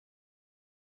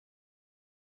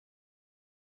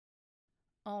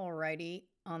Alrighty,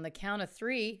 on the count of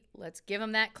 3, let's give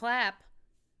him that clap.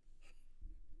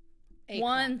 A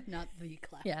One, clap, not the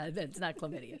clap. yeah, that's not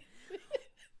chlamydia.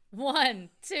 1,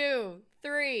 2,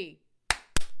 3.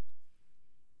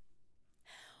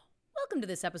 Welcome to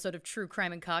this episode of True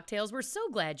Crime and Cocktails. We're so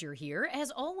glad you're here.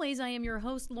 As always, I am your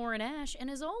host, Lauren Ash, and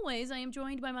as always, I am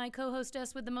joined by my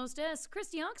co-hostess with the mostess,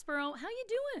 Christy Oxborrow. How you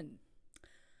doing?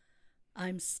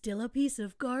 I'm still a piece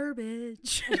of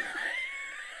garbage.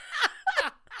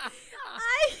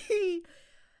 I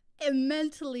am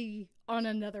mentally on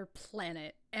another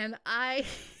planet, and I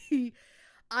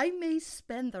may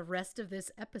spend the rest of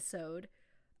this episode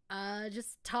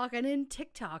just talking in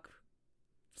TikTok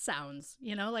sounds,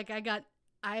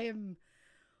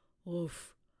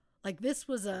 like this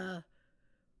was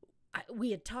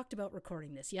we had talked about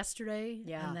recording this yesterday,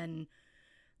 and then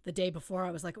the day before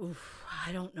I was like, oof,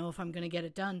 I don't know if I'm going to get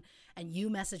it done, and you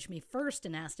messaged me first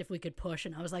and asked if we could push,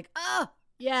 and I was like, oh,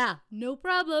 yeah, no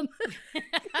problem.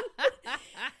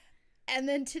 And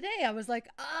then today I was like,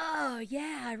 oh,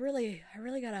 yeah, I really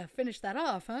got to finish that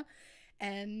off, huh?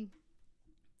 And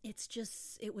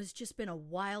it was just been a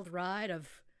wild ride of,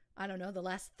 I don't know, the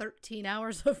last 13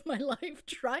 hours of my life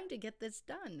trying to get this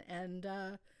done. And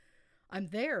I'm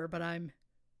there, but I'm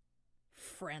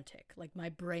frantic. Like, my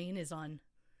brain is on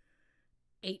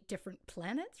 8 different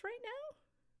planets right now.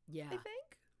 Yeah. I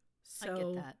think. So, I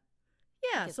get that.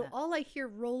 Yeah, so all I hear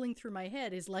rolling through my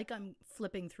head is like I'm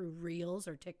flipping through Reels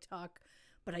or TikTok,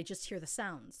 but I just hear the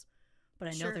sounds. But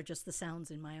I know they're just the sounds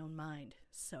in my own mind.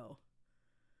 So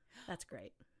that's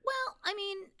great. Well, I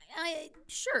mean,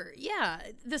 sure, yeah.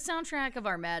 The soundtrack of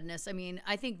our madness, I mean,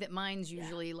 I think that mine's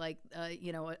usually like,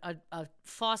 a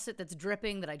faucet that's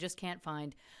dripping that I just can't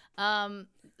find.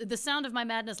 The sound of my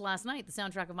madness last night, the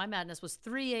soundtrack of my madness was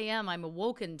 3 a.m. I'm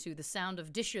awoken to the sound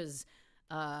of dishes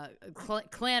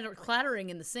clattering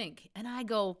in the sink. And I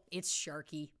go, it's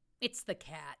Sharky. It's the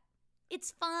cat.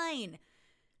 It's fine.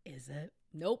 Is it?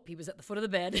 Nope, he was at the foot of the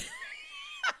bed.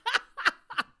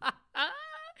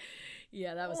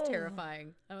 Yeah, that was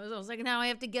terrifying. I was like, now I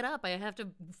have to get up. I have to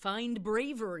find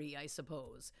bravery, I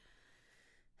suppose.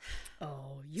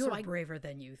 Oh, you're braver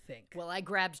than you think. Well, I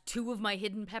grabbed 2 of my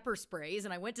hidden pepper sprays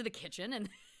and I went to the kitchen and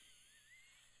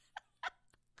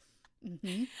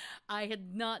I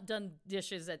had not done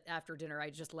dishes after dinner. I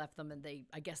just left them and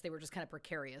I guess they were just kind of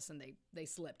precarious and they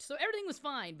slipped. So everything was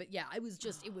fine. But yeah,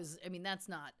 that's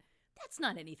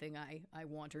not anything I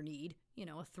want or need.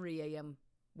 A 3 a.m.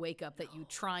 wake up that you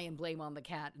try and blame on the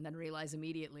cat and then realize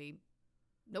immediately,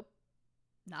 nope,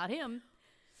 not him.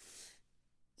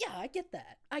 Yeah, I get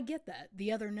that.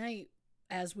 The other night,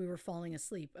 as we were falling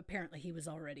asleep, apparently he was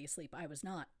already asleep. I was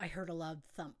not. I heard a loud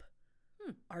thump.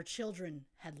 Our children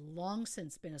had long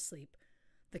since been asleep.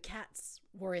 The cats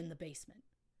were in the basement.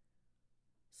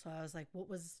 So I was like, what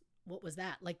was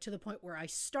that? Like, to the point where I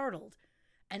startled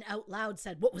and out loud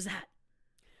said, what was that?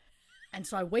 And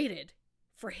so I waited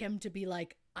for him to be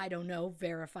like, I don't know,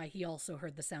 verify he also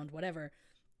heard the sound, whatever.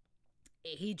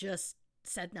 He just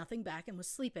said nothing back and was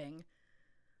sleeping.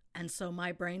 And so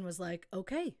my brain was like,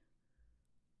 okay,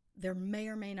 there may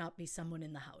or may not be someone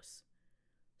in the house.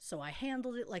 So I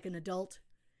handled it like an adult,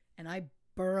 and I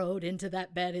burrowed into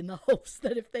that bed in the hopes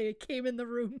that if they came in the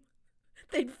room,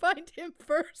 they'd find him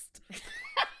first.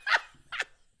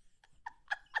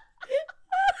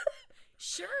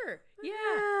 Sure.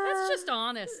 Yeah. That's just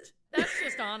honest. That's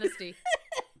just honesty.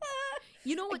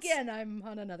 You know what? Again, I'm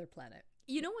on another planet.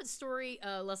 You know what story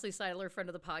Leslie Seidler, friend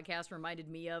of the podcast, reminded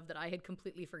me of that I had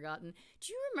completely forgotten?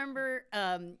 Do you remember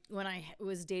when I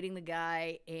was dating the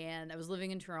guy and I was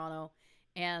living in Toronto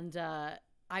and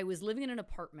I was living in an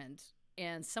apartment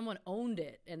and someone owned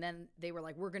it and then they were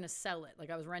like, we're going to sell it. Like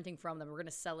I was renting from them. We're going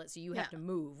to sell it. So you have to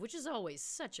move, which is always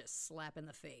such a slap in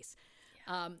the face.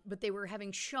 But they were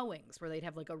having showings where they'd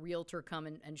have like a realtor come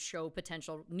and show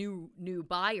potential new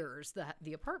buyers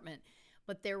the apartment.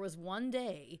 But there was one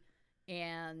day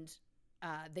and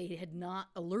they had not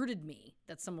alerted me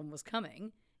that someone was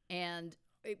coming. And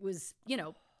it was,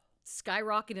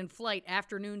 skyrocket in flight,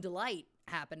 afternoon delight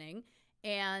happening.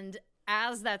 And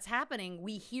as that's happening,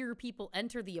 we hear people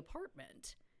enter the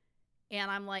apartment.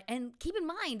 And I'm like, and keep in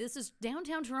mind, this is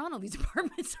downtown Toronto. These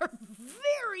apartments are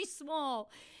very small.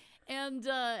 And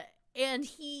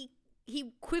he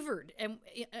quivered and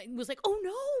was like, oh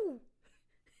no.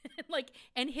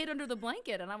 and hid under the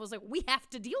blanket. And I was like, we have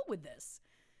to deal with this.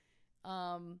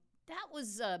 That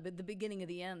was the beginning of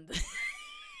the end.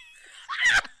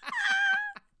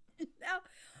 Now,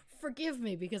 forgive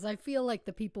me because I feel like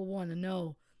the people want to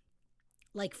know,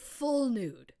 like, full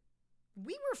nude.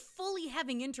 We were fully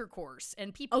having intercourse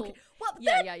and people. Okay. Well,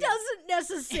 that doesn't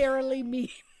necessarily mean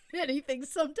anything.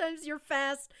 Sometimes you're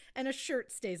fast and a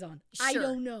shirt stays on. Sure. I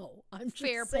don't know. I'm just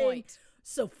Fair saying. point.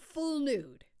 So full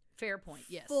nude. Fair point.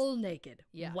 Yes. Full naked.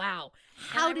 Yeah. Wow.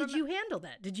 How did you handle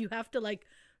that? Did you have to like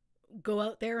go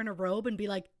out there in a robe and be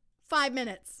like 5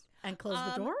 minutes and close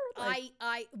the door? Like,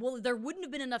 well, there wouldn't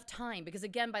have been enough time because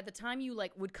again, by the time you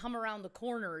like would come around the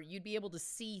corner, you'd be able to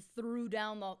see through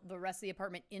down the rest of the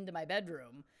apartment into my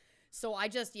bedroom. So I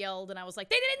just yelled and I was like,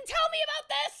 "They didn't tell me about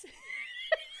this."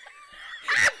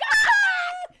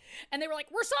 And they were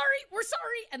like, we're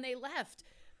sorry. And they left.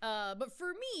 But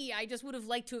for me, I just would have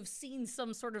liked to have seen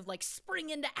some sort of like spring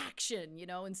into action, you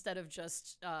know, instead of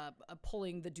just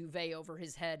pulling the duvet over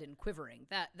his head and quivering.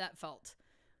 That felt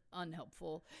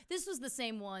unhelpful. This was the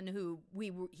same one who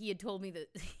he had told me that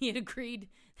we had agreed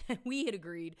that we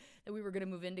were going to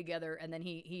move in together, and then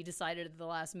he decided at the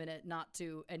last minute not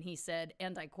to, and he said,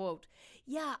 and I quote,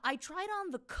 "Yeah, I tried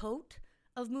on the coat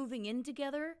of moving in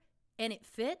together and it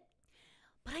fit,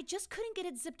 but I just couldn't get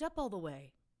it zipped up all the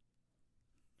way."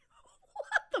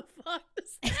 What the fuck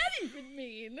does that even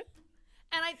mean?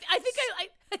 And I think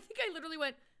I literally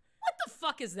went, "What the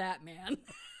fuck is that, man?"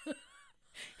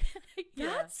 Yeah.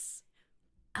 That's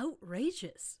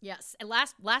outrageous. Yes. And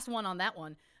last one on that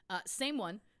one. Same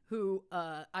one who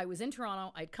I was in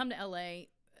Toronto. I'd come to LA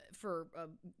for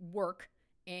work,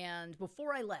 and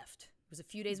before I left, it was a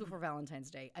few days before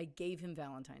Valentine's Day, I gave him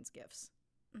Valentine's gifts.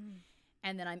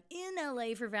 And then I'm in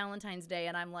LA for Valentine's Day,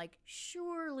 and I'm like,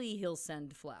 surely he'll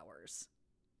send flowers.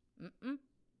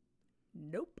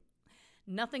 Nope.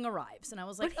 Nothing arrives. And I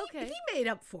was like, But okay. He made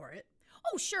up for it.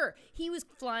 Oh, sure. He was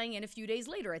flying in a few days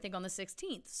later, I think on the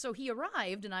 16th. So he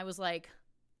arrived, and I was like,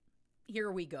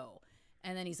 here we go.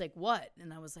 And then he's like, what?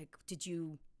 And I was like, did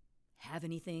you have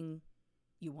anything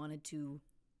you wanted to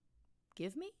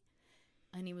give me?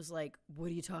 And he was like, what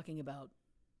are you talking about?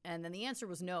 And then the answer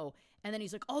was no. And then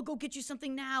he's like, I'll go get you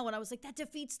something now. And I was like, that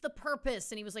defeats the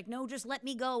purpose. And he was like, no, just let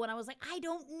me go. And I was like, I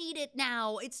don't need it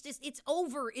now. It's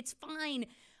over. It's fine.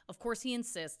 Of course, he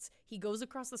insists. He goes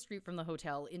across the street from the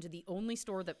hotel into the only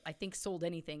store that I think sold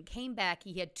anything. Came back.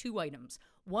 He had 2 items.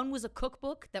 One was a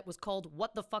cookbook that was called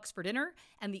What the Fuck's for Dinner.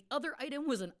 And the other item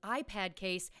was an iPad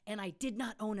case. And I did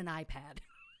not own an iPad.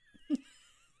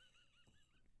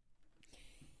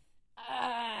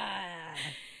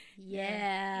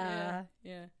 Yeah.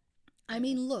 I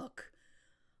mean, look,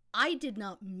 I did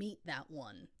not meet that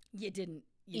one. You didn't.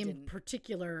 In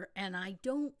particular, and I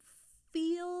don't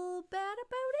feel bad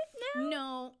about it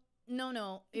now.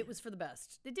 No. It was for the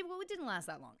best. It didn't last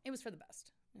that long. It was for the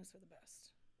best.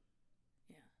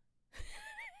 Yeah.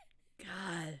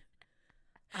 God.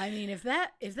 I mean, if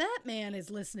that man is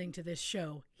listening to this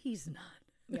show, he's not.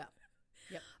 Yeah.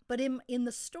 Yep. But in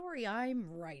the story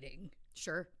I'm writing,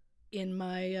 Sure. in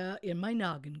my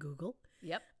noggin Google,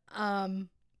 Yep. I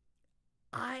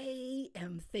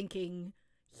am thinking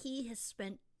he has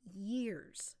spent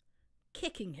years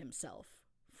kicking himself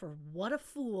for what a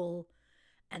fool,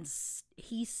 and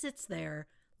he sits there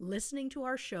listening to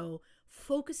our show,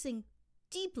 focusing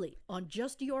deeply on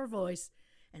just your voice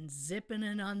and zipping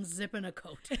and unzipping a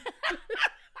coat.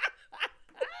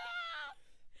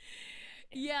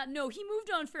 Yeah, no, he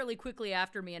moved on fairly quickly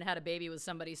after me and had a baby with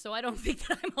somebody, so I don't think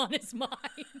that I'm on his mind.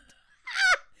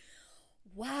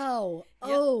 Wow.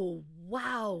 Yep. Oh,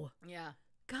 wow. Yeah.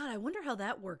 God, I wonder how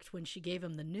that worked when she gave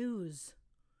him the news.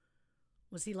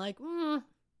 Was he like,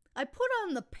 I put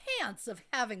on the pants of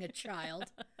having a child.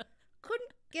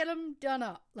 Couldn't get him done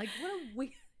up. Like, what a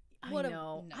weird... I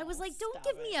know. I was like, don't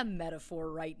give me a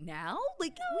metaphor right now.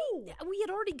 Like, we had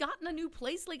already gotten a new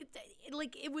place. Like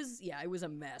it was a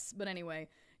mess. But anyway,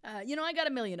 I got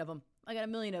a million of them. I got a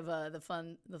million of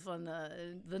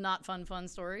the not fun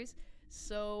stories.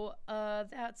 So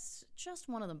that's just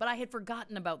one of them. But I had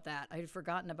forgotten about that. I had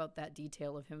forgotten about that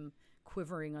detail of him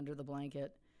quivering under the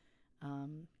blanket.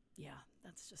 Yeah,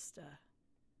 that's just,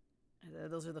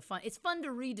 those are the fun. It's fun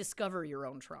to rediscover your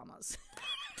own traumas.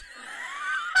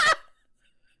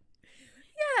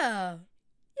 Yeah.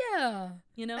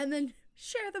 And then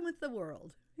share them with the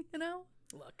world,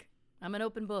 Look, I'm an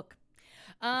open book.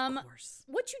 Of course.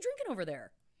 What you drinking over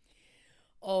there?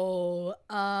 Oh,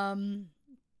 I'm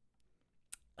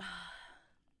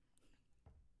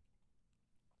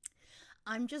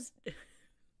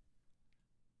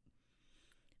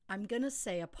gonna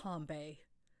say a Pombe,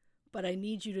 but I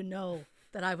need you to know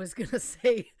that I was gonna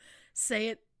say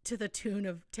it to the tune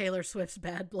of Taylor Swift's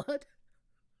Bad Blood.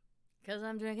 'Cause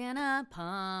I'm drinking a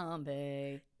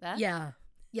Pombe. That? Yeah,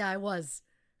 I was.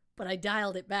 But I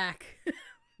dialed it back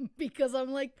because I'm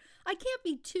like, I can't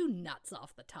be too nuts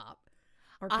off the top.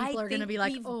 Or people are going to be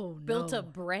like, oh, no. Built a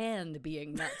brand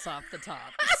being nuts off the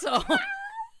top. So,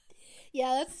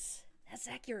 Yeah, that's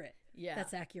accurate. Yeah.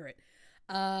 That's accurate.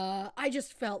 I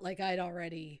just felt like I'd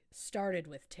already started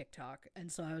with TikTok.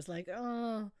 And so I was like,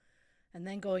 oh. And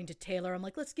then going to Taylor, I'm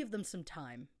like, let's give them some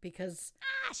time because...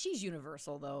 she's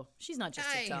universal, though. She's not just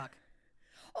TikTok.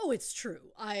 Oh, it's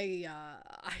true. I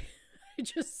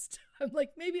just... I'm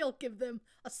like, maybe I'll give them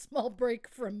a small break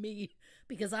from me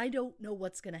because I don't know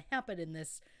what's going to happen in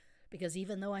this. Because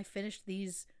even though I finished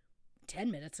these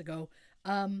 10 minutes ago,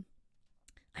 I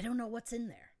don't know what's in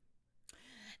there.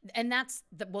 And that's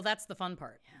the fun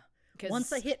part. Yeah.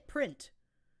 Once I hit print,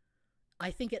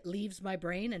 I think it leaves my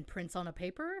brain and prints on a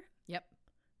paper. Yep.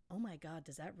 Oh my God,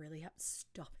 does that really happen?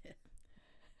 Stop it.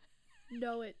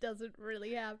 No, it doesn't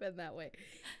really happen that way.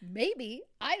 Maybe.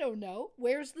 I don't know.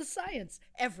 Where's the science?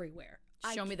 Everywhere.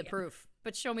 Show me the proof.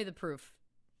 But show me the proof.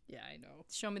 Yeah, I know.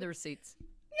 Show me the receipts.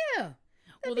 Yeah.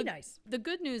 That'd be nice. The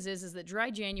good news is that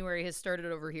dry January has started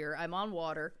over here. I'm on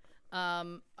water.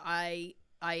 I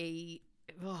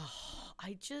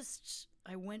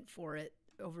went for it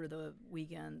over the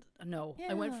weekend. No,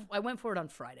 Yeah. I went for it on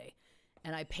Friday,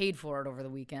 and I paid for it over the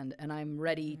weekend, and I'm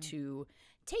ready to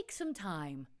take some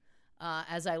time,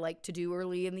 as I like to do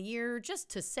early in the year, just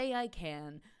to say I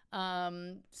can.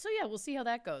 So yeah, we'll see how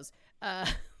that goes.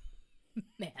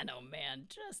 Man, oh man,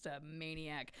 just a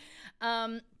maniac.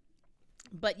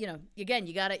 But again,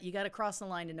 you gotta cross the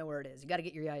line to know where it is. You gotta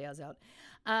get your yayas out.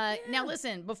 Now,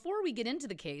 listen, before we get into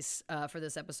the case for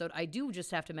this episode, I do just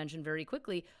have to mention very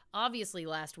quickly, obviously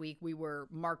last week we were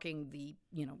marking the,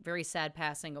 very sad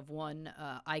passing of one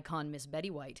icon, Miss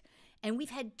Betty White. And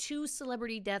we've had 2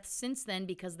 celebrity deaths since then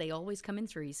because they always come in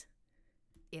threes.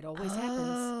 It always happens.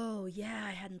 Oh, yeah,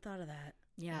 I hadn't thought of that.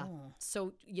 Yeah. Oh.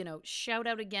 So, shout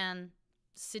out again,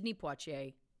 Sidney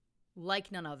Poitier,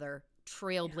 like none other,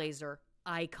 trailblazer,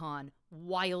 icon,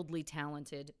 wildly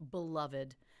talented,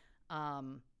 beloved.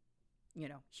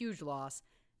 Huge loss.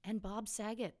 And Bob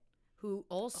Saget, who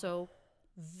also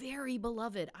very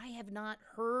beloved. I have not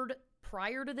heard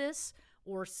prior to this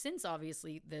or since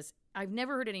obviously this, I've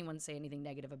never heard anyone say anything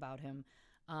negative about him.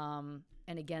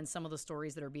 And again, some of the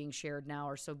stories that are being shared now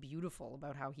are so beautiful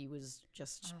about how he was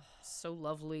just so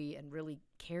lovely and really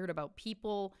cared about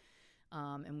people,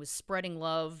 and was spreading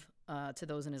love to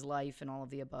those in his life and all of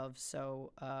the above.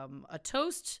 So a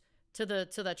toast to the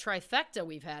trifecta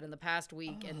we've had in the past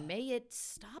week, and may it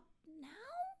stop now?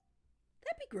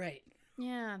 That'd be great.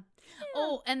 Yeah.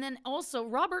 Oh, and then also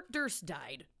Robert Durst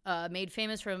died, made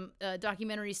famous from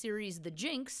documentary series The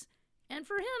Jinx, and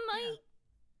for him, I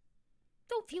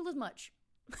don't feel as much.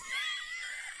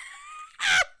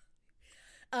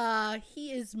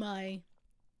 He is my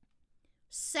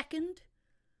second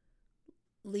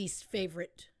least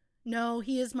favorite. No,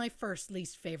 he is my first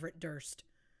least favorite Durst.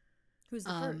 Who's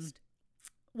the first?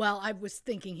 Well, I was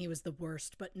thinking he was the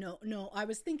worst, but no, I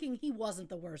was thinking he wasn't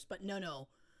the worst, but no.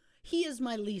 He is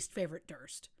my least favorite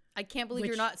Durst. I can't believe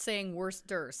you're not saying worst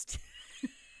Durst.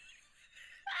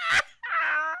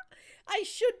 I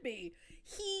should be.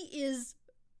 He is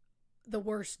the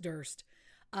worst Durst,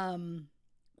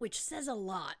 which says a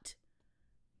lot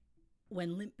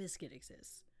when Limp Bizkit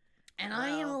exists. And I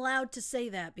am allowed to say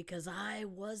that because I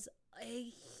was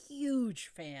a huge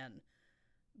fan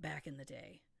back in the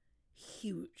day.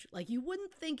 Huge. Like, you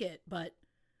wouldn't think it, but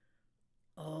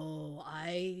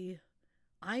my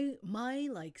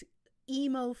like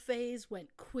emo phase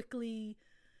went quickly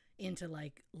into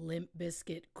like Limp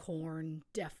Bizkit, Korn,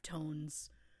 Deftones,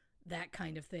 that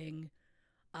kind of thing.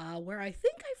 Where I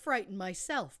think I frightened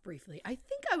myself briefly. I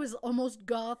think I was almost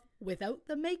goth without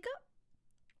the makeup.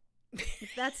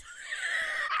 If that's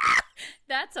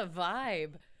that's a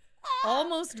vibe.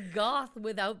 Almost goth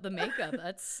without the makeup.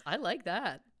 I like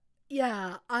that.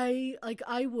 Yeah, I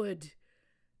would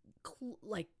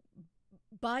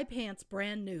buy pants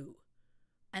brand new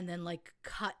and then like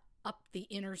cut up the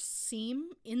inseam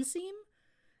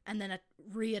and then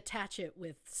reattach it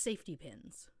with safety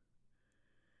pins.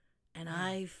 And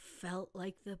I felt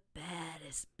like the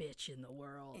baddest bitch in the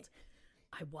world.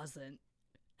 I wasn't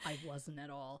at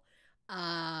all.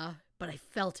 But I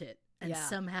felt it. And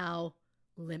somehow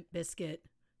Limp Bizkit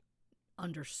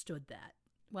understood that.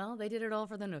 Well, they did it all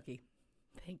for the nookie.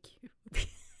 Thank you.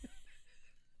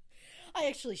 I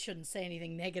actually shouldn't say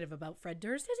anything negative about Fred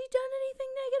Durst. Has he done anything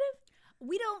negative?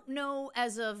 We don't know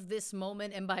as of this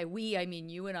moment, and by we, I mean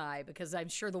you and I, because I'm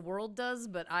sure the world does,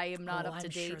 but I am not up to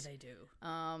date. I'm sure they do.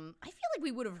 I feel like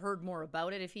we would have heard more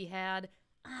about it if he had.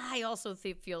 I also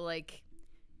feel like,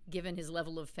 given his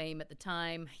level of fame at the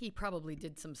time, he probably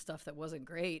did some stuff that wasn't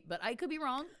great, but I could be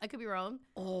wrong.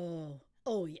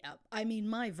 Oh, yeah. I mean,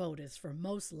 my vote is for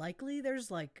most likely there's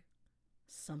like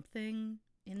something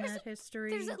in that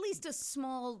history. There's at least a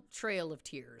small trail of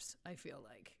tears, I feel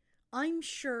like. I'm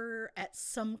sure at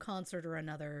some concert or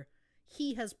another,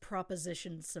 he has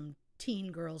propositioned some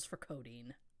teen girls for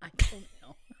codeine. I don't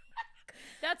know.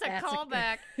 That's a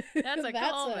callback. That's a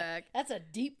callback. That's a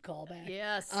deep callback.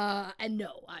 Yes. And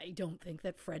no, I don't think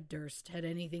that Fred Durst had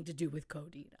anything to do with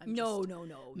codeine. I'm no.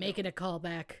 making a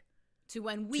callback to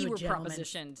when we were gentleman.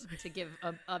 propositioned to give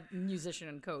a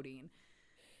musician codeine.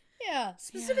 Yeah,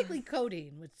 specifically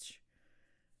codeine, which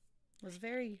was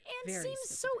very, and very seems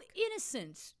specific. so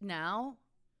innocent now.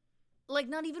 Like,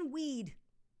 not even weed.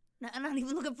 Not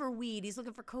even looking for weed. He's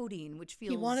looking for codeine, which feels...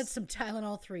 He wanted some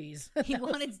Tylenol 3s.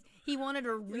 he wanted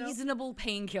a reasonable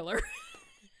painkiller.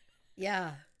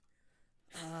 Yeah.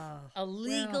 A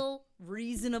legal,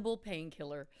 reasonable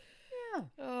painkiller. Yeah.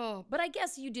 Oh, but I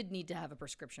guess you did need to have a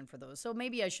prescription for those. So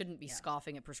maybe I shouldn't be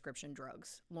scoffing at prescription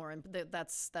drugs, Lauren.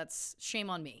 That's shame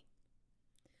on me.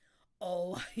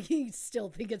 Oh, I still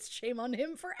think it's shame on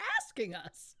him for asking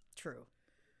us. True.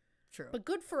 But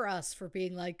good for us for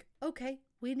being like, okay,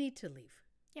 we need to leave.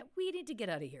 Yeah, we need to get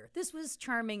out of here. This was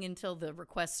charming until the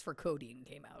requests for codeine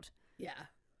came out. Yeah.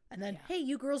 And then, hey,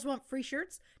 you girls want free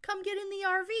shirts? Come get in the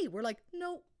RV. We're like,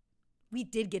 no. We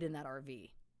did get in that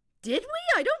RV. Did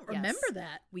we? I don't remember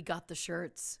that. We got the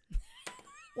shirts.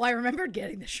 Well, I remembered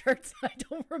getting the shirts. I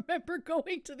don't remember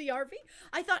going to the RV.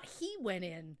 I thought he went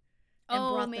in and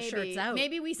brought the shirts out.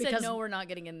 Maybe we said, no, we're not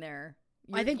getting in there.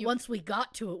 I think once we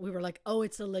got to it, we were like, oh,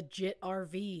 it's a legit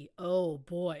RV. Oh,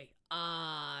 boy.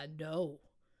 No.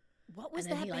 What was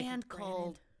that band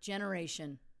called?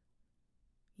 Generation.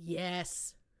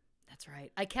 Yes. That's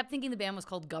right. I kept thinking the band was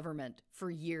called Government for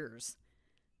years.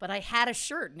 But I had a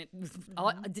shirt and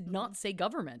it did not say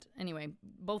Government. Anyway,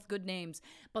 both good names.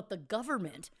 But the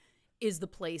Government is the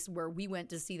place where we went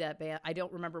to see that band. I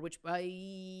don't remember which.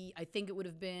 I think it would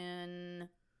have been.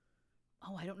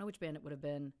 Oh, I don't know which band it would have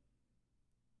been.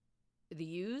 The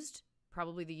Used?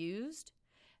 Probably The Used.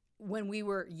 When we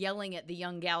were yelling at the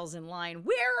young gals in line,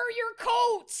 where are your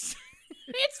coats?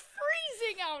 It's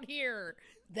freezing out here.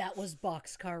 That was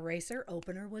Boxcar Racer.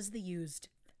 Opener was The Used.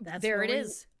 That's there it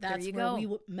is. That's there you where go.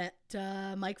 We met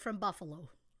Mike from Buffalo.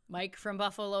 Mike from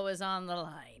Buffalo is on the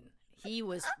line. He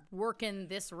was working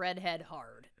this redhead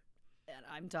hard. And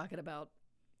I'm talking about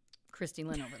Christy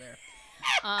Lynn over there.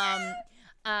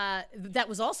 That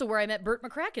was also where I met Burt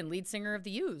McCracken, lead singer of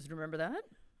The Used. Remember that?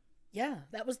 Yeah,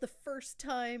 that was the first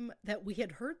time that we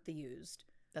had heard The Used.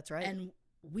 That's right. And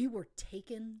we were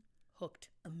taken hooked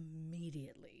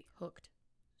immediately. Hooked.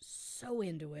 So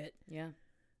into it. Yeah.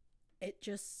 It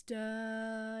just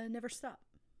never stopped.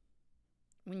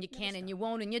 When you can and you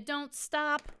won't and you don't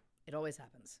stop, it always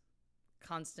happens.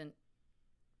 Constant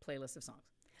playlist of songs.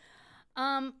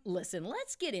 Listen,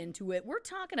 let's get into it. We're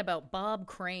talking about Bob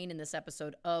Crane in this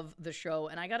episode of the show.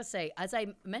 And I got to say, as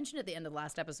I mentioned at the end of the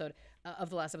last episode, I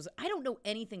don't know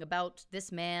anything about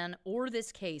this man or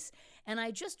this case. And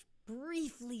I just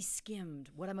briefly skimmed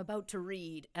what I'm about to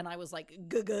read. And I was like,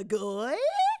 good?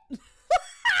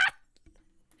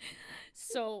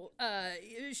 So,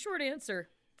 short answer,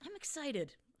 I'm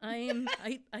excited. I'm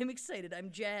excited.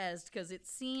 I'm jazzed because it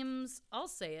seems, I'll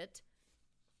say it,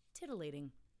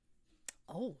 titillating.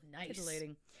 Oh, nice.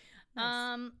 Titillating.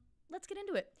 Nice. Let's get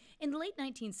into it. In the late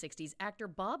 1960s, actor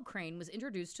Bob Crane was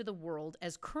introduced to the world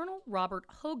as Colonel Robert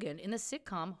Hogan in the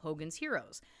sitcom Hogan's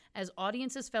Heroes. As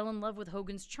audiences fell in love with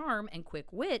Hogan's charm and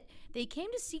quick wit, they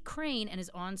came to see Crane and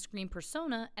his on-screen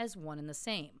persona as one and the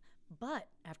same. But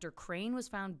after Crane was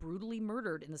found brutally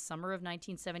murdered in the summer of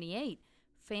 1978,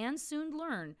 fans soon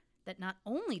learned that not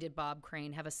only did Bob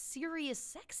Crane have a serious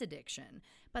sex addiction,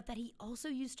 but that he also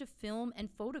used to film and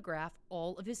photograph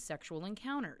all of his sexual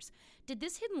encounters. Did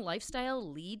this hidden lifestyle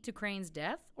lead to Crane's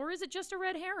death, or is it just a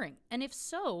red herring? And if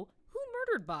so, who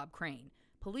murdered Bob Crane?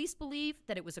 Police believe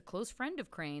that it was a close friend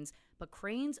of Crane's, but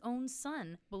Crane's own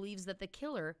son believes that the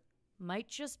killer might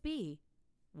just be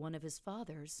one of his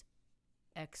father's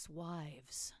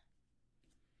ex-wives.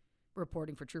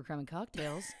 Reporting for True Crime and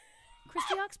Cocktails,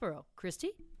 Christy Oxborrow.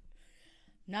 Christy?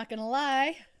 Not gonna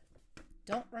lie,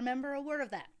 don't remember a word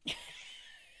of that.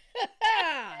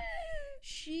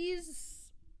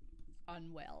 She's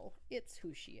unwell. It's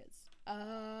who she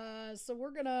is. So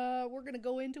we're gonna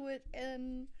go into it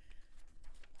and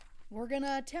we're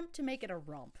gonna attempt to make it a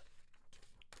romp.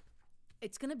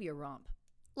 It's gonna be a romp,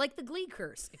 like the Glee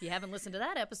curse. If you haven't listened to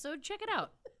that episode, check it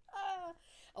out.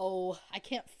 I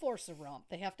can't force a romp.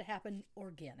 They have to happen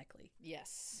organically.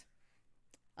 Yes.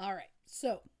 All right.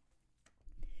 So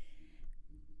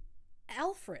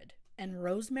Alfred and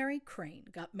Rosemary Crane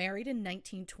got married in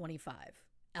 1925.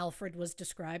 Alfred was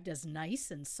described as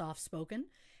nice and soft-spoken,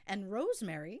 And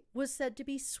Rosemary was said to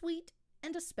be sweet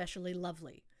and especially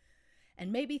lovely.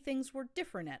 And maybe things were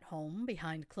different at home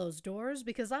behind closed doors,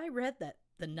 because I read that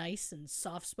the nice and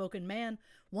soft-spoken man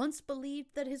once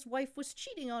believed that his wife was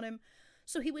cheating on him,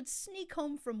 so he would sneak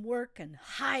home from work and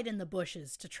hide in the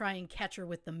bushes to try and catch her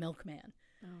with the milkman.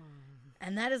 Oh.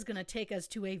 And that is going to take us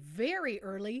to a very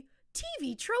early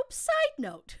TV trope side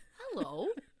note. Hello.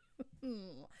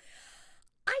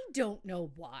 I don't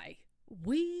know why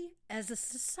we as a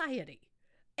society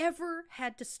ever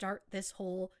had to start this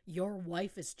whole your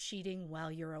wife is cheating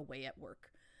while you're away at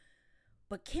work.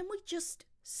 But can we just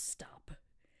stop?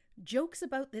 Jokes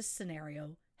about this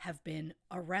scenario have been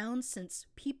around since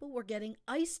people were getting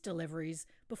ice deliveries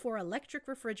before electric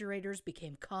refrigerators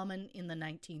became common in the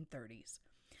 1930s.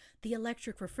 The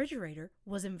electric refrigerator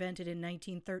was invented in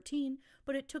 1913,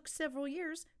 but it took several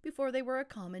years before they were a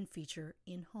common feature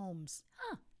in homes.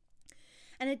 Huh.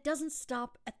 And it doesn't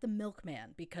stop at the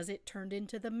milkman, because it turned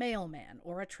into the mailman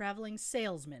or a traveling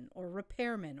salesman or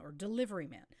repairman or delivery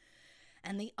man.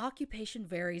 And the occupation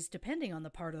varies depending on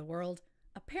the part of the world.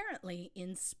 Apparently,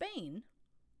 in Spain,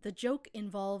 the joke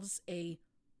involves a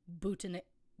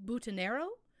butanero,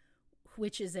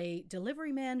 which is a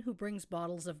delivery man who brings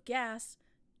bottles of gas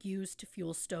used to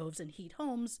fuel stoves and heat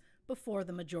homes before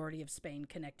the majority of Spain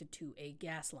connected to a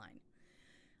gas line.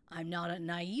 I'm not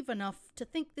naive enough to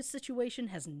think this situation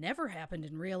has never happened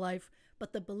in real life,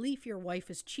 but the belief your wife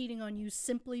is cheating on you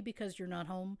simply because you're not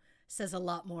home says a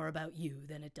lot more about you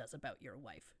than it does about your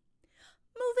wife.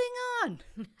 Moving on.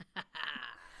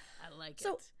 I like it.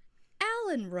 So,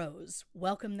 Al and Rose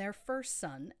welcomed their first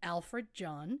son, Alfred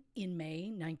John, in May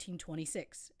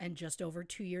 1926, and just over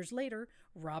 2 years later,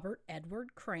 Robert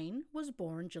Edward Crane was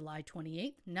born July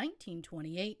 28,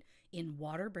 1928, in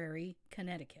Waterbury,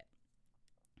 Connecticut.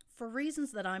 For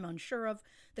reasons that I'm unsure of,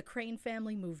 the Crane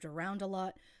family moved around a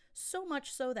lot, so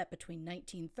much so that between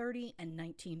 1930 and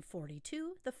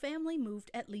 1942, the family moved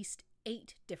at least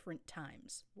 8 different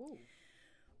times. Whoa.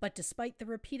 But despite the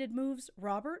repeated moves,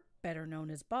 Robert, better known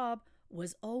as Bob,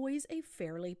 was always a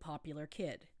fairly popular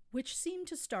kid, which seemed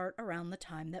to start around the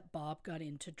time that Bob got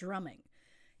into drumming.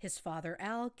 His father,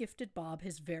 Al, gifted Bob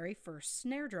his very first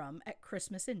snare drum at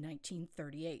Christmas in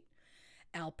 1938.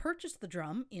 Al purchased the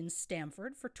drum in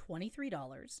Stamford for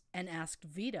 $23 and asked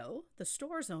Vito, the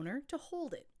store's owner, to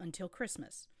hold it until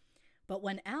Christmas. But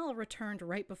when Al returned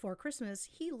right before Christmas,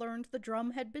 he learned the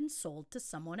drum had been sold to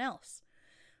someone else.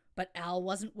 But Al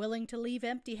wasn't willing to leave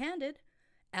empty-handed.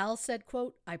 Al said,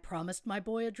 quote, "I promised my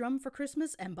boy a drum for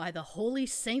Christmas, and by the holy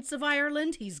saints of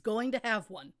Ireland, he's going to have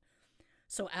one."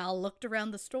 So Al looked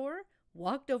around the store,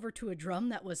 walked over to a drum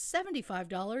that was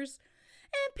 $75,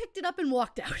 and picked it up and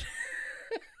walked out.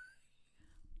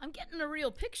 I'm getting a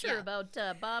real picture about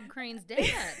Bob Crane's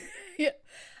dad.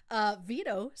 Yeah.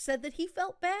 Vito said that he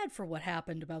felt bad for what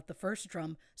happened about the first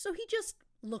drum, so he just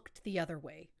looked the other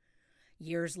way.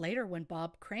 Years later, when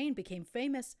Bob Crane became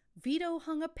famous, Vito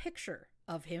hung a picture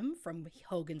of him from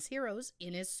Hogan's Heroes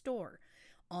in his store.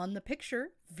 On the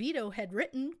picture, Vito had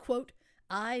written, quote,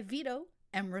 "I, Vito,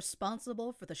 am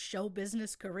responsible for the show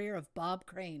business career of Bob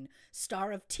Crane,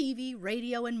 star of TV,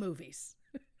 radio, and movies."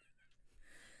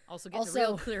 Also gets a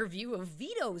real clear view of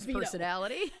Vito's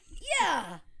personality.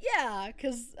 Yeah,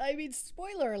 because, I mean,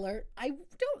 spoiler alert, I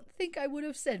don't think I would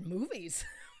have said movies.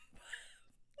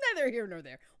 Neither here nor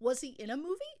there. Was he in a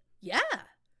movie? Yeah.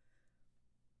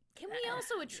 Can we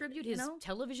also attribute his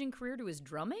television career to his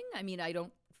drumming? I mean, I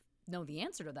don't know the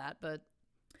answer to that, but...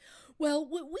 Well,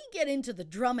 we get into the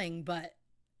drumming, but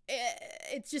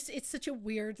it's such a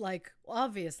weird, like,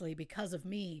 obviously, because of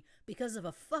me, because of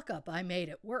a fuck-up I made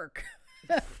at work,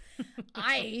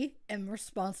 I am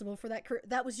responsible for that career.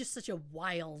 That was just such a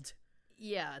wild...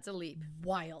 Yeah, it's a leap.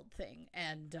 Wild thing.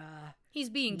 And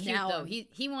he's being cute, though.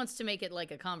 He wants to make it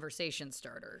like a conversation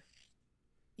starter.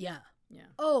 Yeah. Yeah.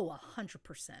 Oh,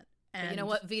 100%. And but you know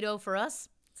what, Vito, for us,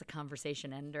 it's a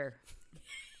conversation ender.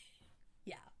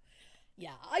 Yeah.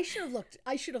 Yeah. I should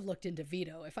have looked into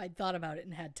Vito if I'd thought about it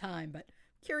and had time, but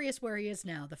curious where he is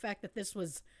now. The fact that this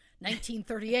was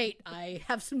 1938, I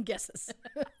have some guesses.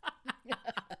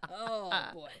 Oh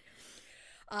boy.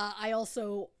 I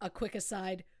also, a quick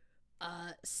aside,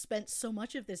 spent so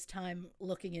much of this time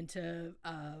looking into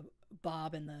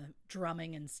Bob and the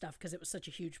drumming and stuff because it was such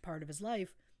a huge part of his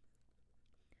life.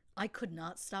 I could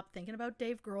not stop thinking about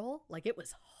Dave Grohl. Like, it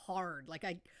was hard. Like,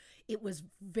 it was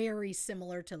very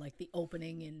similar to like the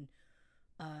opening in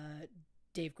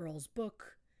Dave Grohl's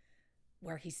book,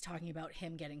 where he's talking about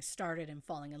him getting started and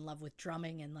falling in love with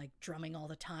drumming and like drumming all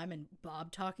the time, and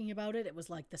Bob talking about it. It was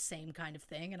like the same kind of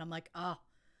thing, and I'm like,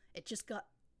 it's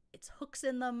hooks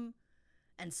in them.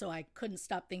 And so I couldn't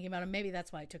stop thinking about him. Maybe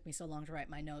that's why it took me so long to write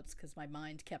my notes, because my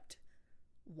mind kept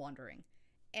wandering.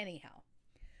 Anyhow,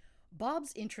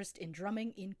 Bob's interest in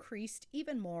drumming increased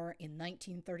even more in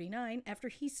 1939 after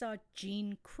he saw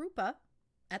Gene Krupa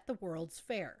at the World's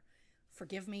Fair.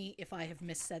 Forgive me if I have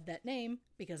missaid that name,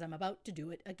 because I'm about to do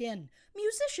it again.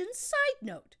 Musician side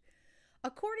note.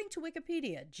 According to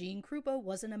Wikipedia, Gene Krupa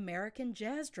was an American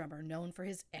jazz drummer known for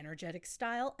his energetic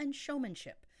style and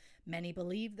showmanship. Many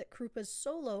believe that Krupa's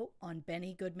solo on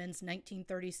Benny Goodman's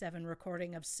 1937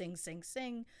 recording of Sing Sing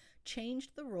Sing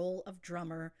changed the role of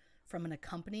drummer from an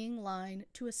accompanying line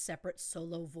to a separate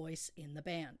solo voice in the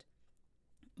band.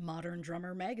 Modern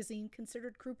Drummer magazine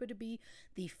considered Krupa to be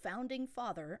the founding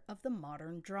father of the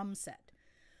modern drum set.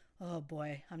 Oh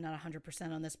boy, I'm not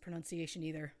 100% on this pronunciation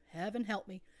either. Heaven help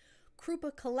me.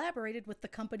 Krupa collaborated with the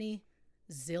company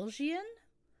Zildjian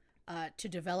to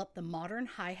develop the modern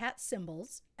hi-hat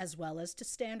cymbals, as well as to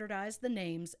standardize the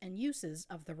names and uses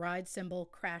of the ride cymbal,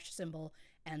 crash cymbal,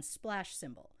 and splash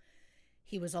cymbal.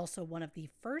 He was also one of the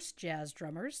first jazz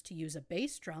drummers to use a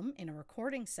bass drum in a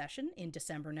recording session in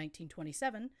December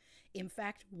 1927. In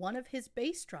fact, one of his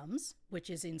bass drums, which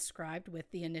is inscribed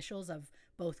with the initials of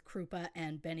both Krupa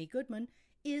and Benny Goodman,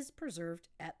 is preserved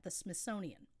at the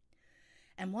Smithsonian.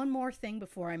 And one more thing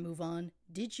before I move on.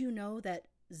 Did you know that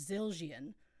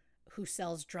Zildjian, who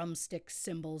sells drumsticks,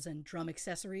 cymbals, and drum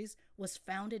accessories, was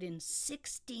founded in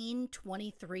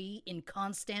 1623 in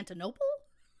Constantinople?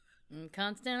 In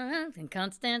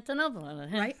Constantinople.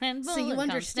 Right? So you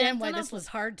understand why this was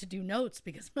hard to do notes,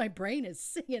 because my brain is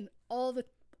singing all the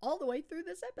way through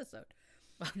this episode.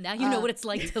 Well, now you know what it's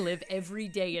like to live every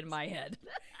day in my head.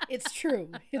 It's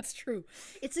true. It's true.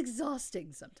 It's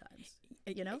exhausting sometimes,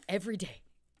 you know? Every day.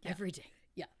 Yeah. Every day.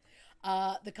 Yeah.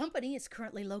 The company is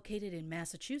currently located in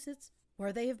Massachusetts,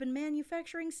 where they have been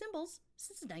manufacturing cymbals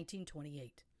since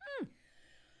 1928.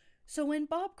 So when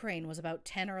Bob Crane was about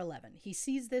 10 or 11, he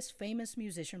sees this famous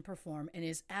musician perform and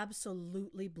is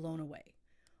absolutely blown away.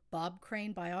 Bob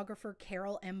Crane biographer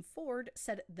Carol M. Ford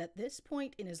said that at this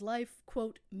point in his life,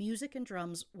 quote, music and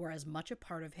drums were as much a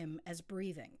part of him as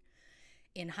breathing.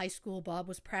 In high school, Bob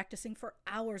was practicing for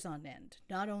hours on end.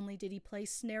 Not only did he play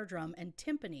snare drum and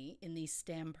timpani in the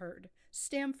Stamford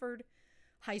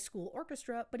High School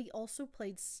Orchestra, but he also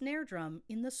played snare drum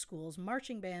in the school's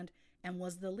marching band and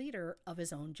was the leader of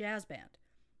his own jazz band.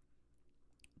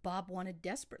 Bob wanted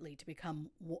desperately to become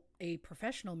a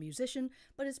professional musician,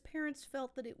 but his parents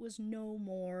felt that it was no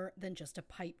more than just a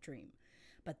pipe dream.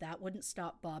 But that wouldn't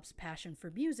stop Bob's passion for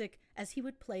music, as he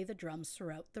would play the drums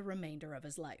throughout the remainder of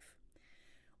his life.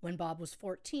 When Bob was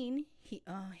 14,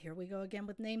 here we go again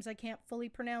with names I can't fully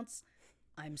pronounce.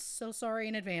 I'm so sorry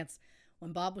in advance.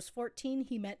 When Bob was 14,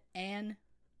 he met Anne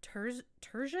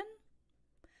Turgeon.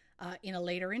 In a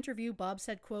later interview, Bob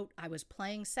said, quote, I was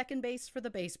playing second base for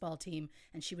the baseball team,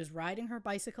 and she was riding her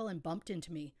bicycle and bumped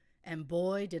into me. And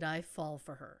boy, did I fall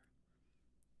for her.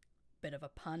 Bit of a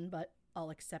pun, but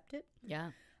I'll accept it. Yeah.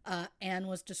 Anne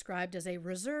was described as a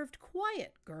reserved,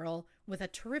 quiet girl with a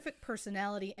terrific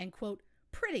personality and, quote,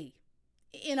 pretty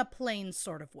in a plain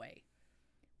sort of way.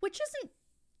 Which isn't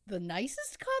the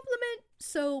nicest compliment,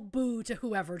 so boo to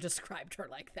whoever described her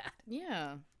like that.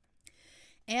 Yeah.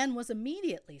 Anne was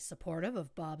immediately supportive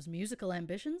of Bob's musical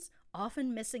ambitions,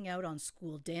 often missing out on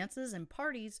school dances and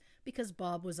parties because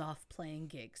Bob was off playing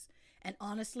gigs. And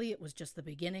honestly, it was just the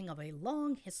beginning of a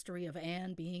long history of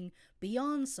Anne being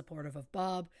beyond supportive of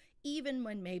Bob, even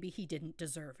when maybe he didn't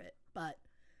deserve it. But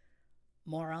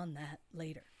more on that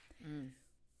later.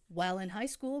 While in high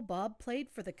school, Bob played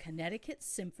for the Connecticut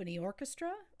Symphony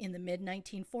Orchestra. In the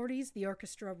mid-1940s, the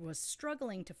orchestra was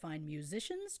struggling to find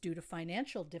musicians due to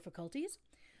financial difficulties,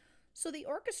 so the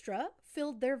orchestra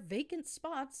filled their vacant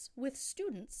spots with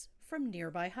students from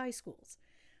nearby high schools.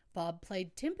 Bob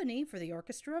played timpani for the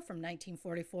orchestra from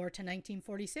 1944 to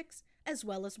 1946, as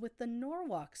well as with the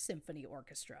Norwalk Symphony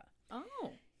Orchestra.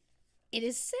 Oh. It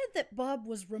is said that Bob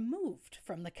was removed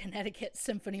from the Connecticut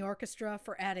Symphony Orchestra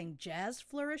for adding jazz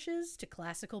flourishes to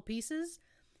classical pieces,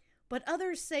 but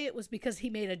others say it was because he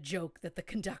made a joke that the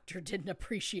conductor didn't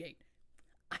appreciate.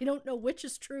 I don't know which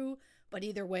is true, but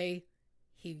either way,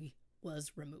 he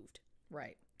was removed.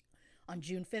 Right. On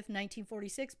June 5th,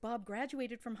 1946, Bob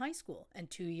graduated from high school, and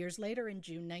 2 years later, in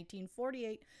June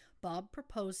 1948, Bob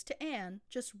proposed to Anne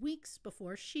just weeks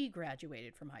before she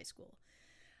graduated from high school.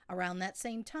 Around that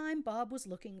same time, Bob was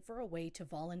looking for a way to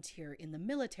volunteer in the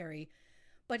military,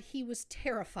 but he was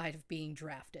terrified of being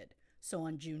drafted. So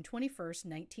on June 21st,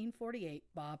 1948,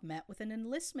 Bob met with an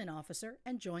enlistment officer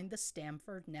and joined the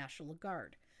Stamford National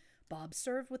Guard. Bob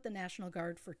served with the National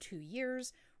Guard for 2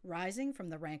 years, rising from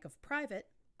the rank of private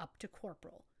up to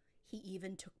corporal. He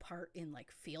even took part in like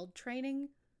field training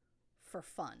for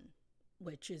fun,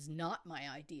 which is not my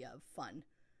idea of fun.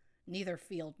 Neither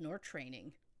field nor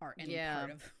training are any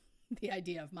part of the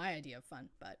idea of my idea of fun,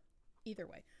 but either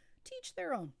way, teach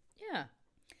their own. Yeah.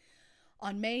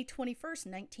 On May 21st,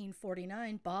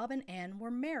 1949, Bob and Ann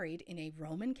were married in a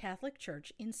Roman Catholic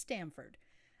church in Stamford.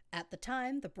 At the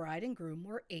time, the bride and groom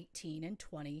were 18 and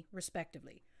 20,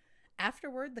 respectively.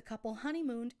 Afterward, the couple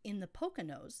honeymooned in the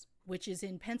Poconos, which is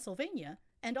in Pennsylvania,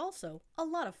 and also a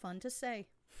lot of fun to say.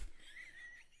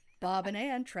 Bob and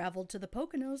Ann traveled to the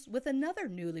Poconos with another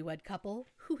newlywed couple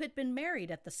who had been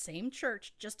married at the same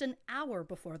church just an hour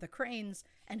before the Cranes,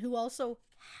 and who also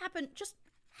happened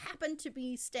to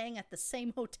be staying at the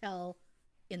same hotel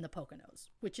in the Poconos,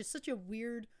 which is such a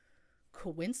weird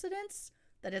coincidence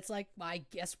that it's like, I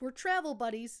guess we're travel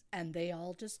buddies, and they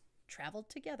all just traveled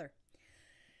together.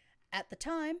 At the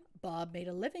time, Bob made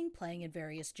a living playing in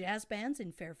various jazz bands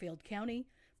in Fairfield County,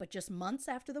 but just months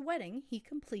after the wedding, he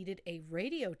completed a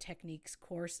radio techniques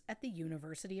course at the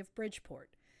University of Bridgeport.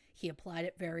 He applied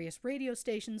at various radio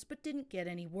stations but didn't get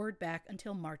any word back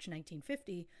until March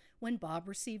 1950, when Bob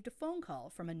received a phone call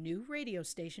from a new radio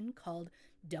station called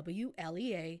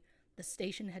WLEA. The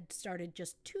station had started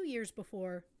just 2 years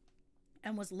before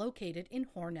and was located in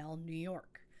Hornell, New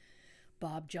York.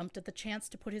 Bob jumped at the chance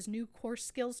to put his new course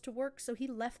skills to work, so he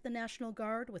left the National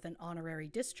Guard with an honorary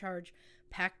discharge,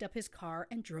 packed up his car,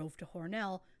 and drove to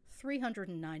Hornell,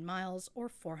 309 miles or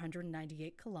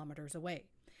 498 kilometers away.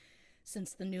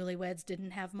 Since the newlyweds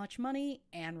didn't have much money,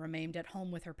 Anne remained at home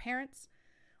with her parents.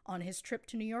 On his trip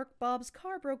to New York, Bob's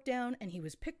car broke down, and he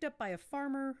was picked up by a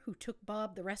farmer who took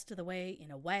Bob the rest of the way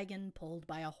in a wagon pulled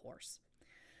by a horse.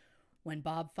 When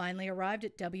Bob finally arrived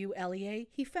at WLEA,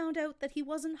 he found out that he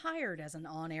wasn't hired as an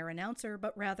on-air announcer,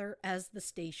 but rather as the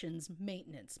station's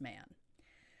maintenance man.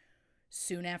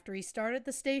 Soon after he started,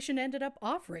 the station ended up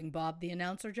offering Bob the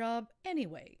announcer job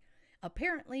anyway.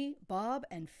 Apparently, Bob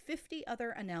and 50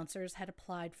 other announcers had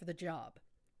applied for the job.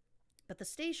 But the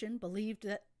station believed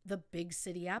that the big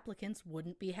city applicants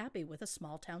wouldn't be happy with a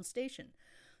small town station,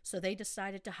 so they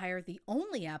decided to hire the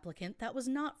only applicant that was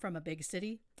not from a big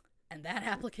city, and that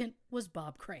applicant was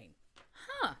Bob Crane.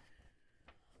 Huh.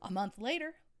 A month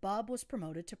later, Bob was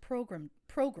promoted to program.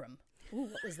 Ooh,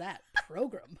 what was that?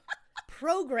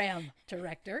 Program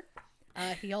director.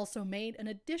 He also made an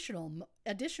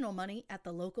additional money at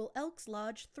the local Elks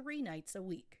Lodge 3 nights a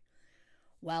week.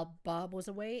 While Bob was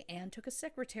away, Anne took a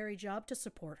secretary job to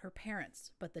support her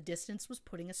parents, but the distance was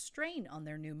putting a strain on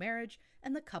their new marriage,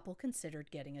 and the couple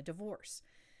considered getting a divorce.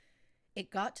 It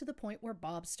got to the point where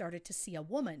Bob started to see a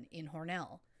woman in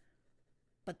Hornell.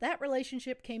 But that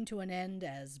relationship came to an end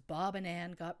as Bob and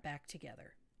Anne got back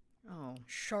together. Oh.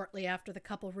 Shortly after the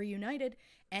couple reunited,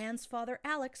 Anne's father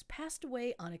Alex passed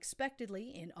away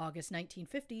unexpectedly in August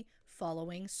 1950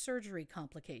 following surgery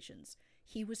complications.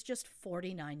 He was just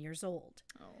 49 years old.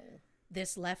 Oh.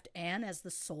 This left Anne as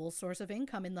the sole source of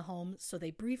income in the home, so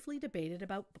they briefly debated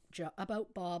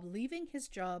about Bob leaving his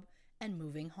job and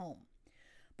moving home.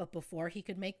 But before he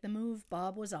could make the move,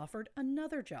 Bob was offered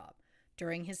another job.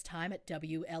 During his time at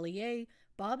WLEA,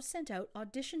 Bob sent out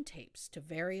audition tapes to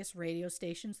various radio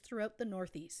stations throughout the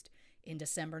Northeast. In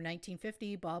December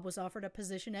 1950, Bob was offered a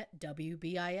position at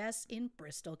WBIS in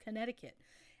Bristol, Connecticut.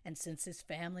 And since his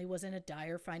family was in a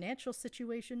dire financial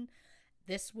situation,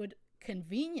 this would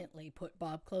conveniently put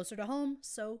Bob closer to home,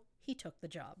 so he took the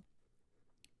job.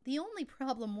 The only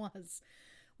problem was,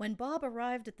 when Bob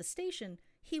arrived at the station,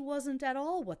 he wasn't at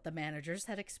all what the managers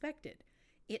had expected.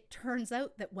 It turns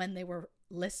out that when they were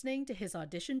listening to his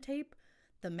audition tape,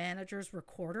 the manager's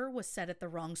recorder was set at the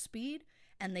wrong speed,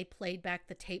 and they played back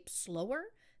the tape slower,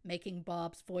 making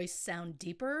Bob's voice sound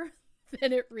deeper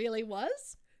than it really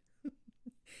was.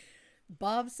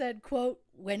 Bob said, quote,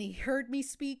 "When he heard me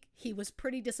speak, he was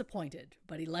pretty disappointed,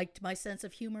 but he liked my sense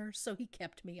of humor, so he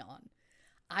kept me on."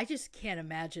 I just can't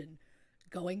imagine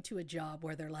going to a job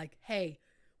where they're like, "Hey,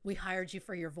 we hired you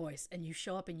for your voice," and you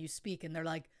show up and you speak, and they're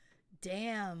like,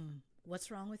 "Damn, what's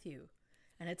wrong with you?"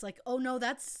 And it's like, "Oh no,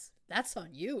 that's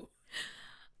on you."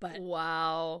 But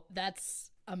wow,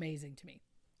 that's amazing to me.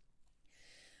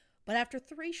 But after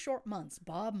 3 short months,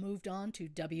 Bob moved on to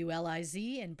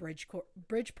WLIZ in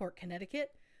Bridgeport,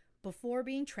 Connecticut, before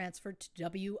being transferred to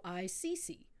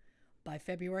WICC. By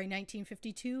February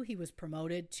 1952, he was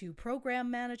promoted to program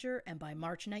manager, and by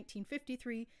March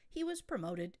 1953, he was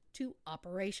promoted to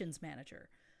operations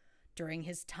manager. During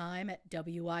his time at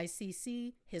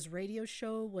WICC, his radio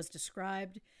show was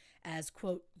described as,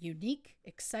 quote, "unique,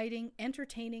 exciting,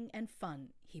 entertaining, and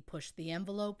fun. He pushed the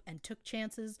envelope and took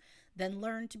chances, then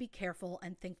learned to be careful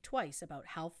and think twice about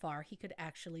how far he could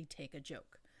actually take a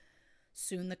joke."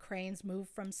 Soon the Cranes moved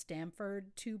from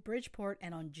Stamford to Bridgeport,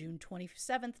 and on June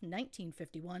 27th,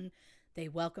 1951, they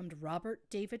welcomed Robert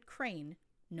David Crane,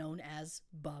 known as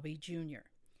Bobby Jr.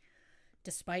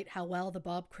 Despite how well the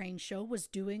Bob Crane Show was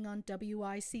doing on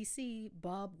WICC,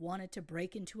 Bob wanted to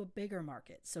break into a bigger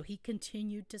market, so he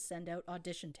continued to send out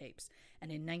audition tapes,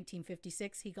 and in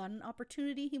 1956 he got an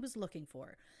opportunity he was looking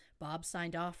for. Bob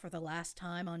signed off for the last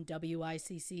time on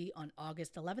WICC on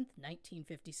August 11th,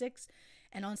 1956,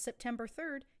 and on September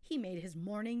 3rd, he made his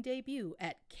morning debut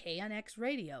at KNX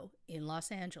Radio in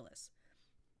Los Angeles.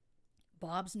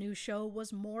 Bob's new show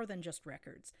was more than just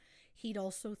records. He'd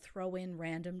also throw in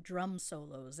random drum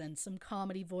solos and some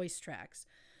comedy voice tracks.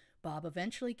 Bob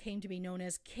eventually came to be known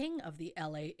as King of the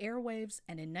LA airwaves,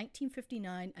 and in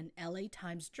 1959, an LA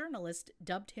Times journalist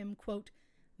dubbed him, quote,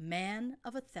 Man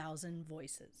of 1,000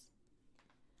 Voices.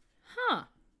 Huh.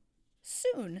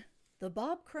 Soon, the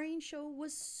Bob Crane Show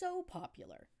was so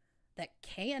popular that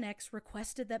KNX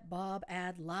requested that Bob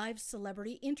add live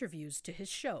celebrity interviews to his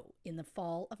show in the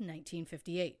fall of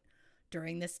 1958.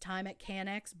 During this time at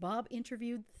KNX, Bob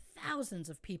interviewed thousands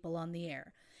of people on the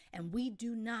air, and we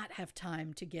do not have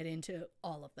time to get into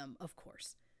all of them, of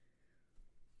course.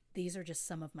 These are just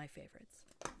some of my favorites.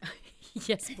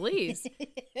 Yes, please.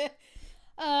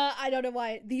 I don't know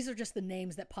why. These are just the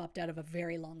names that popped out of a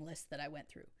very long list that I went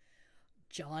through.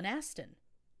 John Aston,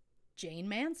 Jane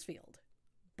Mansfield,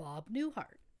 Bob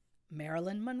Newhart,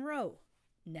 Marilyn Monroe,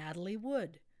 Natalie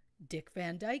Wood, Dick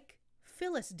Van Dyke,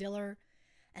 Phyllis Diller,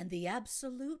 and the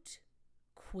absolute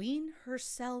queen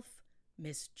herself,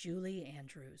 Miss Julie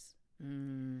Andrews.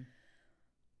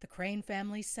 The Crane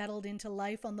family settled into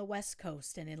life on the West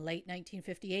Coast, and in late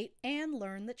 1958, Anne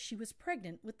learned that she was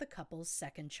pregnant with the couple's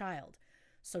second child.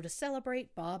 So to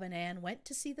celebrate, Bob and Anne went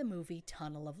to see the movie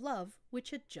Tunnel of Love,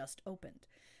 which had just opened.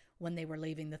 When they were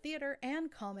leaving the theater, Anne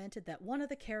commented that one of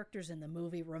the characters in the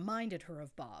movie reminded her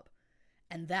of Bob.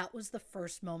 And that was the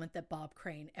first moment that Bob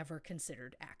Crane ever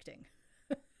considered acting.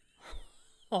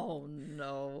 Oh,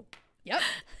 no. Yep.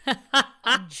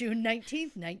 On June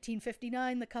 19th,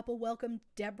 1959, the couple welcomed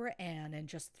Deborah Ann, and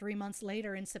just 3 months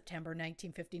later, in September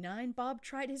 1959, Bob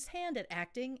tried his hand at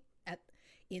acting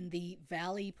in the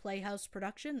Valley Playhouse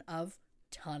production of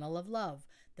Tunnel of Love,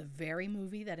 the very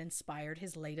movie that inspired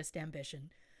his latest ambition.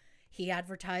 He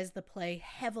advertised the play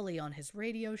heavily on his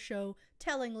radio show,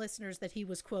 telling listeners that he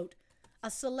was, quote,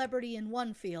 a celebrity in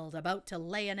one field about to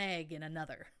lay an egg in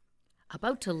another.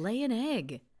 About to lay an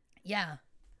egg? Yeah.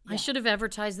 I should have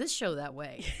advertised this show that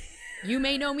way. You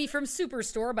may know me from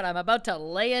Superstore, but I'm about to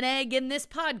lay an egg in this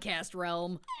podcast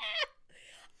realm.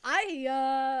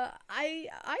 I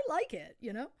like it,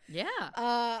 you know?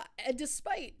 Yeah. And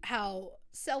despite how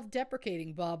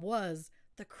self-deprecating Bob was,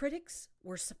 the critics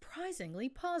were surprisingly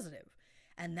positive,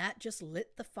 and that just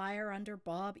lit the fire under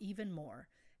Bob even more.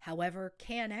 However,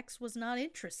 KNX was not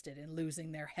interested in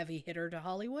losing their heavy hitter to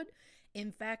Hollywood.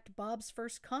 In fact, Bob's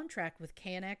first contract with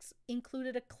KNX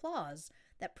included a clause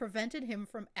that prevented him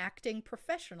from acting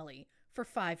professionally for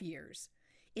 5 years.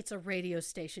 It's a radio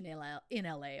station in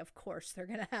LA, of course. They're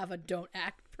going to have a don't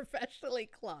act professionally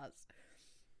clause.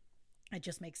 It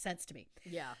just makes sense to me.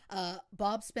 Yeah.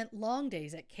 Bob spent long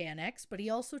days at KNX, but he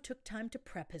also took time to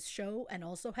prep his show and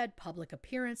also had public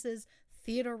appearances,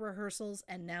 theater rehearsals,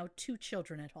 and now 2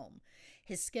 children at home.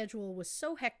 His schedule was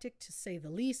so hectic, to say the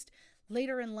least.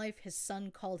 Later in life, his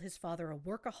son called his father a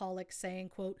workaholic, saying,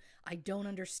 quote, I don't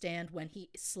understand when he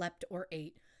slept or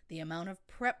ate. The amount of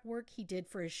prep work he did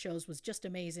for his shows was just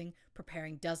amazing,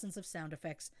 preparing dozens of sound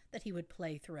effects that he would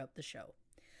play throughout the show.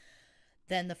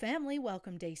 Then the family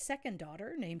welcomed a second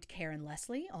daughter named Karen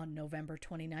Leslie on November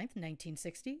 29th,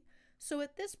 1960. So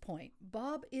at this point,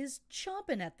 Bob is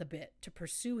chomping at the bit to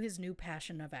pursue his new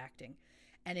passion of acting.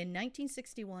 And in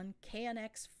 1961,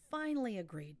 KNX finally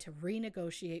agreed to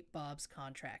renegotiate Bob's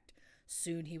contract.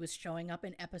 Soon he was showing up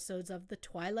in episodes of The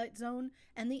Twilight Zone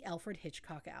and The Alfred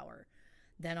Hitchcock Hour.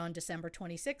 Then on December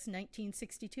 26,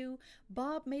 1962,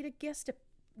 Bob made a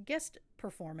guest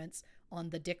performance on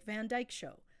The Dick Van Dyke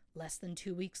Show. Less than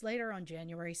 2 weeks later, on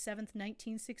January 7,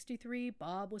 1963,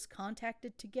 Bob was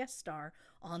contacted to guest star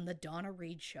on The Donna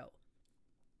Reed Show.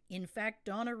 In fact,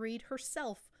 Donna Reed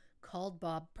herself called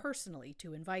Bob personally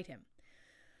to invite him.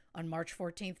 On March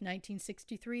 14,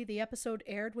 1963, the episode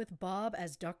aired with Bob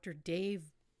as Dr.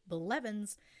 Dave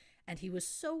Blevins, and he was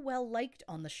so well liked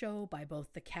on the show by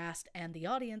both the cast and the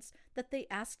audience that they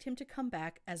asked him to come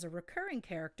back as a recurring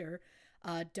character.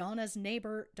 Donna's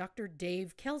neighbor, Dr.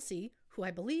 Dave Kelsey, who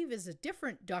I believe is a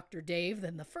different Dr. Dave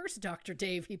than the first Dr.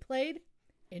 Dave he played.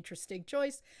 Interesting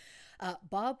choice.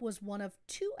 Bob was one of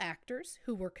 2 actors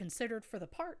who were considered for the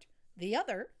part. The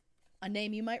other, a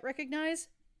name you might recognize,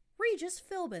 Regis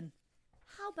Philbin.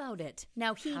 How about it?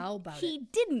 Now, How he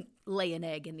didn't lay an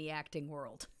egg in the acting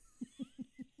world.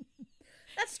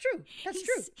 That's true. That's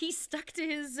true. He stuck to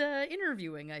his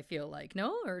interviewing, I feel like,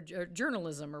 no? Or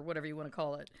journalism or whatever you want to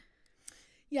call it.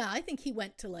 Yeah, I think he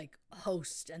went to like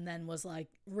host and then was like,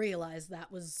 realized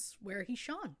that was where he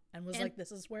shone and was like,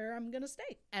 this is where I'm going to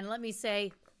stay. And let me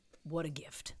say, what a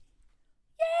gift.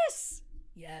 Yes.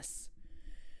 Yes.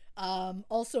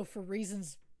 Also for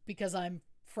reasons because I'm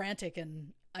frantic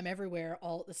and I'm everywhere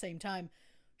all at the same time.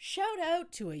 Shout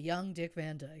out to a young Dick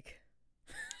Van Dyke.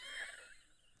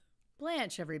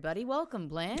 Blanche, everybody. Welcome,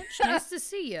 Blanche. Nice to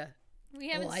see you. We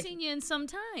haven't seen you in some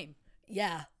time.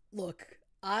 Yeah. Look,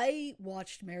 I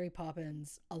watched Mary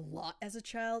Poppins a lot as a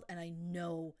child, and I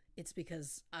know it's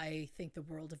because I think the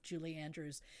world of Julie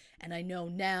Andrews. And I know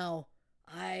now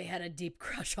I had a deep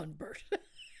crush on Bert.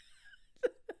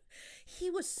 He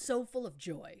was so full of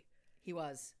joy. He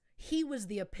was. He was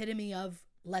the epitome of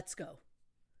let's go.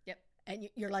 Yep. And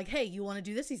you're like, hey, you want to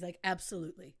do this? He's like,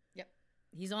 absolutely. Yep.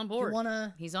 He's on board.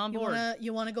 He's on board.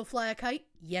 You want to go fly a kite?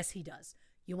 Yes, he does.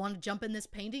 You want to jump in this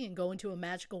painting and go into a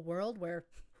magical world where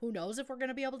who knows if we're going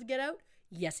to be able to get out?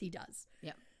 Yes, he does.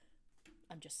 Yeah.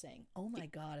 I'm just saying, oh my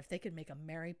God, if they could make a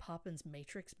Mary Poppins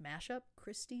Matrix mashup,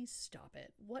 Christy, stop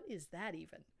it. What is that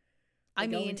even? They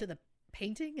go into the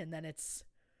painting and then it's...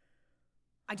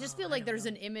 I just feel like there's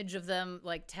an image of them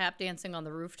like tap dancing on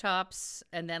the rooftops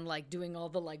and then like doing all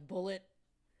the like bullet,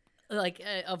 like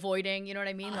avoiding, you know what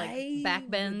I mean? Like back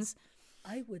bends.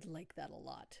 I would like that a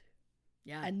lot.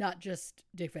 Yeah. And not just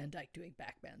Dick Van Dyke doing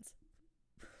back bends.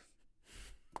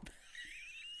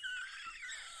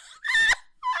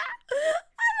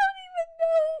 I don't even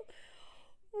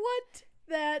know what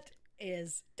that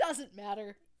is. Doesn't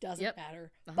matter. Doesn't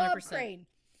matter. 100%. Bob Crane.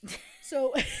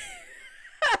 So,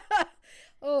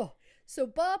 so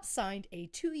Bob signed a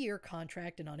 2-year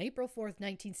contract, and on April 4th,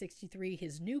 1963,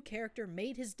 his new character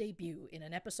made his debut in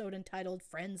an episode entitled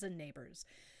Friends and Neighbors.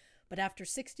 But after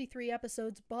 63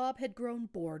 episodes, Bob had grown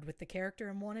bored with the character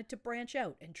and wanted to branch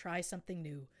out and try something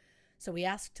new. So he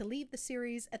asked to leave the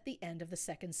series at the end of the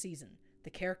 2nd season. The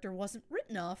character wasn't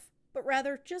written off, but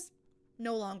rather just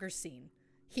no longer seen.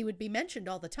 He would be mentioned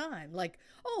all the time, like,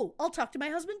 oh, I'll talk to my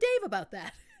husband Dave about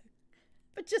that.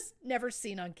 But just never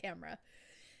seen on camera.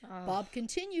 Bob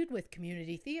continued with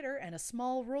community theater and a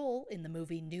small role in the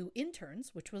movie New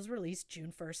Interns, which was released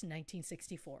June 1st,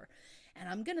 1964. And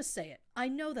I'm going to say it. I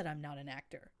know that I'm not an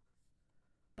actor.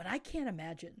 But I can't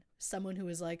imagine someone who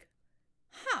is like,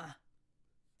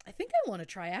 I think I want to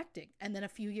try acting. And then a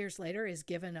few years later is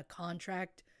given a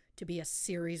contract to be a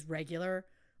series regular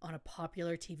on a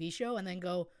popular TV show and then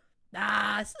go,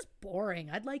 this is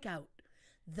boring. I'd like out.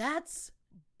 That's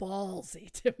ballsy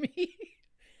to me.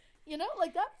 You know,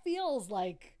 like that feels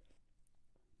like,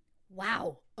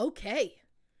 wow, okay.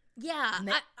 Yeah,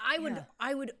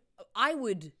 I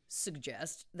would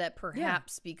suggest that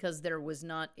perhaps because there was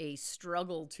not a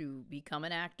struggle to become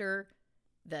an actor,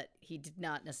 that he did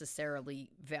not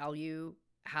necessarily value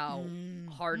how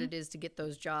hard it is to get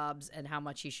those jobs and how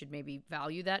much he should maybe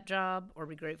value that job or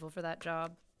be grateful for that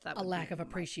job. That a lack of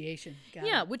appreciation.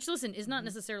 Which, listen, is not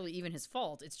necessarily even his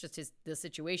fault. It's just the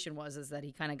situation is that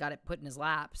he kind of got it put in his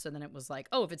lap. So then it was like,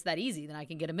 oh, if it's that easy, then I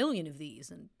can get a million of these.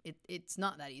 And it's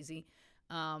not that easy.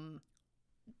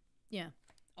 Yeah.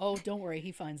 Oh, don't worry.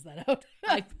 He finds that out.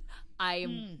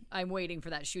 I'm waiting for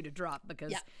that shoe to drop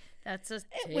because that's a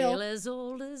tale as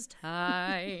old as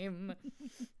time.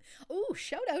 Oh,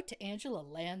 shout out to Angela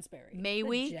Lansbury. May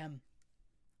we? What a gem.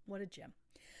 What a gem.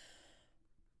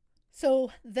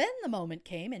 So then the moment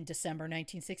came in December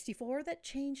 1964 that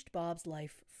changed Bob's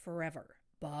life forever.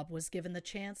 Bob was given the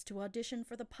chance to audition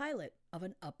for the pilot of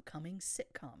an upcoming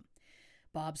sitcom.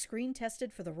 Bob screen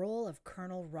tested for the role of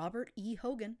Colonel Robert E.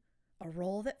 Hogan, a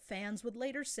role that fans would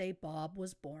later say Bob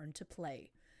was born to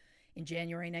play. In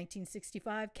January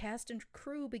 1965, cast and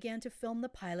crew began to film the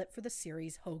pilot for the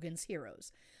series Hogan's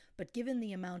Heroes. But given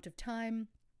the amount of time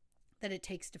that it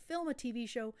takes to film a TV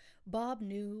show, Bob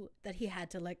knew that he had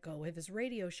to let go of his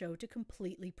radio show to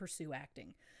completely pursue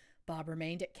acting. Bob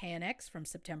remained at KNX from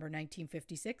September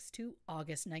 1956 to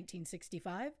August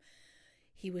 1965.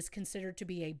 He was considered to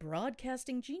be a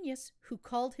broadcasting genius who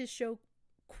called his show,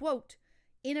 quote,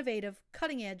 innovative,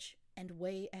 cutting edge, and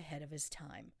way ahead of his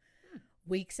time.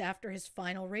 Weeks after his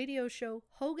final radio show,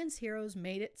 Hogan's Heroes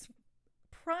made its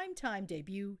primetime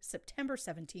debut September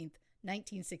 17th,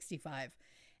 1965.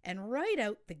 And right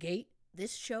out the gate,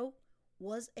 this show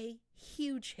was a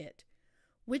huge hit,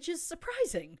 which is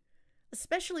surprising,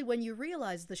 especially when you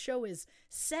realize the show is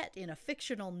set in a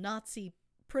fictional Nazi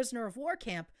prisoner of war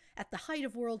camp at the height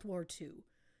of World War II.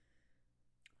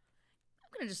 I'm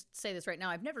going going to just say this right now.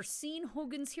 I've never seen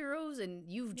Hogan's Heroes, and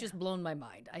you've just blown my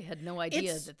mind. I had no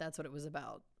idea that that's what it was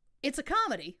about. It's a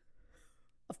comedy.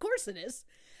 Of course it is.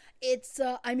 It's,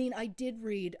 I mean, I did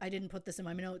read, I didn't put this in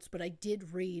my notes, but I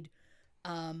did read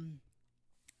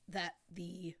that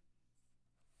the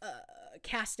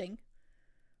casting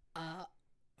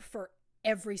for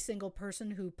every single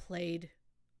person who played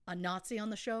a Nazi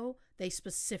on the show, they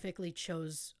specifically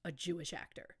chose a Jewish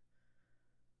actor.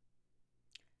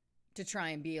 To try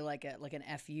and be like an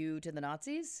FU to the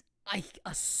Nazis? I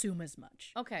assume as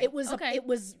much. Okay. It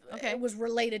was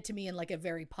related to me in like a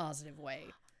very positive way.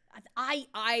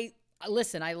 I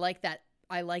listen, I like that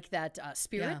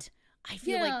spirit. Yeah. I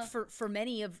feel like for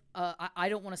many of I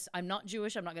don't want to, I'm not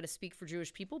Jewish, I'm not going to speak for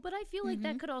Jewish people, but I feel like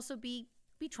that could also be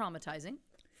traumatizing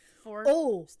for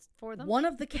them. One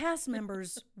of the cast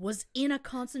members was in a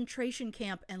concentration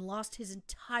camp and lost his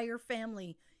entire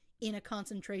family in a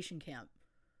concentration camp.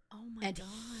 Oh my God.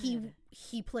 And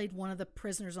he played one of the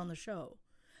prisoners on the show.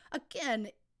 Again,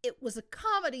 it was a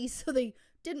comedy, so they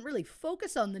didn't really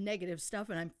focus on the negative stuff,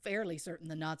 and I'm fairly certain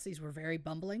the Nazis were very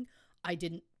bumbling. I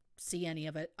didn't see any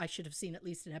of it. I should have seen at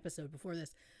least an episode before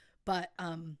this. But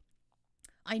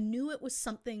I knew it was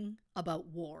something about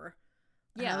war.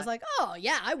 Yeah. And I was like, oh,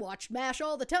 yeah, I watch MASH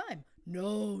all the time.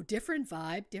 No, different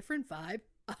vibe.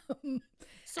 And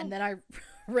then I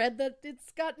read that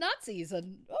it's got Nazis,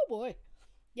 and oh boy.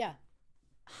 Yeah.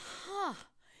 Huh.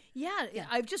 Yeah,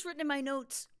 I've just written in my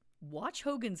notes, watch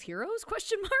Hogan's Heroes, ?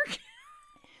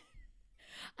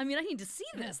 I mean, I need to see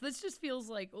this. This just feels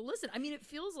like, well, listen, I mean, it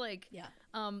feels like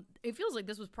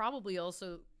this was probably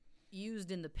also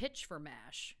used in the pitch for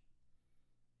MASH.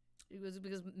 It was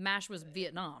because MASH was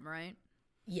Vietnam, right?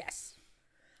 Yes.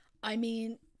 I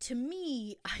mean, to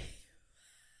me, I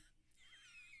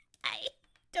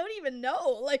don't even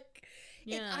know. Like,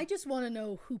 I just want to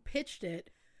know who pitched it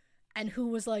and who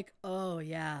was like, oh,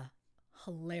 yeah,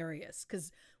 hilarious. Because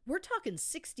we're talking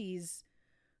 60s,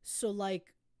 so,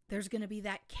 like, there's going to be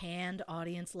that canned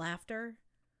audience laughter.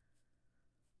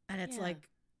 And it's like,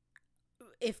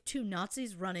 if two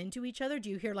Nazis run into each other, do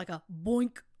you hear, like, a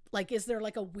boink? Like, is there,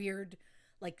 like, a weird,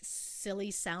 like,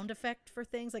 silly sound effect for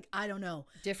things? Like, I don't know.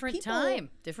 Different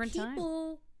time.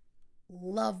 People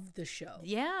love the show.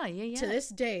 Yeah. To this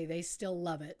day, they still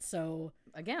love it. So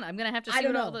again, I'm gonna have to see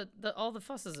what all the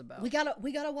fuss is about. We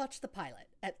gotta watch the pilot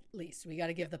at least. We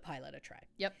gotta give the pilot a try.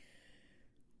 Yep.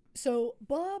 So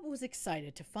Bob was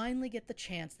excited to finally get the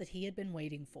chance that he had been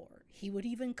waiting for. He would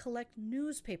even collect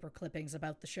newspaper clippings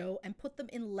about the show and put them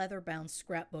in leather-bound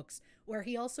scrapbooks, where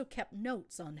he also kept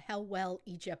notes on how well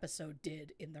each episode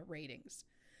did in the ratings.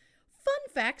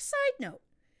 Fun fact, side note.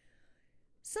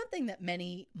 Something that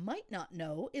many might not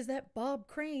know is that Bob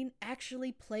Crane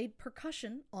actually played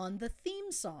percussion on the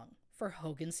theme song for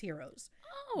Hogan's Heroes.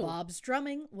 Oh. Bob's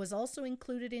drumming was also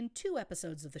included in 2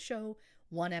 episodes of the show,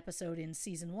 1 episode in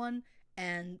season 1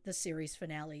 and the series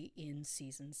finale in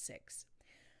season 6.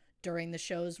 During the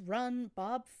show's run,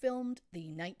 Bob filmed the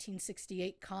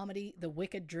 1968 comedy The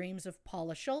Wicked Dreams of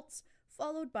Paula Schultz,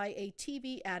 followed by a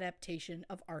TV adaptation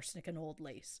of Arsenic and Old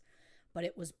Lace. But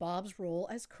it was Bob's role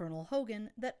as Colonel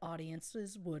Hogan that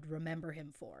audiences would remember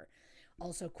him for.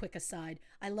 Also, quick aside,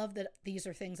 I love that these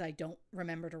are things I don't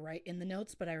remember to write in the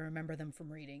notes, but I remember them from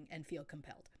reading and feel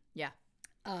compelled. Yeah.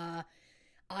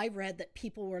 I read that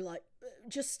people were like,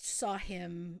 just saw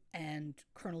him and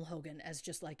Colonel Hogan as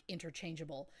just like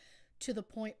interchangeable, to the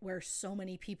point where so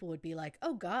many people would be like,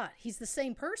 oh God, he's the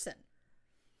same person.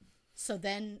 So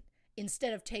then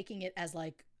instead of taking it as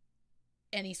like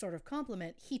any sort of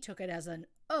compliment, he took it as an,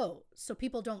 oh, so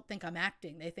people don't think I'm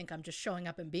acting. They think I'm just showing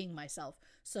up and being myself.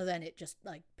 So then it just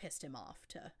like pissed him off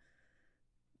to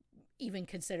even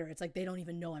consider. It's like they don't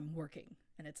even know I'm working.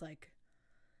 And it's like,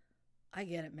 I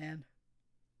get it, man.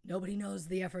 Nobody knows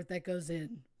the effort that goes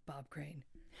in, Bob Crane.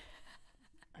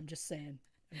 I'm just saying.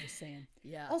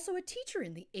 Yeah. Also, a teacher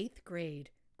in the 8th grade,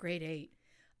 grade 8,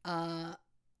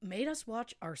 made us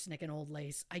watch Arsenic and Old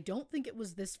Lace. I don't think it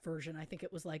was this version. I think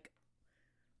it was like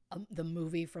the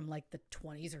movie from like the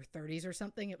 20s or 30s or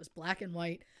something. It was black and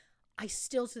white. I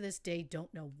still to this day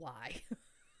don't know why.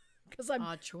 Because I'm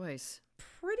odd choice.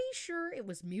 Pretty sure it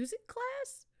was music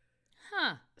class.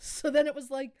 Huh. So then it was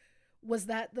like, was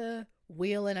that the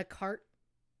wheel in a cart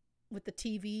with the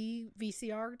TV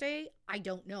VCR day? I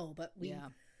don't know, but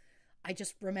I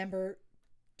just remember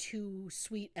 2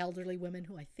 sweet elderly women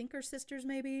who I think are sisters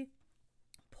maybe,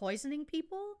 poisoning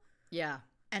people. Yeah.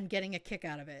 And getting a kick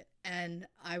out of it. And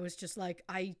I was just like,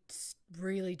 I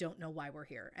really don't know why we're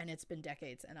here. And it's been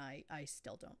decades and I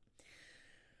still don't.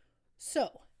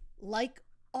 So, like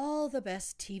all the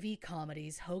best TV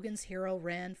comedies, Hogan's Hero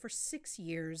ran for 6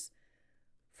 years,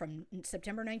 from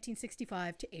September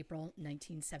 1965 to April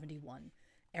 1971.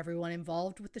 Everyone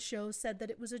involved with the show said that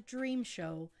it was a dream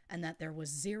show and that there was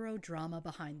zero drama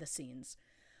behind the scenes.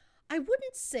 I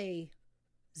wouldn't say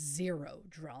zero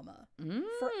drama.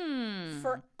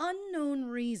 For unknown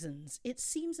reasons, it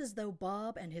seems as though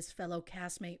Bob and his fellow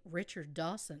castmate Richard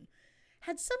Dawson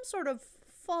had some sort of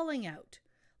falling out,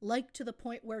 like to the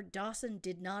point where Dawson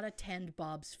did not attend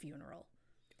Bob's funeral.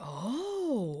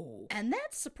 Oh. And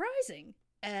that's surprising,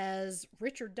 as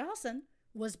Richard Dawson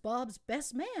was Bob's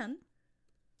best man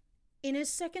in his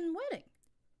second wedding.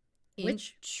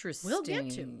 Which we'll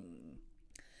get to.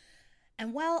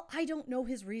 And while I don't know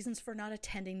his reasons for not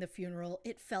attending the funeral,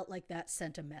 it felt like that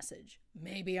sent a message.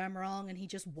 Maybe I'm wrong and he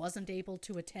just wasn't able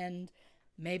to attend.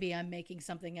 Maybe I'm making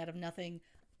something out of nothing.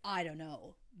 I don't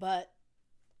know. But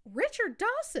Richard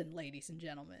Dawson, ladies and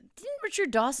gentlemen. Didn't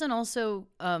Richard Dawson also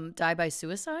die by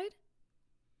suicide?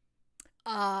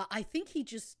 I think he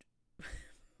just...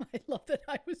 I love that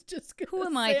I was just going to say... Who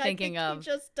am I thinking of? He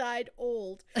just died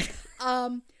old.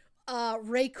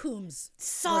 Ray Coombs.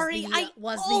 Sorry,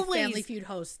 was the Family Feud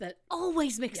host that...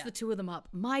 Always mix the two of them up.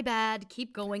 My bad.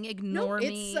 Keep going. Ignore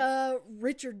me. It's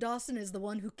Richard Dawson is the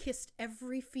one who kissed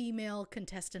every female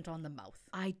contestant on the mouth.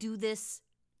 I do this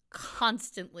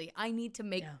constantly. I need to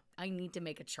make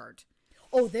a chart.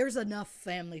 Oh, there's enough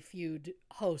Family Feud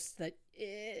hosts that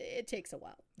it takes a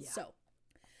while. Yeah. So,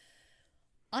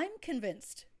 I'm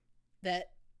convinced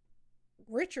that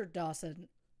Richard Dawson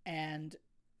and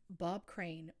Bob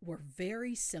Crane were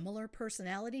very similar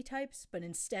personality types, but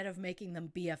instead of making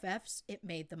them BFFs, it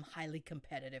made them highly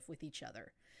competitive with each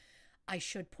other. I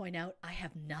should point out I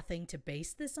have nothing to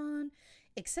base this on,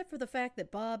 except for the fact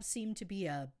that Bob seemed to be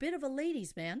a bit of a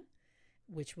ladies' man,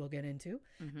 which we'll get into.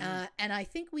 Mm-hmm. And I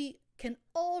think we can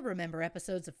all remember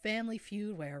episodes of Family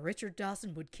Feud where Richard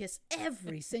Dawson would kiss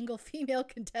every single female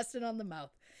contestant on the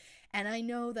mouth. And I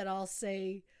know that I'll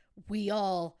say we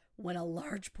all, when a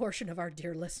large portion of our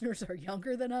dear listeners are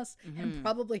younger than us and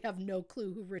probably have no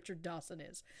clue who Richard Dawson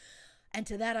is. And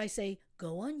to that I say,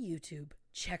 go on YouTube,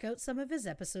 check out some of his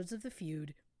episodes of The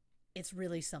Feud. It's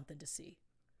really something to see.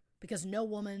 Because no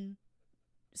woman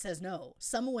says no.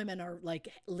 Some women are like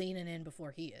leaning in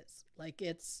before he is. Like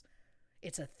it's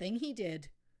a thing he did.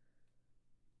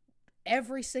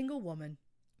 Every single woman.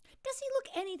 Does he look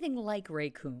anything like Ray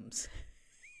Coombs?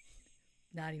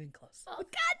 Not even close. Oh,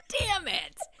 God damn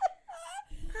it.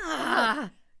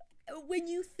 When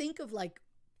you think of like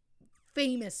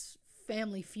famous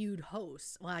Family Feud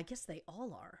hosts, well, I guess they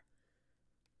all are.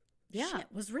 Yeah. Shit,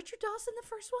 was Richard Dawson the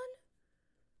first one?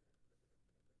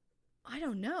 I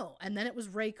don't know. And then it was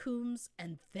Ray Coombs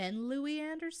and then Louis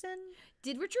Anderson.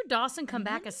 Did Richard Dawson come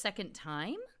back a second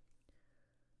time?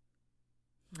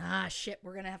 Shit.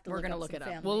 We're going to have to look it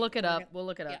up. We'll look it up. We'll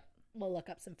look it up. Yeah, we'll look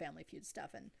up some Family Feud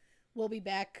stuff and we'll be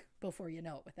back before you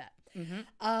know it with that.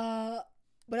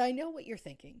 But I know what you're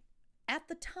thinking. At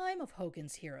the time of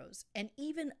Hogan's Heroes, and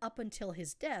even up until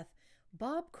his death,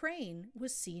 Bob Crane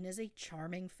was seen as a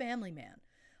charming family man.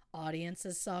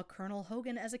 Audiences saw Colonel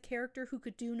Hogan as a character who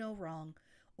could do no wrong,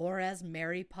 or as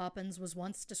Mary Poppins was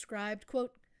once described,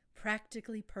 quote,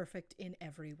 practically perfect in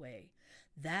every way.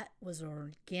 That was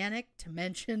organic to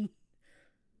mention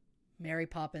Mary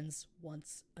Poppins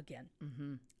once again.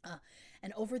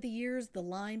 And over the years, the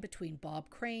line between Bob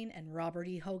Crane and Robert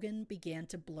E. Hogan began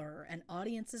to blur, and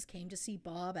audiences came to see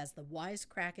Bob as the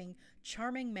wisecracking,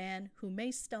 charming man who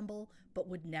may stumble but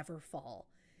would never fall.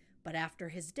 But after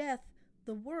his death,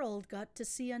 the world got to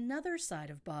see another side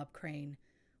of Bob Crane,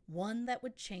 one that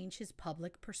would change his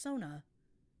public persona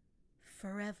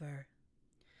forever.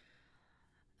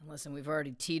 Listen, we've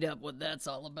already teed up what that's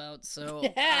all about, so...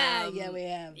 yeah, we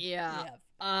have. Yeah.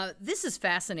 This is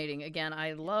fascinating. Again,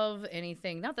 I love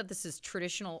anything... Not that this is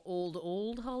traditional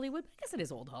old Hollywood. I guess it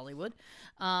is old Hollywood.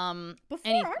 Before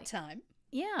our time.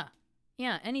 Yeah.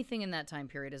 Yeah, anything in that time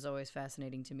period is always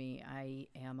fascinating to me. I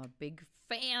am a big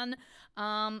fan.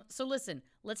 So listen,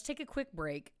 let's take a quick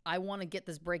break. I want to get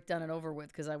this break done and over with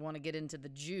because I want to get into the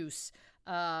juice.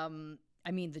 I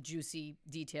mean the juicy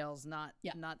details,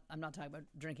 I'm not talking about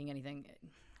drinking anything.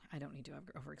 I don't need to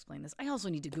over-explain this. I also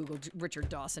need to Google Richard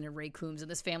Dawson and Ray Coombs and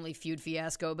this Family Feud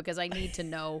fiasco because I need to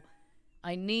know.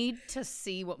 I need to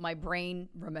see what my brain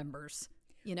remembers,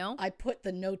 you know? I put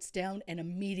the notes down and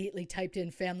immediately typed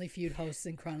in Family Feud hosts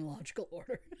in chronological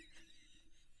order.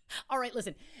 All right,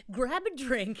 listen, grab a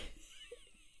drink.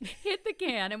 Hit the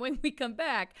can, and when we come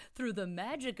back, through the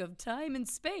magic of time and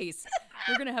space,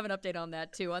 we're going to have an update on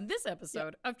that, too, on this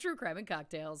episode of True Crime and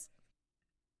Cocktails.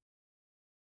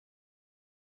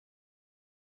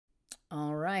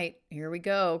 All right, here we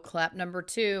go. Clap number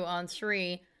 2 on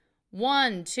 3.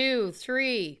 1, 2,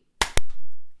 3.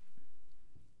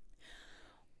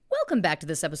 Welcome back to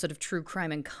this episode of True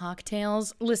Crime and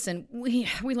Cocktails. Listen, we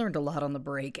learned a lot on the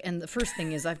break, and the first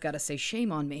thing is I've got to say shame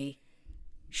on me.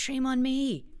 Shame on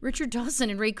me. Richard Dawson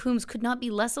and Ray Coombs could not be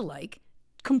less alike.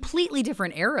 Completely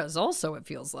different eras also, it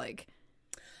feels like.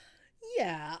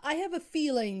 Yeah, I have a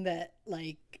feeling that,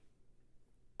 like,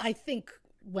 I think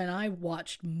when I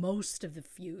watched most of the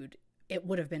feud, it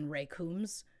would have been Ray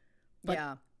Coombs. But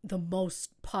yeah. The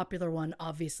most popular one,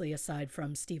 obviously, aside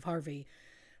from Steve Harvey,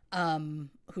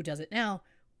 who does it now,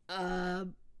 I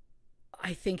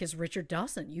think is Richard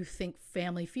Dawson. You think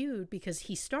Family Feud because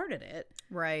he started it.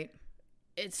 Right.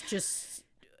 It's just...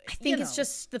 I think it's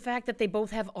just the fact that they both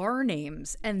have R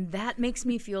names, and that makes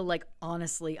me feel like,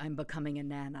 honestly, I'm becoming a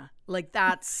Nana. Like,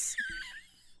 that's...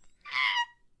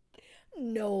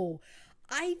 No.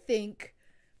 I think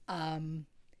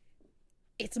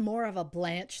it's more of a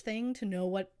Blanche thing to know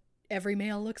what every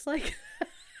male looks like.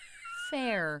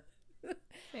 Fair.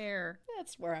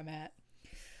 That's where I'm at.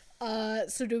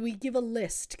 So do we give a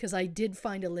list? Because I did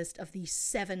find a list of the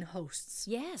 7 hosts.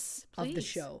 Yes, please. Of the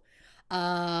show.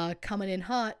 Coming in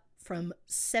hot from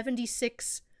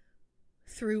 76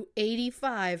 through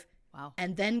 85. Wow.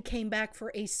 And then came back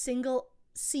for a single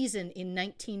season in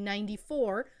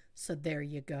 1994. So there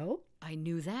you go. I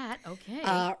knew that.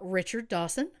 Okay. Richard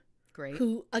Dawson. Great.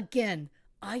 Who, again,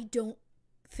 I don't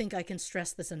think I can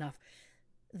stress this enough.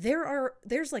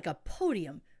 There's like a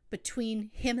podium between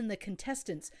him and the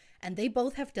contestants, and they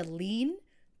both have to lean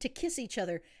to kiss each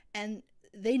other, and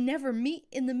they never meet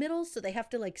in the middle, so they have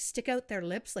to like stick out their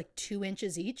lips like 2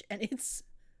 inches each, and it's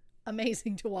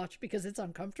amazing to watch because it's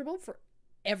uncomfortable for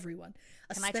everyone,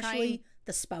 especially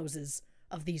the spouses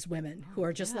of these women who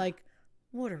are just like,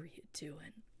 what are you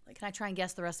doing? Like, can I try and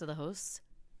guess the rest of the hosts?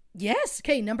 Yes.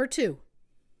 Okay, number 2.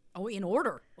 Oh, in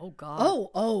order. Oh God.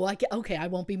 Oh, okay, I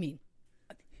won't be mean.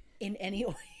 In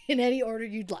any order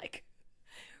you'd like.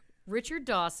 Richard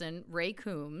Dawson, Ray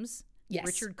Coombs, yes.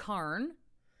 Richard Karn.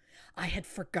 I had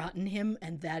forgotten him,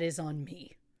 and that is on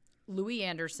me. Louis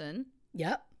Anderson.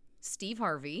 Yep. Steve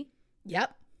Harvey.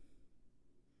 Yep.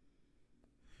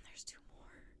 There's 2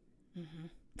 more.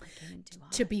 Mm-hmm.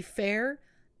 To be fair,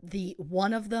 the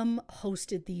one of them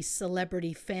hosted the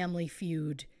Celebrity Family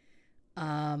Feud,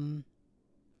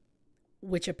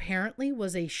 which apparently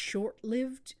was a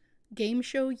short-lived game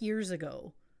show years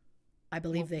ago. I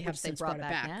believe they have since brought it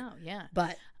back now. Yeah,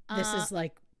 but this is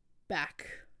like back.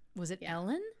 Was it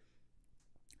Ellen?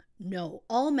 No,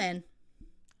 all men.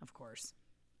 Of course.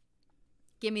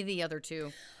 Give me the other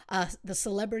 2. The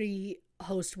celebrity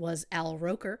host was Al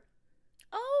Roker.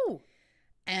 Oh.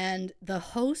 And the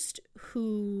host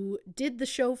who did the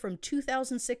show from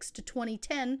 2006 to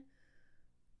 2010,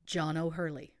 John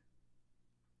O'Hurley.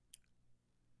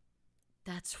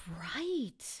 That's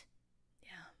right.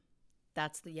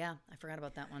 Yeah. I forgot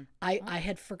about that one. I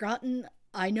had forgotten.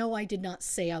 I know I did not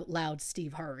say out loud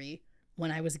Steve Harvey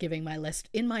when I was giving my list.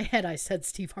 In my head, I said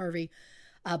Steve Harvey,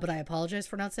 but I apologize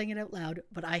for not saying it out loud.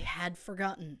 But I had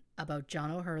forgotten about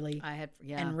John O'Hurley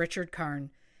and Richard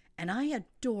Karn. And I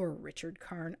adore Richard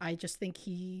Karn. I just think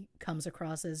he comes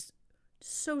across as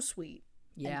so sweet.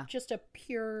 Yeah. And just a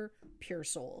pure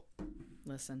soul.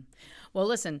 Listen.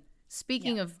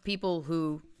 Speaking of people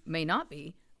who may not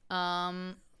be,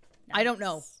 I don't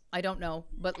know.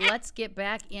 But let's get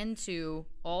back into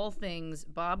all things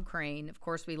Bob Crane. Of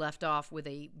course, we left off with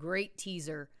a great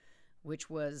teaser, which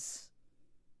was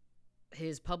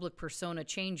his public persona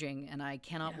changing, and I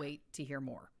cannot wait to hear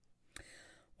more.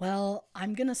 Well,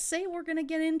 I'm going to say we're going to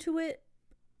get into it,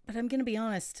 but I'm going to be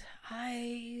honest.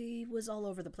 I was all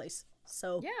over the place.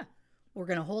 So we're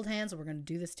going to hold hands and we're going to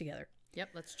do this together. Yep,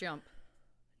 let's jump.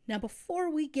 Now, before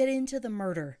we get into the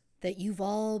murder that you've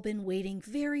all been waiting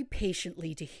very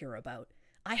patiently to hear about,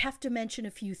 I have to mention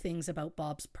a few things about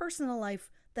Bob's personal life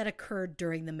that occurred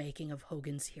during the making of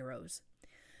Hogan's Heroes.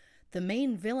 The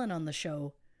main villain on the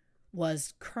show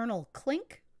was Colonel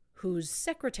Klink, whose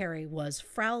secretary was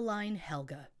Fraulein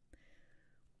Helga.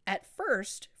 At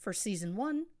first, for season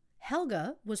 1,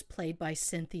 Helga was played by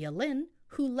Cynthia Lynn,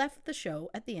 who left the show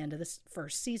at the end of the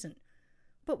first season.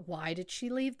 But why did she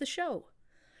leave the show?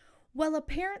 Well,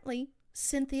 apparently,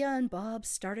 Cynthia and Bob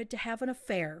started to have an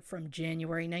affair from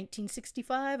January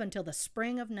 1965 until the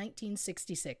spring of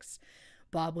 1966.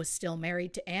 Bob was still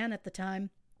married to Anne at the time,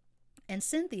 and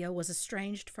Cynthia was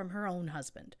estranged from her own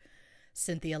husband.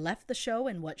 Cynthia left the show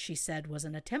in what she said was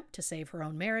an attempt to save her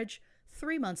own marriage.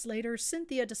 3 months later,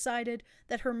 Cynthia decided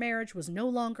that her marriage was no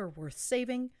longer worth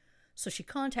saving, so she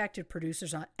contacted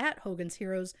producers at Hogan's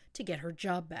Heroes to get her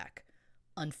job back.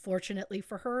 Unfortunately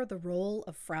for her, the role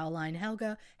of Fraulein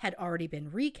Helga had already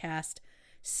been recast.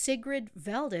 Sigrid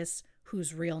Valdis,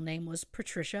 whose real name was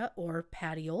Patricia or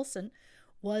Patty Olsen,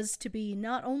 was to be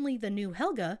not only the new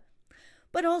Helga,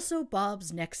 but also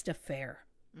Bob's next affair.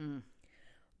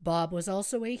 Bob was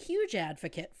also a huge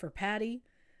advocate for Patty,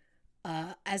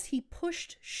 as he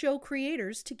pushed show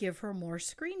creators to give her more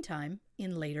screen time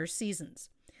in later seasons.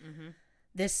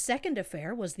 This second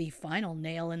affair was the final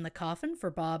nail in the coffin for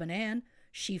Bob and Ann.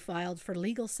 She filed for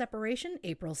legal separation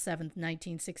April 7th,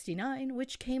 1969,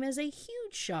 which came as a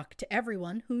huge shock to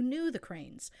everyone who knew the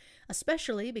Cranes,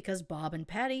 especially because Bob and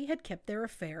Patty had kept their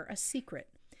affair a secret,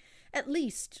 at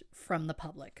least from the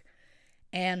public.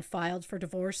 Anne filed for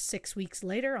divorce 6 weeks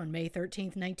later on May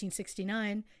 13th,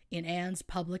 1969. In Anne's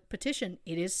public petition,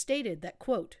 it is stated that,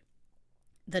 quote,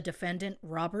 "The defendant,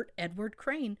 Robert Edward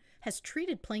Crane, has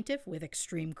treated plaintiff with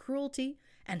extreme cruelty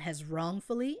and has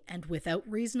wrongfully and without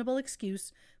reasonable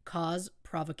excuse cause,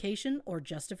 provocation, or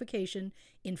justification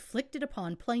inflicted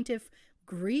upon plaintiff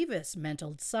grievous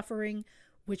mental suffering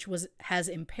which has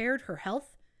impaired her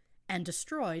health and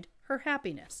destroyed her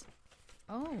happiness."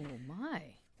 Oh,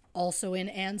 my. Also in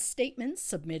Anne's statement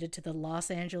submitted to the Los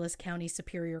Angeles County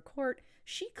Superior Court,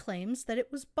 she claims that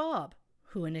it was Bob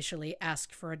who initially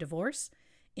asked for a divorce.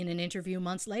 In an interview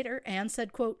months later, Anne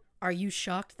said, quote, "Are you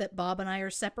shocked that Bob and I are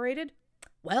separated?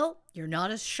 Well, you're not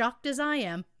as shocked as I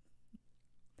am."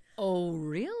 Oh,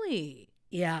 really?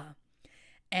 Yeah.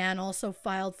 Anne also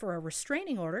filed for a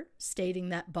restraining order, stating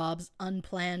that Bob's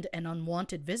unplanned and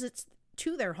unwanted visits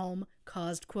to their home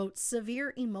caused, quote,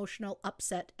 "severe emotional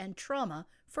upset and trauma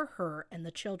for her and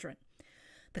the children."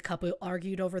 The couple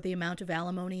argued over the amount of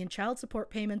alimony and child support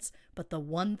payments, but the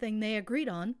one thing they agreed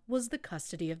on was the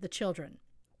custody of the children.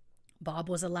 Bob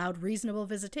was allowed reasonable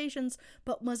visitations,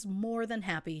 but was more than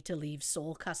happy to leave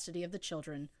sole custody of the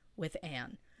children with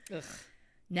Anne. Ugh.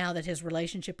 Now that his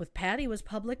relationship with Patty was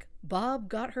public, Bob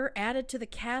got her added to the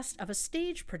cast of a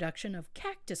stage production of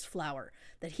Cactus Flower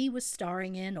that he was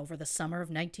starring in over the summer of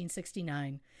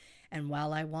 1969. And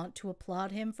while I want to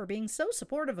applaud him for being so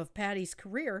supportive of Patty's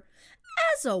career,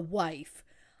 as a wife,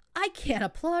 I can't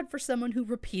applaud for someone who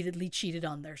repeatedly cheated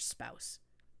on their spouse.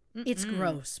 It's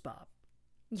gross, Bob.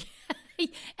 Yeah.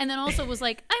 And then also was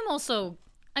like,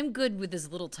 I'm good with as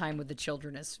little time with the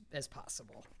children as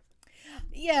possible.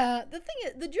 Yeah,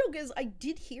 the joke is I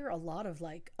did hear a lot of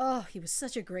like, oh, he was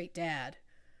such a great dad.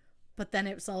 But then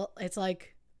it's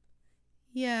like,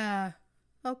 yeah,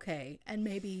 okay. And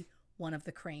maybe one of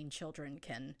the Crane children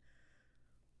can,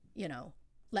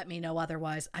 let me know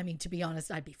otherwise. I mean, to be honest,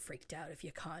 I'd be freaked out if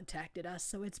you contacted us,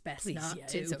 so it's best not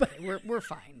to. It's okay. We're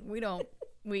fine. We don't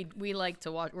we like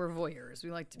to watch. We're voyeurs.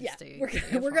 We like to stay.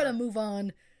 We're gonna move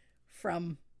on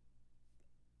from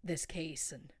this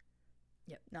case and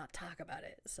not talk about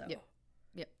it. So yep.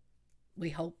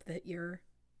 We hope that you're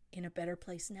in a better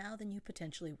place now than you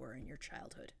potentially were in your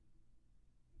childhood.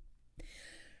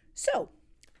 So,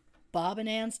 Bob and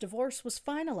Anne's divorce was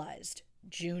finalized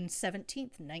June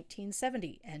 17th,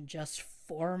 1970, and just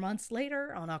 4 months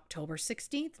later, on October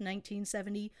 16th,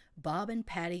 1970, Bob and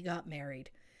Patty got married.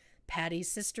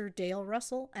 Patty's sister, Dale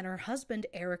Russell, and her husband,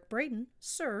 Eric Braden,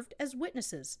 served as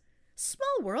witnesses.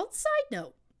 Small world side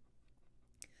note.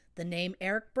 The name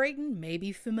Eric Braden may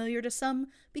be familiar to some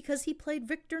because he played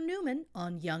Victor Newman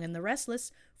on Young and the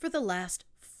Restless for the last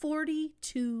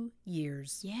 42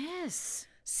 years. Yes.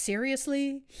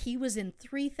 Seriously, he was in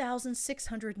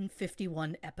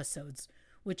 3,651 episodes,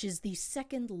 which is the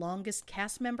second longest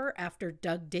cast member after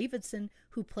Doug Davidson,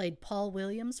 who played Paul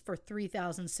Williams for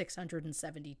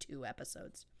 3,672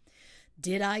 episodes.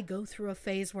 Did I go through a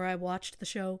phase where I watched the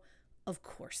show? Of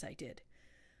course I did.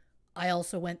 I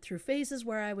also went through phases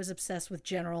where I was obsessed with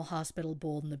General Hospital,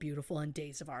 Bold and the Beautiful, and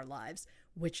Days of Our Lives,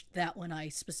 which that one I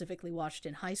specifically watched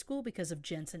in high school because of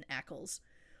Jensen Ackles.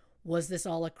 Was this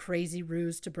all a crazy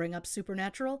ruse to bring up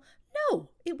Supernatural?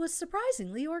 No, it was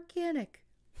surprisingly organic.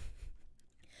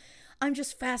 I'm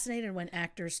just fascinated when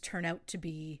actors turn out to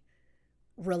be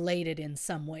related in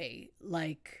some way,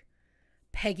 like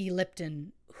Peggy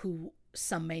Lipton, who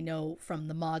some may know from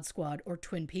the Mod Squad or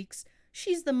Twin Peaks.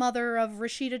 She's the mother of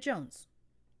Rashida Jones.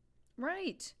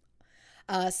 Right.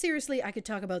 Seriously, I could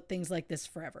talk about things like this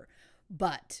forever,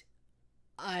 but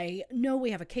I know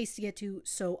we have a case to get to,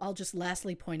 so I'll just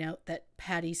lastly point out that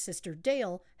Patty's sister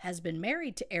Dale has been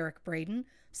married to Eric Braden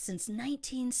since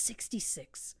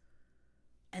 1966.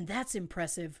 And that's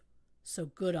impressive, so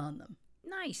good on them.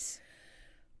 Nice.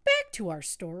 Back to our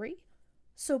story.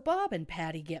 So Bob and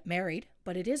Patty get married,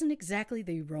 but it isn't exactly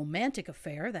the romantic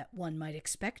affair that one might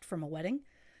expect from a wedding.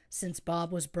 Since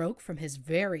Bob was broke from his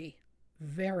very,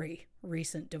 very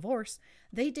recent divorce,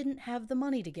 they didn't have the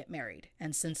money to get married.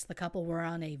 And since the couple were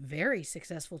on a very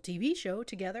successful TV show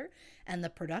together and the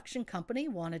production company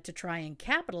wanted to try and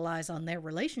capitalize on their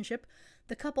relationship,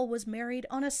 the couple was married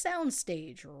on a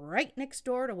soundstage right next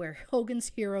door to where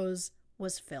Hogan's Heroes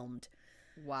was filmed.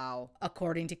 Wow.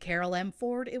 According to Carol M.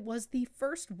 Ford, it was the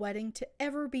first wedding to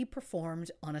ever be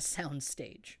performed on a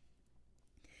soundstage.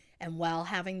 And while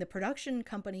having the production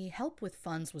company help with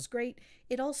funds was great,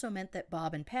 it also meant that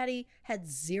Bob and Patty had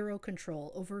zero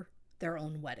control over their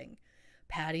own wedding.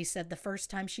 Patty said the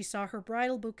first time she saw her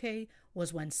bridal bouquet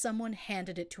was when someone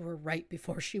handed it to her right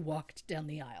before she walked down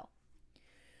the aisle.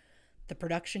 The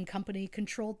production company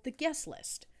controlled the guest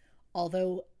list,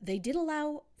 although they did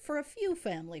allow for a few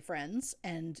family friends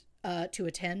and to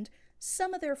attend.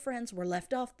 Some of their friends were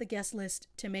left off the guest list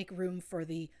to make room for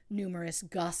the numerous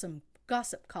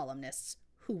gossip columnists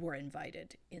who were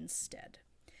invited instead.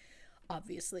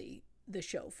 Obviously, the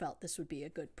show felt this would be a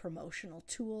good promotional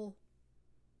tool.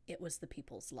 It was the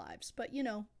people's lives, but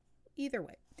either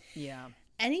way. Yeah.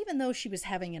 And even though she was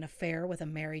having an affair with a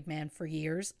married man for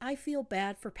years, I feel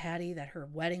bad for Patty that her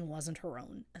wedding wasn't her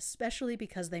own, especially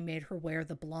because they made her wear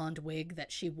the blonde wig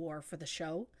that she wore for the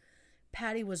show.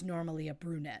 Patty was normally a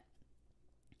brunette.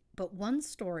 But one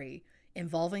story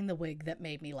involving the wig that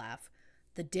made me laugh.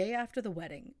 The day after the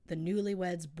wedding, the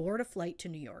newlyweds board a flight to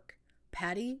New York.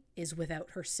 Patty is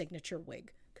without her signature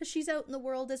wig because she's out in the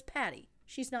world as Patty.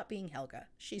 She's not being Helga.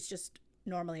 She's just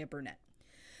normally a brunette.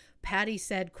 Patty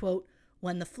said, quote,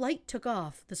 "When the flight took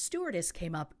off, the stewardess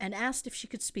came up and asked if she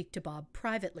could speak to Bob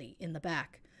privately in the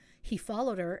back. He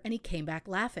followed her and he came back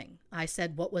laughing. I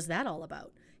said, what was that all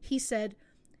about? He said,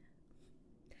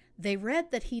 they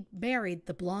read that he'd married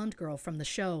the blonde girl from the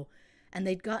show and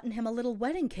they'd gotten him a little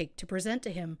wedding cake to present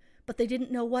to him, but they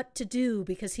didn't know what to do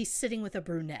because he's sitting with a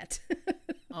brunette."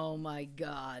 Oh my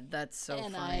God, that's so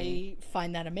and funny. I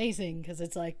find that amazing because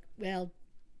it's like, well,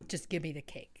 just give me the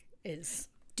cake.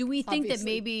 Do we think that obviously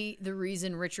maybe the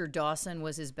reason Richard Dawson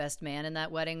was his best man in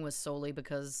that wedding was solely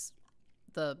because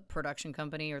the production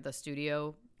company or the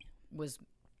studio was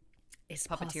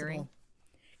puppeteering? Possible.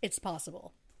 It's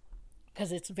possible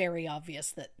because it's very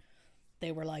obvious that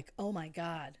they were like, oh my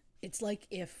God. It's like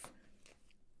if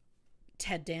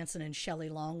Ted Danson and Shelley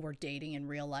Long were dating in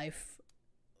real life.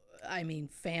 I mean,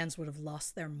 fans would have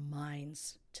lost their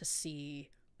minds to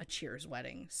see a Cheers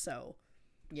wedding. So,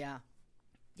 yeah,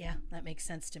 that makes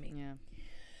sense to me.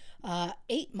 Yeah.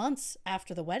 8 months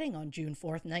after the wedding on June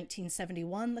 4th,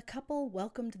 1971, the couple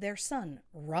welcomed their son,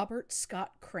 Robert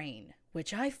Scott Crane,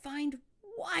 which I find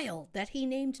wild that he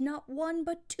named not one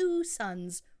but two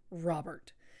sons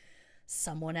Robert.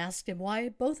 Someone asked him why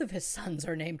both of his sons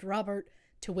are named Robert,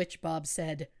 to which Bob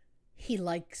said, he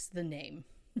likes the name.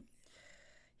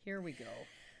 Here we go.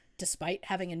 Despite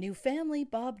having a new family,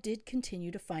 Bob did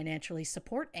continue to financially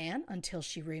support Anne until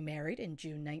she remarried in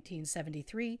June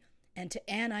 1973. And to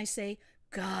Anne, I say,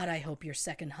 God, I hope your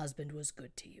second husband was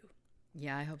good to you.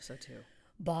 Yeah, I hope so too.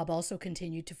 Bob also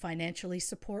continued to financially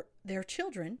support their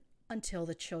children until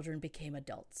the children became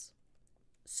adults.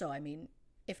 So, I mean,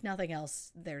 if nothing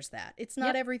else, there's that. It's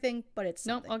not everything, but it's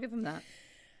something. No, I'll give him that.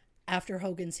 After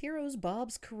Hogan's Heroes,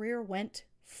 Bob's career went,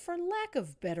 for lack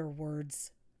of better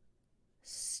words,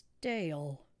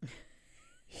 stale.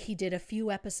 He did a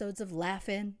few episodes of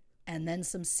Laugh-In, and then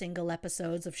some single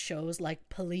episodes of shows like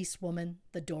Policewoman,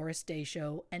 The Doris Day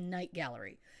Show, and Night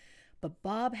Gallery. But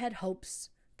Bob had hopes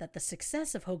that the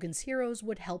success of Hogan's Heroes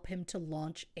would help him to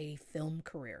launch a film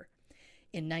career.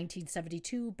 In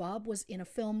 1972, Bob was in a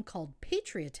film called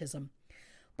Patriotism,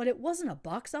 but it wasn't a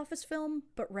box office film,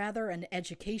 but rather an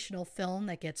educational film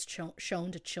that gets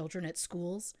shown to children at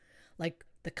schools, like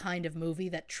the kind of movie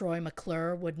that Troy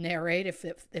McClure would narrate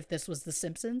if this was The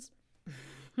Simpsons.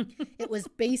 It was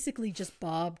basically just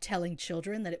Bob telling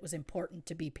children that it was important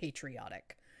to be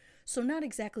patriotic. So not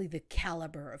exactly the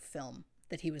caliber of film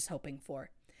that he was hoping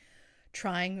for.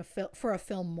 Trying for a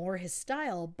film more his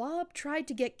style, Bob tried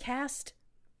to get cast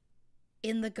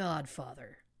in The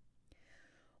Godfather.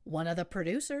 One of the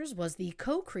producers was the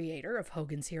co-creator of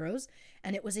Hogan's Heroes,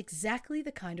 and it was exactly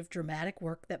the kind of dramatic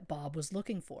work that Bob was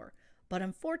looking for. But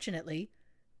unfortunately,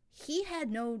 he had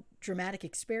no dramatic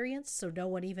experience, so no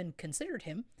one even considered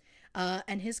him,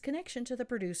 and his connection to the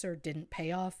producer didn't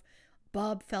pay off.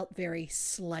 Bob felt very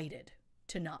slighted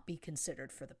to not be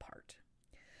considered for the part.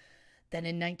 Then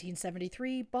in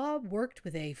 1973, Bob worked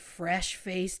with a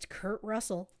fresh-faced Kurt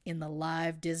Russell in the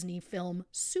live Disney film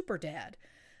Superdad.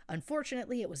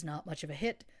 Unfortunately, it was not much of a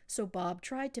hit, so Bob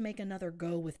tried to make another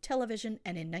go with television,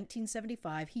 and in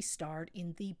 1975, he starred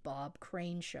in The Bob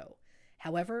Crane Show.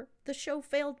 However, the show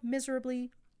failed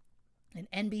miserably, And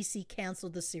NBC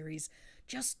canceled the series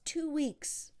just 2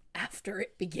 weeks after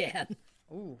it began.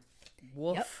 Ooh,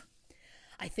 woof. Yep.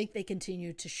 I think they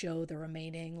continued to show the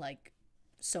remaining, like,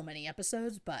 so many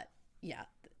episodes, but yeah,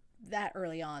 that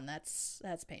early on, that's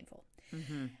painful.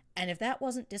 Mm-hmm. And if that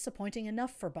wasn't disappointing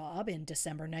enough for Bob, in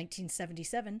December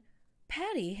 1977,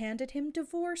 Patty handed him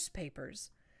divorce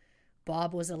papers.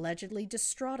 Bob was allegedly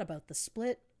distraught about the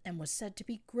split and was said to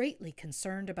be greatly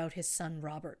concerned about his son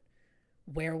Robert.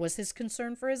 Where was his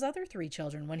concern for his other 3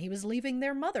 children when he was leaving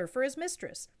their mother for his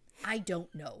mistress? I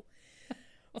don't know.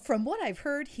 From what I've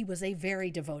heard, he was a very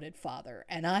devoted father,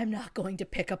 and I'm not going to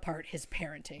pick apart his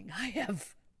parenting. I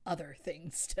have other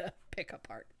things to pick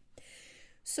apart.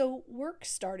 So work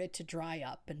started to dry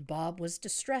up, and Bob was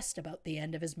distressed about the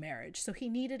end of his marriage, so he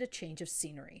needed a change of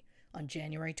scenery. On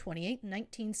January 28,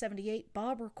 1978,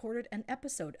 Bob recorded an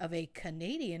episode of a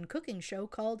Canadian cooking show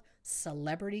called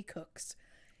Celebrity Cooks.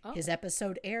 Oh. His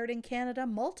episode aired in Canada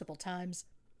multiple times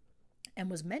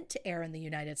and was meant to air in the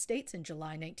United States in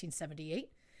July 1978.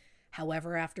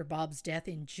 However, after Bob's death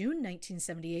in June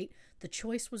 1978, the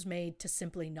choice was made to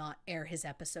simply not air his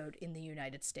episode in the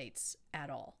United States at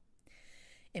all.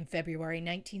 In February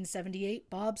 1978,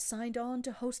 Bob signed on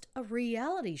to host a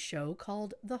reality show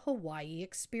called The Hawaii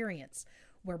Experience,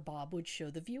 where Bob would show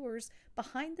the viewers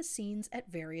behind the scenes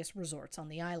at various resorts on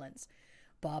the islands.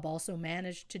 Bob also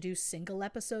managed to do single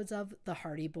episodes of The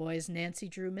Hardy Boys' Nancy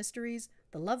Drew Mysteries,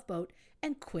 The Love Boat,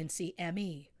 and Quincy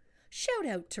M.E. Shout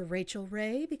out to Rachel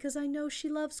Ray, because I know she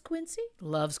loves Quincy.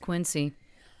 Loves Quincy.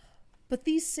 But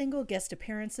these single guest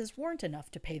appearances weren't enough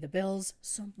to pay the bills,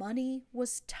 so money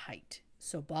was tight.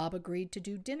 So Bob agreed to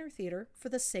do dinner theater for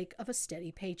the sake of a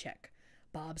steady paycheck.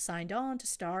 Bob signed on to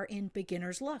star in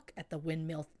Beginner's Luck at the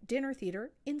Windmill Dinner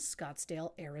Theater in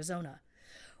Scottsdale, Arizona.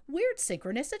 Weird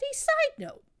synchronicity side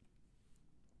note.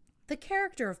 The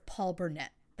character of Paul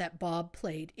Burnett that Bob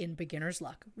played in Beginner's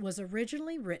Luck was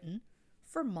originally written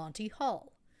for Monty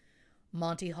Hall.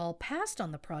 Monty Hall passed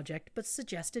on the project but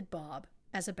suggested Bob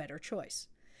as a better choice.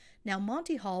 Now,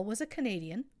 Monty Hall was a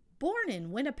Canadian born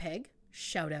in Winnipeg.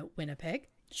 Shout out Winnipeg.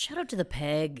 Shout out to the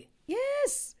Peg.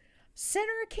 Yes,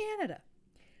 center of Canada.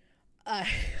 I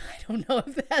don't know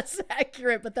if that's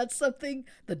accurate, but that's something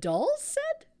the Dolls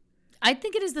said. I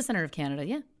think it is the center of Canada,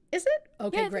 yeah. Is it?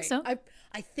 Okay, yeah, great. Think so.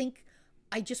 I think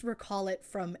I just recall it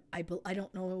from, I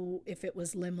don't know if it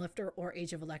was Limblifter or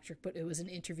Age of Electric, but it was an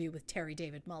interview with Terry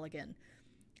David Mulligan.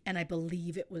 And I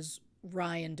believe it was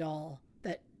Ryan Dahl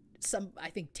that I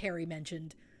think Terry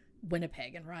mentioned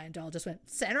Winnipeg, and Ryan Dahl just went,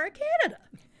 center of Canada.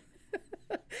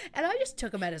 And I just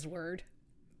took him at his word.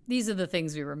 These are the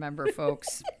things we remember,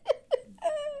 folks.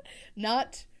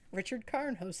 Not Richard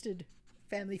Karn hosted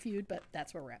Family Feud, but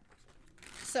that's where we're at.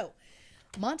 So,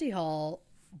 Monty Hall,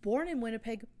 born in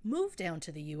Winnipeg, moved down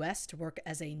to the U.S. to work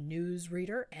as a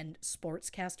newsreader and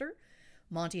sportscaster.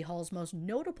 Monty Hall's most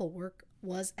notable work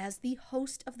was as the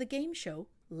host of the game show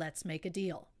Let's Make a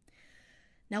Deal.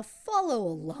 Now follow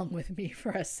along with me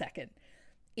for a second.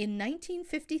 In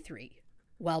 1953,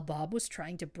 while Bob was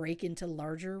trying to break into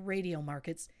larger radio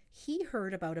markets, he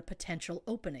heard about a potential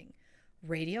opening.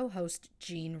 Radio host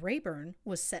Gene Rayburn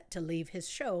was set to leave his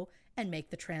show and make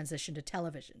the transition to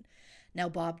television. Now,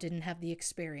 Bob didn't have the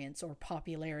experience or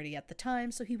popularity at the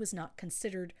time, so he was not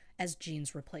considered as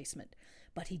Gene's replacement,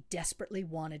 but he desperately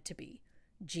wanted to be.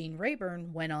 Gene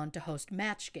Rayburn went on to host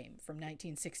Match Game from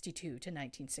 1962 to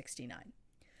 1969.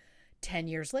 10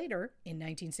 years later, in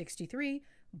 1963,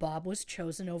 Bob was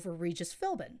chosen over Regis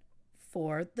Philbin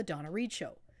for The Donna Reed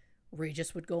Show.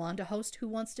 Regis would go on to host Who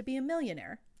Wants to Be a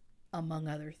Millionaire, among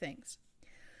other things.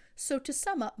 So to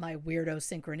sum up my weirdo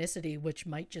synchronicity, which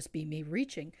might just be me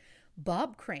reaching,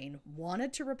 Bob Crane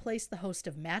wanted to replace the host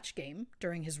of Match Game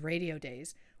during his radio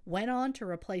days, went on to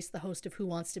replace the host of Who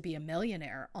Wants to Be a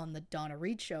Millionaire on The Donna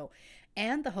Reed Show,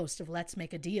 and the host of Let's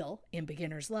Make a Deal in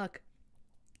Beginner's Luck,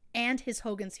 and his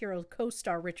Hogan's Heroes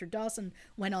co-star Richard Dawson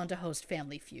went on to host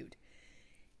Family Feud.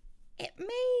 It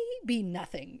may be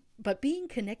nothing, but being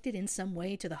connected in some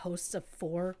way to the hosts of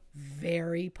 4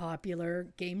 very popular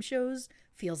game shows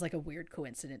feels like a weird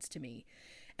coincidence to me.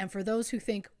 And for those who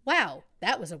think, wow,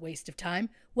 that was a waste of time,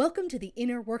 welcome to the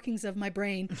inner workings of my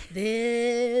brain.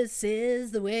 This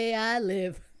is the way I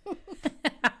live.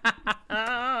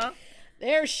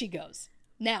 There she goes.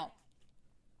 Now,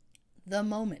 the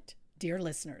moment, dear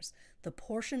listeners, the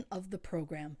portion of the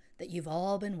program that you've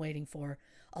all been waiting for.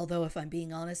 Although, if I'm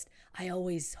being honest, I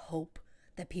always hope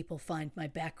that people find my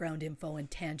background info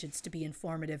and tangents to be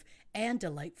informative and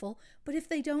delightful. But if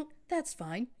they don't, that's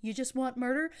fine. You just want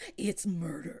murder? It's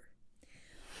murder.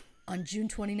 On June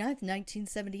 29th,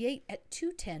 1978, at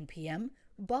 2:10 p.m.,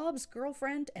 Bob's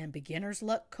girlfriend and beginner's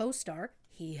luck co-star,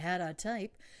 he had a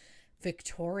type,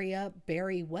 Victoria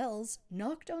Barry Wells,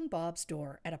 knocked on Bob's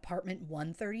door at apartment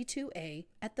 132A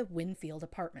at the Winfield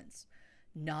Apartments.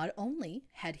 Not only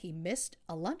had he missed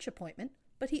a lunch appointment,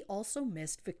 but he also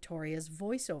missed Victoria's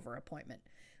voiceover appointment.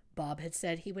 Bob had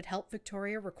said he would help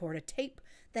Victoria record a tape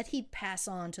that he'd pass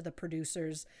on to the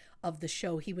producers of the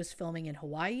show he was filming in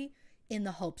Hawaii in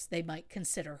the hopes they might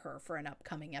consider her for an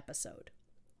upcoming episode.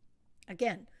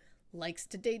 Again, likes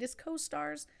to date his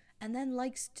co-stars and then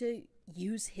likes to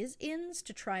use his ins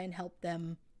to try and help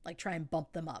them, like try and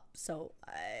bump them up. So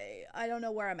I don't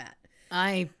know where I'm at.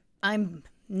 I'm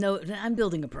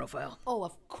building a profile. Oh,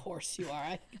 of course you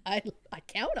are. I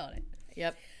count on it.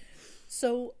 Yep.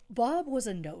 So Bob was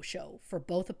a no-show for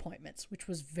both appointments, which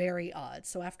was very odd.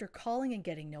 So after calling and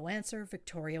getting no answer,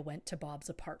 Victoria went to Bob's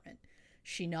apartment.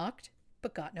 She knocked,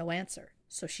 but got no answer.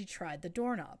 So she tried the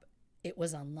doorknob. It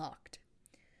was unlocked.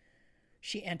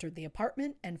 She entered the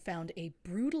apartment and found a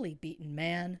brutally beaten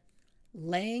man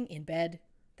laying in bed.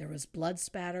 There was blood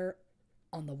spatter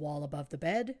on the wall above the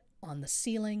bed, on the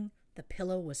ceiling. The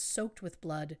pillow was soaked with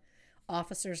blood.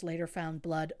 Officers later found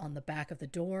blood on the back of the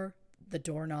door, the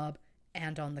doorknob,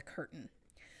 and on the curtain.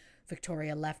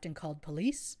 Victoria left and called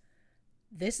police.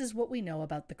 This is what we know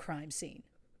about the crime scene.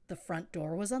 The front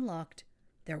door was unlocked.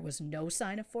 There was no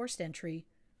sign of forced entry,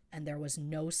 and there was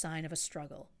no sign of a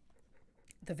struggle.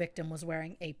 The victim was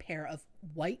wearing a pair of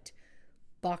white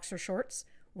boxer shorts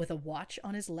with a watch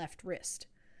on his left wrist.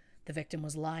 The victim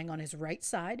was lying on his right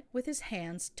side with his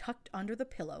hands tucked under the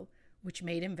pillow, which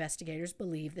made investigators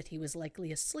believe that he was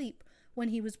likely asleep when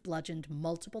he was bludgeoned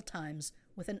multiple times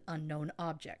with an unknown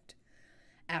object.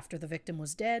 After the victim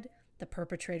was dead, the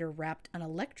perpetrator wrapped an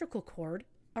electrical cord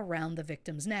around the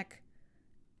victim's neck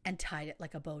and tied it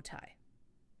like a bow tie.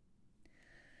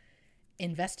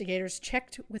 Investigators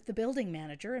checked with the building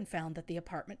manager and found that the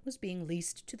apartment was being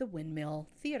leased to the Windmill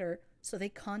Theater, so they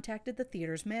contacted the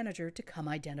theater's manager to come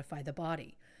identify the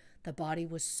body. The body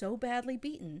was so badly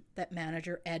beaten that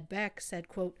manager Ed Beck said,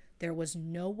 quote, "There was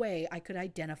no way I could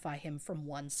identify him from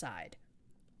one side."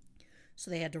 So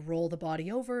they had to roll the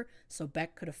body over so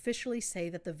Beck could officially say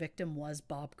that the victim was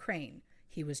Bob Crane.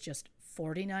 He was just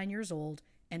 49 years old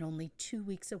and only 2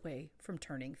 weeks away from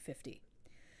turning 50.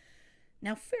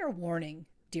 Now, fair warning,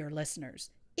 dear listeners,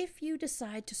 if you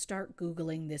decide to start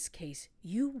Googling this case,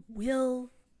 you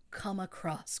will come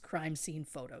across crime scene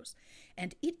photos,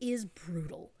 and it is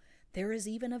brutal. There is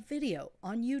even a video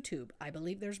on YouTube, I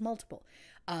believe there's multiple,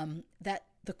 that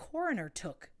the coroner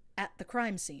took at the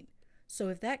crime scene. So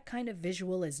if that kind of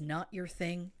visual is not your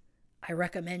thing, I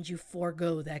recommend you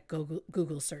forego that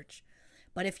Google search.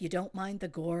 But if you don't mind the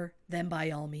gore, then by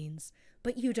all means.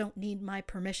 But you don't need my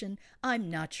permission. I'm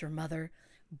not your mother.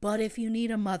 But if you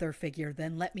need a mother figure,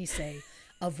 then let me say,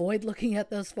 avoid looking at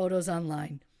those photos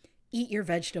online. Eat your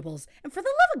vegetables. And for the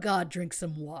love of God, drink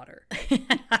some water.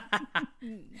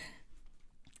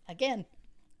 Again,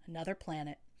 another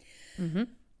planet. Mm-hmm.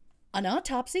 An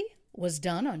autopsy was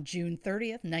done on June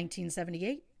 30th,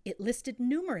 1978. It listed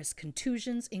numerous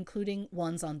contusions, including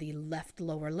ones on the left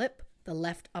lower lip, the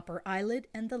left upper eyelid,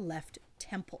 and the left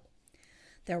temple.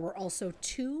 There were also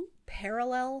 2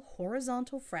 parallel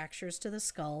horizontal fractures to the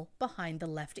skull behind the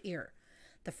left ear.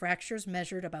 The fractures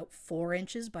measured about 4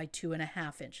 inches by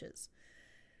 2.5 inches.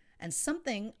 And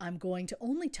something I'm going to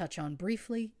only touch on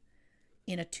briefly,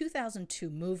 in a 2002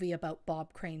 movie about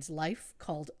Bob Crane's life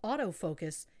called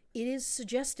Autofocus, it is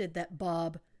suggested that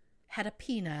Bob had a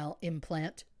penile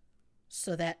implant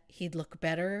so that he'd look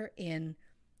better in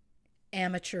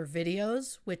amateur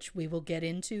videos, which we will get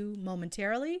into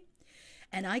momentarily.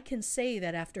 And I can say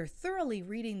that after thoroughly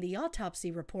reading the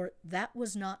autopsy report, that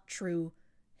was not true.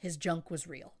 His junk was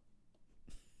real.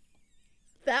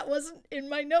 That wasn't in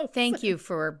my notes. Thank you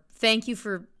for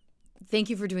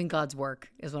doing God's work,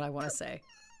 is what I want to say.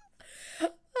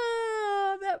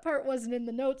 That part wasn't in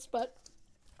the notes, but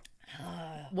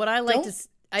what I like to,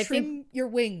 I trim think your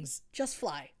wings, just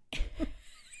fly.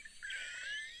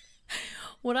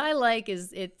 what I like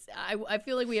is I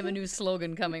feel like we have a new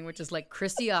slogan coming, which is like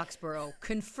Christy Oxborrow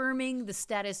confirming the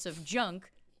status of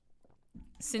junk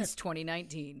since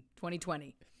 2019,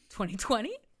 2020,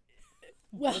 2020.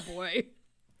 Well, Oh boy.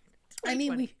 I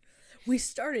mean, we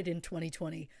started in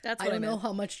 2020. That's I what I don't know meant.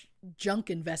 how much junk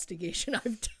investigation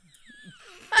I've done.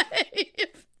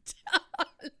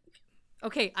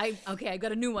 Okay, I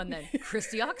got a new one then.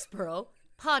 Christy Oxborrow,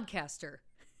 podcaster,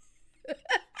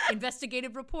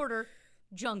 investigative reporter,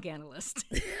 junk analyst.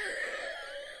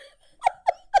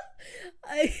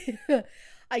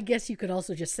 I guess you could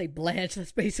also just say Blanche.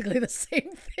 That's basically the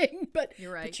same thing. But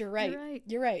You're right. But you're right. You're right.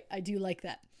 You're right. I do like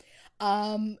that.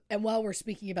 And while we're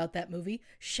speaking about that movie,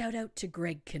 shout out to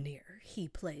Greg Kinnear. He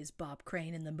plays Bob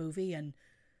Crane in the movie, and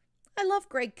I love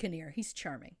Greg Kinnear. He's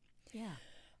charming.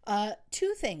 Yeah.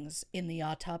 Two things in the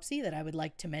autopsy that I would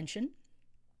like to mention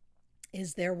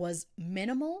is there was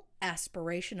minimal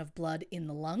aspiration of blood in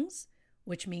the lungs,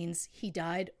 which means he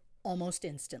died almost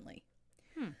instantly.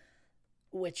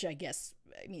 Which I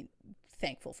mean,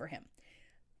 thankful for him.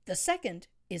 The second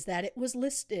is that it was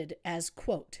listed as,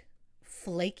 quote,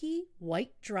 flaky,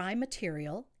 white, dry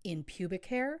material in pubic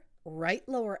hair, right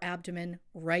lower abdomen,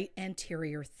 right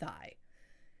anterior thigh.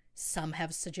 Some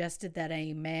have suggested that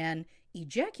a man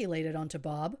ejaculated onto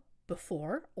Bob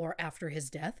before or after his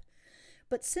death,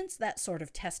 but since that sort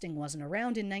of testing wasn't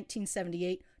around in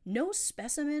 1978, no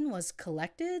specimen was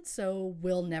collected, so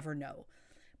we'll never know.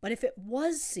 But if it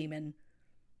was semen,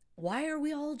 why are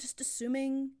we all just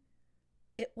assuming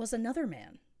it was another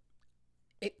man?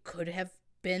 It could have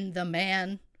been the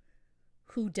man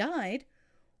who died,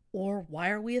 or why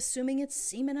are we assuming it's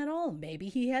semen at all? Maybe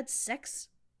he had sex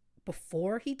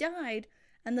before he died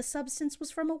and the substance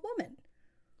was from a woman.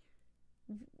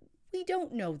 We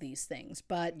don't know these things,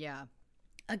 but yeah.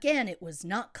 Again, it was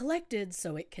not collected,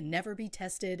 so it can never be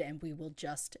tested, and we will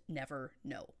just never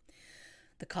know.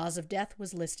 The cause of death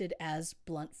was listed as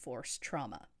blunt force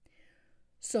trauma.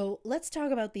 So let's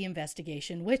talk about the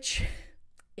investigation, which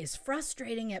is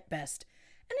frustrating at best.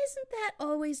 And isn't that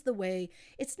always the way?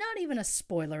 It's not even a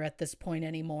spoiler at this point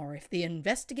anymore. If the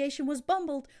investigation was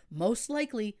bumbled, most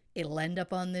likely it'll end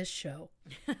up on this show.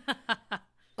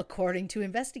 According to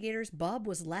investigators, Bob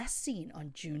was last seen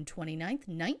on June 29th,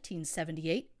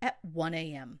 1978 at 1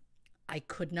 a.m. I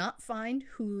could not find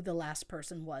who the last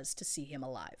person was to see him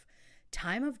alive.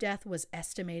 Time of death was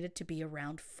estimated to be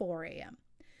around 4 a.m.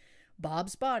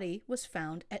 Bob's body was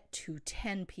found at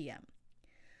 2:10 p.m.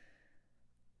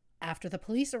 After the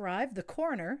police arrived, the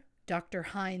coroner, Dr.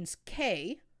 Heinz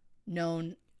K.,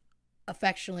 known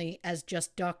affectionately as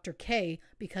just Dr. K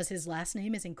because his last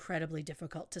name is incredibly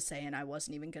difficult to say and I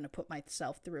wasn't even going to put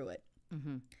myself through it.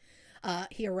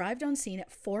 He arrived on scene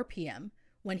at 4 p.m.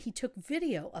 when he took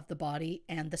video of the body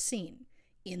and the scene.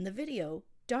 In the video,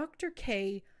 Dr.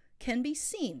 K can be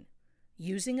seen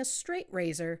using a straight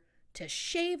razor to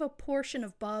shave a portion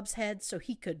of Bob's head so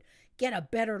he could get a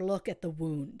better look at the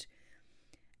wound.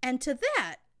 And to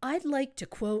that, I'd like to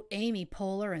quote Amy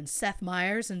Poehler and Seth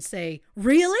Meyers and say,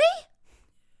 really?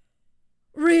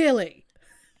 Really?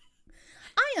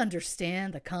 I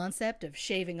understand the concept of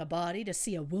shaving a body to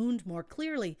see a wound more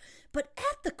clearly, but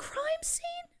at the crime scene,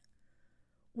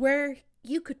 where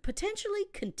you could potentially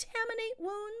contaminate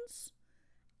wounds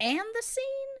and the scene?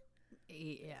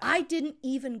 Yeah. I didn't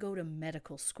even go to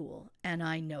medical school, and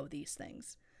I know these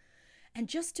things. And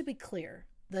just to be clear,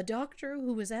 the doctor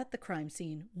who was at the crime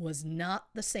scene was not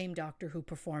the same doctor who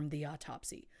performed the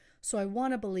autopsy, so I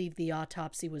want to believe the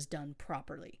autopsy was done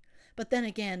properly. But then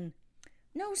again,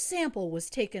 no sample was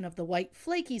taken of the white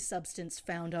flaky substance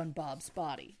found on Bob's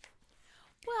body.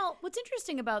 Well, what's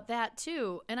interesting about that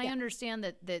too, and I understand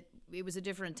that it was a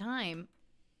different time,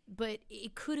 but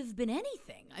it could have been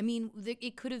anything. I mean,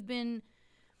 it could have been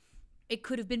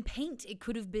paint. It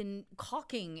could have been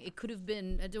caulking. It could have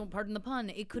been, don't pardon the pun.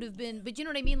 It could have been, but you know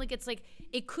what I mean? Like, it's like,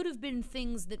 it could have been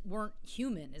things that weren't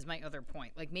human is my other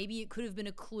point. Like, maybe it could have been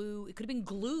a clue. It could have been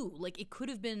glue. Like, it could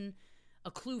have been a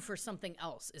clue for something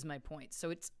else is my point. So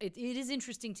it is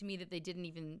interesting to me that they didn't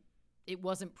even, it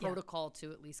wasn't protocol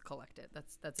to at least collect it.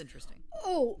 That's interesting.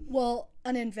 Oh, well,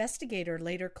 an investigator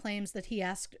later claims that he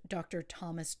asked Dr.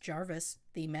 Thomas Jarvis,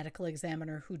 the medical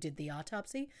examiner who did the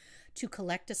autopsy, to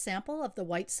collect a sample of the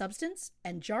white substance,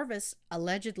 and Jarvis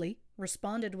allegedly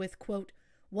responded with, quote,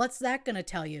 "What's that going to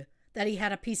tell you? That he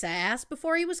had a piece of ass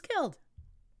before he was killed?"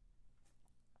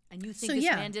 And you think this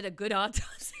man did a good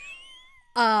autopsy?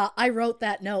 I wrote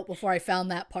that note before I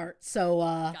found that part, so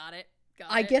Got it.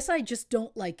 I guess I just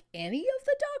don't like any of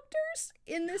the doctors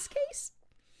in this case.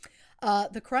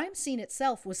 The crime scene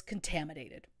itself was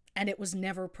contaminated, and it was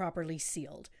never properly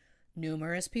sealed.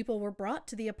 Numerous people were brought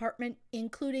to the apartment,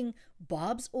 including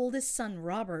Bob's oldest son,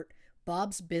 Robert,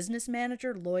 Bob's business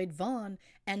manager, Lloyd Vaughn,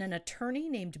 and an attorney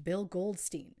named Bill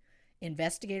Goldstein.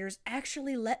 Investigators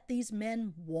actually let these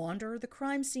men wander the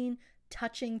crime scene,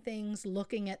 touching things,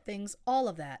 looking at things, all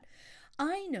of that.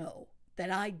 I know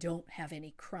that I don't have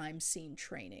any crime scene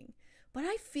training, but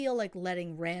I feel like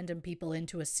letting random people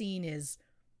into a scene is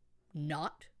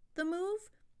not the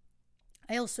move.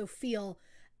 I also feel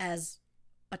as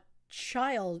a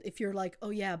child, if you're like, oh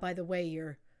yeah, by the way,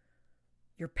 your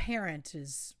parent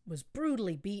was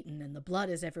brutally beaten and the blood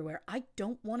is everywhere, I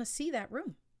don't want to see that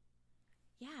room.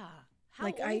 Yeah.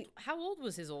 How old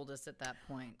was his oldest at that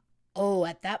point? Oh,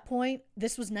 at that point,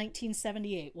 this was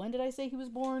 1978. When did I say he was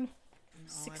born?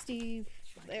 60.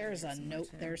 There's a note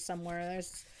there somewhere.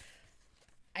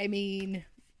 I mean,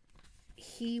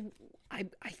 I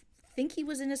think he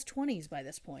was in his 20s by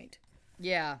this point.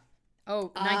 Yeah.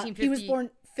 Oh, 1950. He was born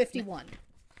 51.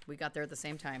 We got there at the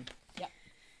same time. Yep.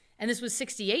 And this was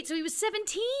 68, so he was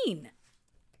 17.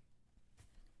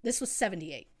 This was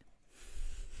 78.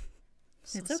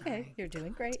 So it's okay. sorry. You're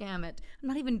doing great. Damn it. I'm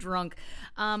not even drunk.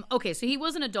 Okay, so he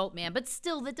was an adult man, but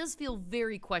still, that does feel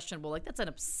very questionable. Like, that's an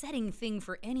upsetting thing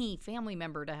for any family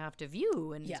member to have to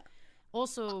view. And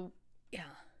also,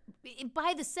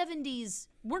 by the 70s,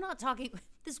 we're not talking,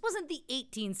 this wasn't the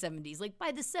 1870s. Like,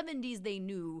 by the 70s, they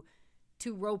knew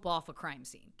to rope off a crime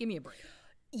scene. Give me a break.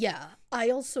 Yeah. I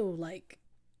also, like,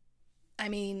 I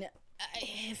mean,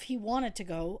 if he wanted to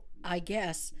go, I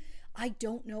guess. I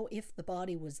don't know if the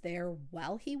body was there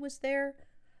while he was there.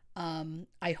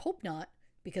 I hope not,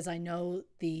 because I know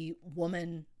the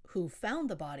woman who found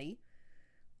the body,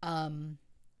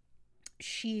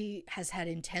 she has had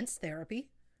intense therapy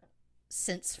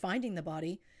since finding the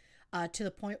body, to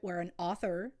the point where an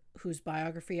author whose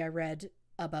biography I read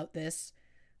about this,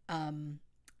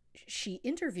 she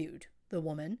interviewed the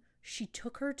woman. She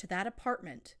took her to that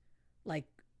apartment, like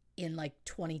in like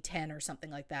 2010 or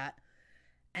something like that,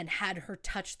 and had her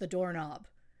touch the doorknob.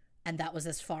 And that was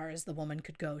as far as the woman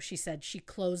could go. She said she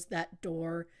closed that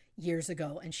door years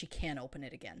ago and she can't open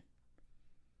it again.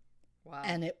 Wow.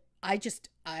 And I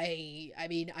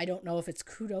mean, I don't know if it's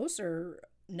kudos or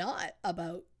not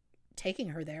about taking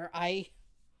her there. I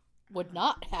would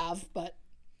not have, but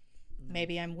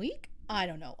maybe I'm weak. I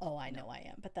don't know. Oh, I know I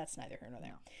am, but that's neither here nor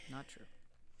there. No, not true.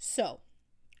 So,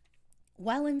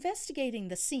 while investigating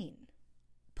the scene,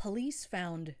 police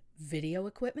found video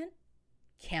equipment,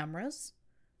 cameras,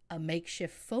 a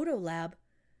makeshift photo lab,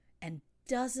 and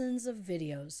dozens of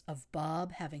videos of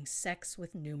Bob having sex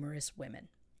with numerous women.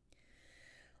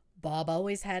 Bob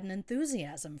always had an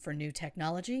enthusiasm for new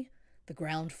technology. The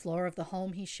ground floor of the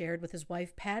home he shared with his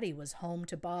wife Patty was home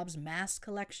to Bob's mass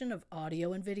collection of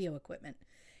audio and video equipment.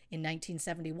 In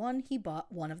 1971, he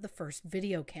bought one of the first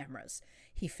video cameras.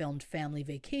 He filmed family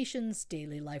vacations,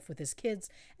 daily life with his kids,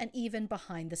 and even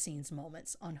behind-the-scenes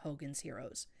moments on Hogan's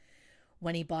Heroes.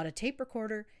 When he bought a tape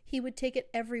recorder, he would take it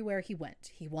everywhere he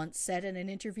went. He once said in an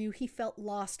interview he felt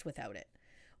lost without it.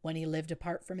 When he lived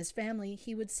apart from his family,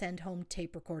 he would send home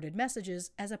tape-recorded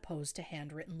messages as opposed to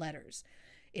handwritten letters.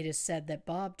 It is said that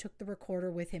Bob took the recorder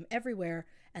with him everywhere,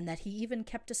 and that he even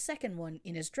kept a second one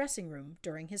in his dressing room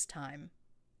during his time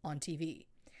on TV.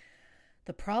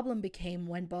 The problem became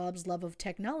when Bob's love of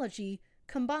technology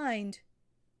combined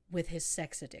with his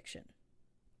sex addiction.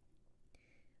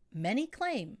 Many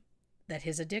claim that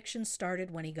his addiction started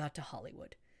when he got to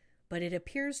Hollywood, but it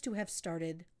appears to have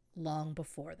started long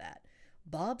before that.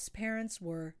 Bob's parents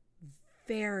were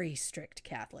very strict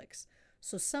Catholics,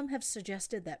 so some have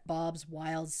suggested that Bob's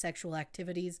wild sexual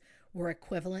activities were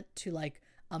equivalent to like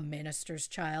a minister's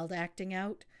child acting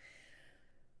out.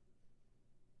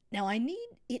 Now, I need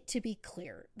it to be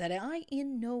clear that I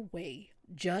in no way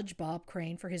judge Bob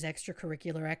Crane for his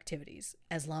extracurricular activities.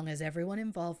 As long as everyone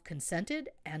involved consented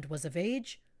and was of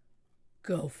age,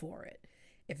 go for it.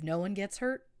 If no one gets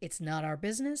hurt, it's not our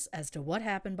business as to what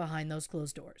happened behind those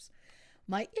closed doors.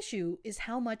 My issue is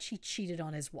how much he cheated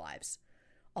on his wives.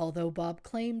 Although Bob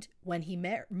claimed when he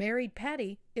married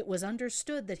Patty, it was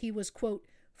understood that he was, quote,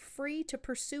 free to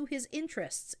pursue his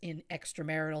interests in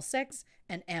extramarital sex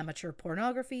and amateur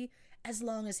pornography as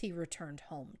long as he returned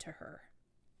home to her.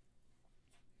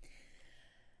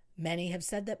 Many have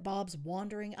said that Bob's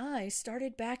wandering eye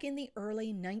started back in the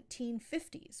early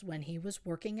 1950s when he was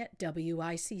working at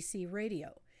WICC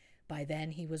Radio. By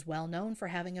then, he was well known for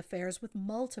having affairs with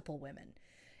multiple women.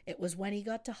 It was when he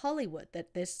got to Hollywood that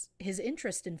his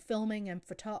interest in filming and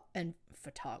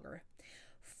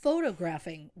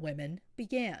photographing women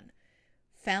began.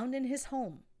 Found in his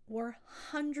home were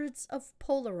hundreds of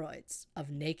Polaroids of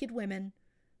naked women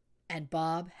and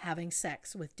Bob having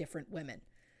sex with different women.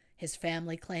 His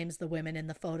family claims the women in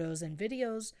the photos and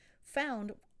videos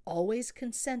found always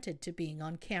consented to being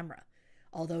on camera,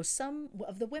 although some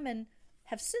of the women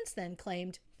have since then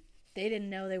claimed they didn't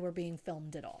know they were being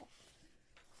filmed at all.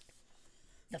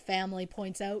 The family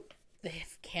points out the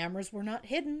cameras were not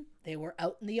hidden, they were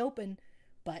out in the open,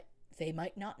 but they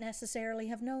might not necessarily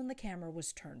have known the camera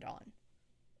was turned on.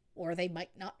 Or they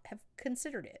might not have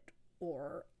considered it.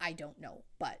 Or I don't know,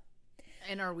 but...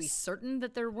 And are we certain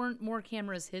that there weren't more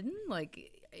cameras hidden?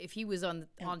 Like, if he was on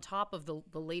top of the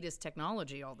latest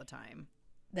technology all the time?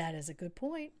 That is a good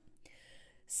point.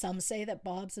 Some say that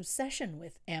Bob's obsession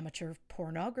with amateur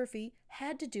pornography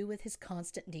had to do with his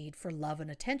constant need for love and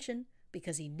attention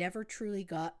because he never truly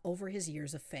got over his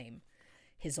years of fame.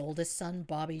 His oldest son,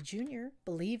 Bobby Jr.,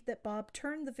 believed that Bob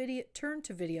turned to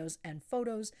videos and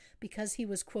photos because he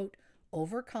was, quote,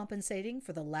 overcompensating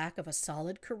for the lack of a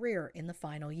solid career in the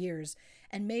final years,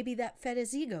 and maybe that fed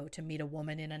his ego to meet a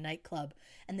woman in a nightclub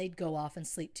and they'd go off and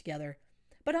sleep together.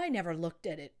 But I never looked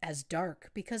at it as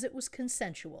dark because it was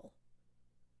consensual.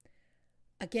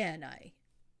 Again,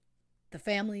 the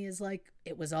family is like,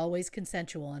 it was always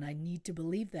consensual, and I need to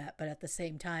believe that, but at the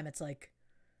same time, it's like,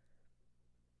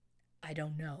 I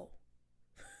don't know.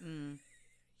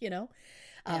 You know?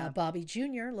 Yeah. Bobby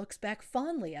Jr. looks back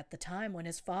fondly at the time when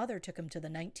his father took him to the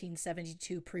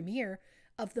 1972 premiere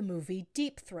of the movie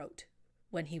Deep Throat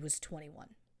when he was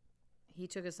 21. He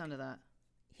took his son to that.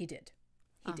 He did.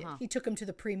 He did. He took him to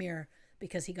the premiere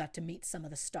because he got to meet some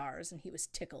of the stars, and he was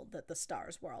tickled that the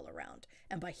stars were all around.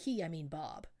 And by he, I mean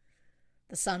Bob.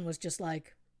 The son was just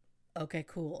like, okay,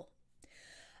 cool.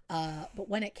 But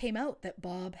when it came out that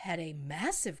Bob had a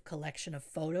massive collection of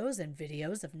photos and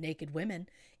videos of naked women,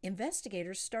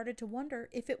 investigators started to wonder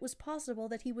if it was possible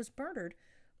that he was murdered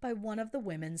by one of the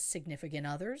women's significant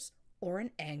others or an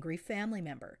angry family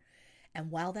member. And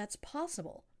while that's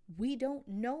possible, we don't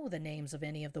know the names of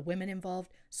any of the women involved,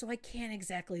 so I can't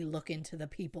exactly look into the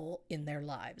people in their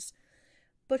lives.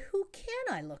 But who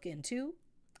can I look into?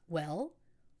 Well,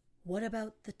 what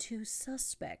about the two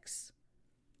suspects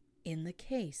in the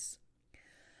case?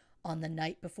 On the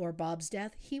night before Bob's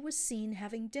death, he was seen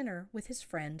having dinner with his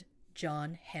friend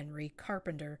John Henry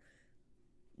Carpenter.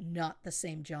 Not the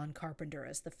same John Carpenter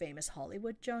as the famous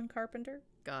Hollywood John Carpenter.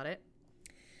 Got it.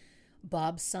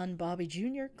 Bob's son, Bobby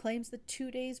Jr., claims that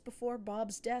 2 days before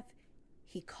Bob's death,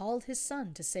 he called his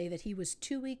son to say that he was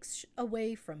 2 weeks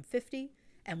away from 50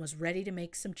 and was ready to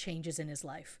make some changes in his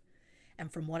life.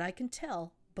 And from what I can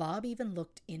tell, Bob even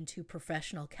looked into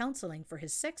professional counseling for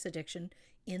his sex addiction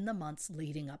in the months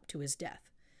leading up to his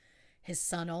death. His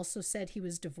son also said he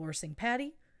was divorcing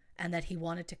Patty and that he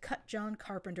wanted to cut John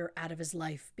Carpenter out of his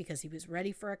life because he was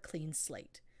ready for a clean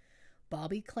slate.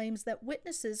 Bobby claims that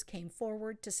witnesses came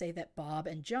forward to say that Bob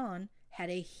and John had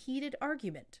a heated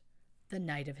argument the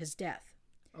night of his death.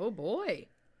 Oh, boy.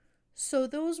 So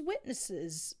those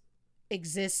witnesses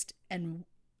exist, and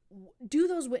do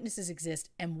those witnesses exist,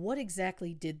 and what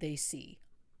exactly did they see?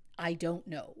 I don't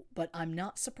know, but I'm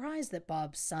not surprised that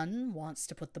Bob's son wants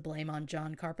to put the blame on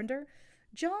John Carpenter.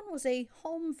 John was a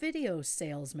home video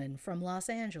salesman from Los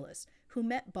Angeles who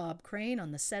met Bob Crane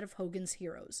on the set of Hogan's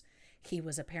Heroes. He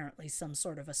was apparently some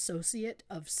sort of associate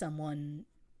of someone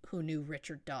who knew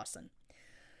Richard Dawson.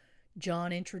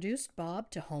 John introduced Bob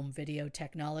to home video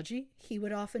technology. He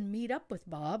would often meet up with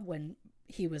Bob when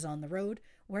he was on the road,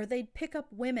 where they'd pick up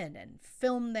women and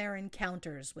film their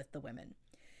encounters with the women.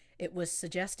 It was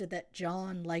suggested that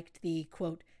John liked the,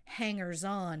 quote,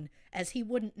 hangers-on, as he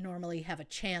wouldn't normally have a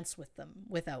chance with them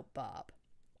without Bob.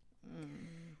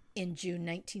 In June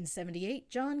 1978,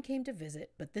 John came to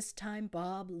visit, but this time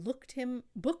Bob booked him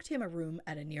a room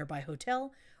at a nearby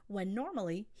hotel when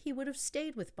normally he would have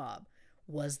stayed with Bob.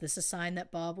 Was this a sign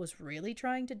that Bob was really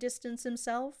trying to distance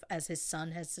himself, as his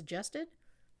son had suggested?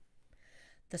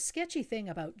 The sketchy thing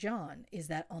about John is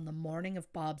that on the morning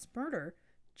of Bob's murder,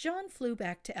 John flew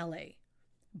back to L.A.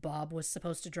 Bob was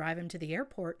supposed to drive him to the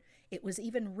airport. It was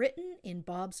even written in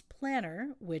Bob's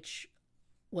planner, which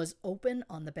was open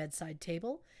on the bedside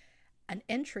table, an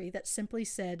entry that simply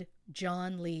said,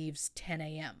 John leaves 10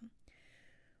 a.m.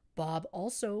 Bob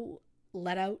also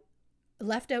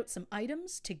left out some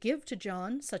items to give to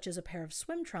John, such as a pair of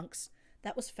swim trunks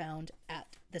that was found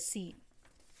at the scene.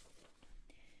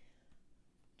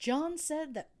 John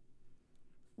said that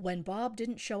when Bob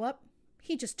didn't show up,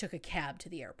 he just took a cab to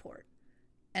the airport.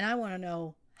 And I want to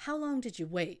know, how long did you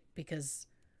wait? Because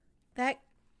that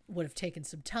would have taken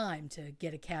some time to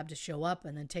get a cab to show up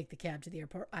and then take the cab to the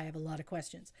airport. I have a lot of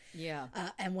questions. Yeah.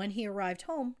 And when he arrived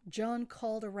home, John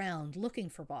called around looking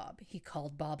for Bob. He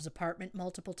called Bob's apartment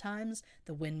multiple times,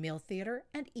 the Windmill Theater,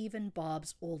 and even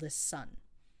Bob's oldest son.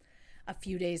 A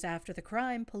few days after the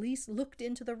crime, police looked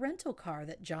into the rental car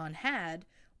that John had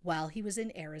while he was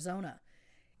in Arizona.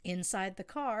 Inside the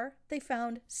car, they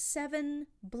found 7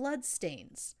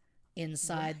 bloodstains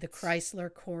inside the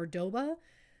Chrysler Cordoba,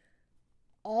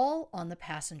 all on the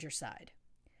passenger side.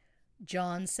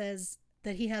 John says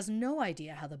that he has no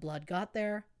idea how the blood got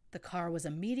there. The car was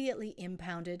immediately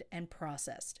impounded and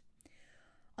processed.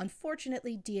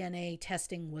 Unfortunately, DNA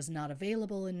testing was not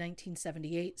available in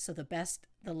 1978, so the best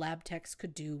the lab techs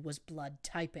could do was blood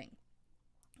typing.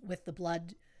 With the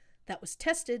blood that was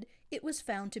tested, it was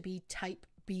found to be type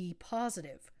B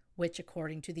positive, which,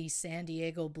 according to the San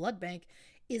Diego Blood Bank,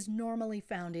 is normally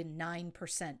found in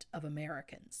 9% of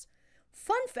Americans.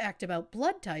 Fun fact about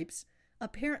blood types,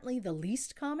 apparently the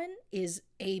least common is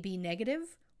AB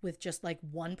negative, with just like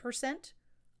 1%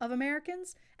 of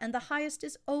Americans, and the highest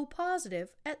is O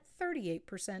positive at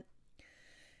 38%.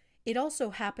 It also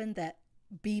happened that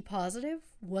B positive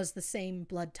was the same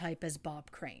blood type as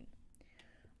Bob Crane.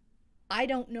 I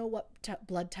don't know what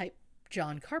blood type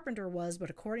John Carpenter was, but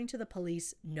according to the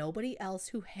police, nobody else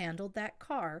who handled that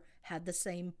car had the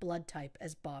same blood type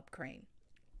as Bob Crane.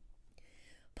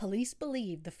 Police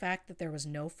believed the fact that there was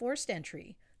no forced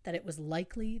entry, that it was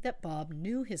likely that Bob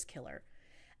knew his killer,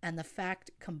 and the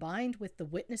fact, combined with the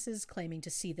witnesses claiming to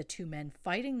see the two men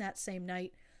fighting that same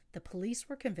night, the police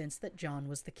were convinced that John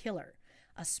was the killer,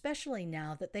 especially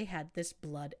now that they had this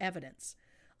blood evidence.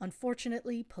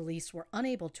 Unfortunately, police were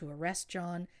unable to arrest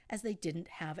John as they didn't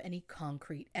have any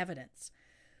concrete evidence.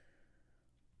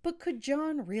 But could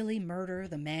John really murder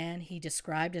the man he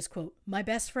described as, quote, my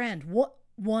best friend,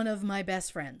 one of my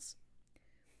best friends?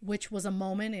 Which was a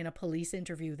moment in a police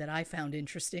interview that I found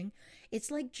interesting. It's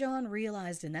like John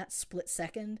realized in that split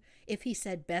second, if he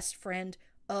said best friend,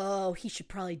 oh, he should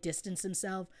probably distance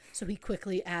himself. So he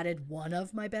quickly added one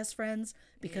of my best friends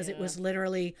because it was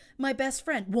literally my best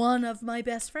friend, one of my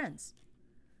best friends.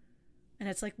 And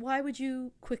it's like, why would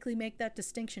you quickly make that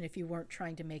distinction if you weren't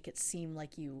trying to make it seem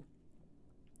like you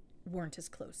weren't as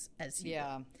close as you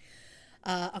were?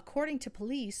 According to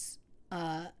police,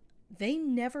 they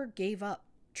never gave up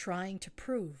trying to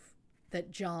prove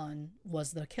that John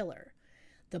was the killer.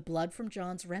 The blood from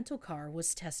John's rental car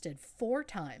was tested 4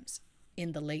 times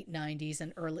in the late 90s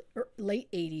and late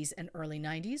 80s and early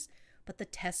 90s, but the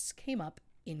tests came up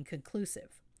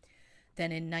inconclusive.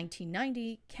 Then in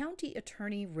 1990, County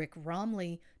Attorney Rick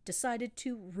Romley decided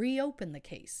to reopen the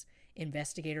case.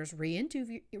 Investigators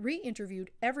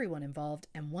re-interviewed everyone involved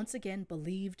and once again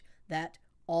believed that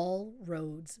all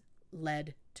roads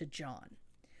led to John.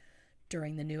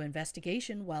 During the new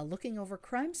investigation, while looking over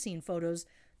crime scene photos,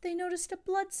 they noticed a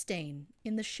blood stain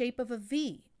in the shape of a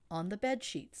V on the bed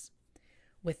sheets.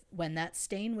 When that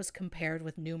stain was compared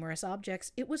with numerous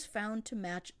objects, it was found to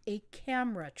match a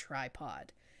camera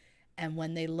tripod. And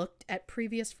when they looked at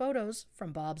previous photos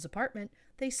from Bob's apartment,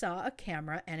 they saw a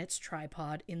camera and its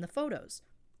tripod in the photos.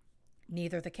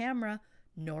 Neither the camera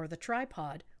nor the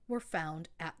tripod were found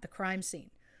at the crime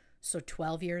scene. So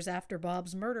 12 years after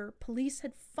Bob's murder, police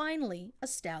had finally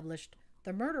established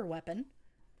the murder weapon.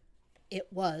 It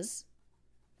was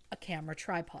a camera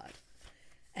tripod.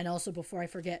 And also, before I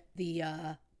forget, the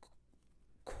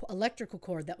electrical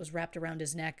cord that was wrapped around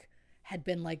his neck had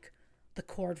been like the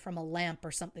cord from a lamp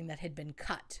or something that had been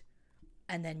cut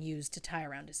and then used to tie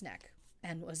around his neck,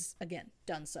 and was, again,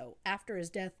 done so after his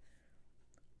death.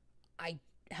 I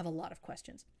have a lot of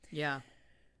questions. Yeah.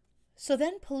 So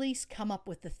then police come up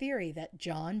with the theory that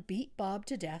John beat Bob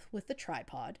to death with the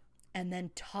tripod and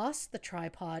then tossed the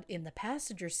tripod in the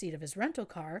passenger seat of his rental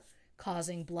car,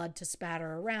 causing blood to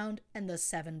spatter around and the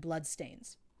 7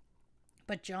 bloodstains.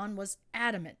 But John was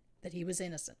adamant that he was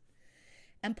innocent.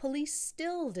 And police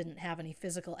still didn't have any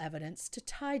physical evidence to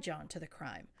tie John to the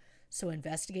crime. So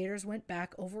investigators went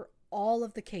back over all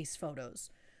of the case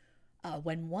photos.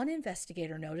 When one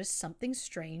investigator noticed something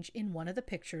strange in one of the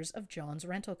pictures of John's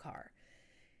rental car.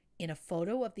 In a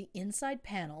photo of the inside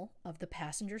panel of the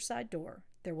passenger side door,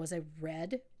 there was a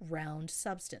red, round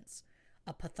substance.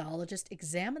 A pathologist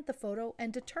examined the photo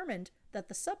and determined that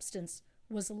the substance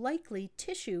was likely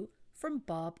tissue from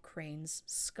Bob Crane's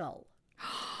skull.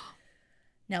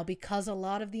 Now, because a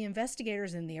lot of the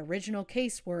investigators in the original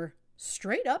case were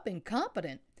straight up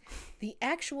incompetent, the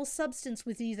actual substance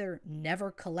was either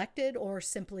never collected or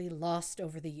simply lost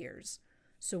over the years.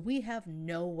 So we have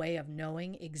no way of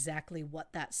knowing exactly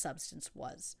what that substance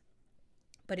was.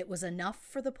 But it was enough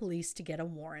for the police to get a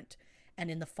warrant,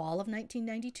 and in the fall of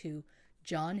 1992,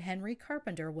 John Henry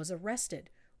Carpenter was arrested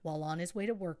while on his way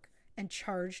to work and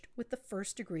charged with the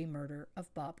first-degree murder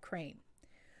of Bob Crane.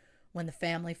 When the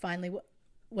case finally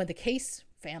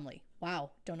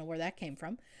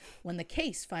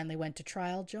went to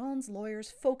trial, John's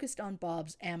lawyers focused on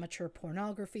Bob's amateur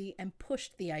pornography and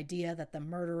pushed the idea that the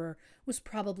murderer was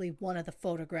probably one of the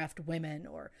photographed women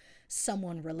or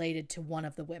someone related to one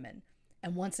of the women.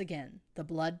 And once again, the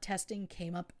blood testing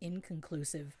came up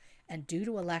inconclusive, and due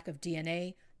to a lack of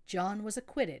DNA, John was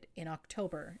acquitted in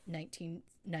October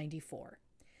 1994.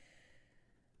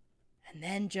 And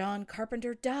then John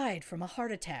Carpenter died from a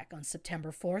heart attack on September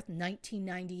 4th,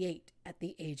 1998, at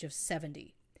the age of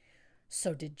 70.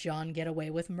 So did John get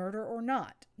away with murder or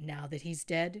not? Now that he's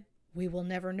dead, we will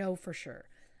never know for sure.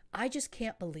 I just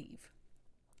can't believe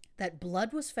that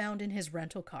blood was found in his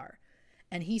rental car.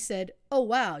 And he said, "Oh,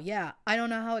 wow, yeah, I don't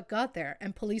know how it got there."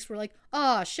 And police were like,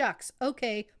 "Ah, shucks,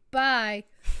 okay, bye."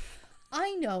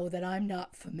 I know that I'm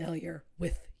not familiar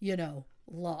with,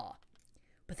 law.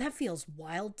 But that feels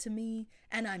wild to me.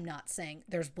 And I'm not saying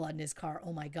there's blood in his car,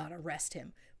 oh my God, arrest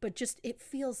him. But just, it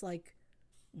feels like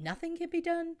nothing can be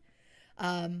done.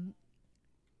 But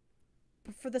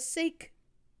for the sake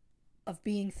of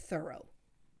being thorough,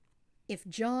 if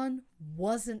John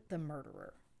wasn't the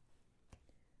murderer,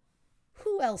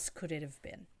 who else could it have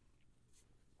been?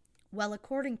 Well,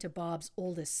 according to Bob's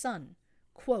oldest son,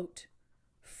 quote,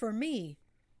 "For me,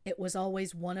 it was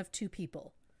always one of two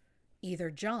people, either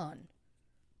John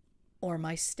or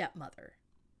my stepmother."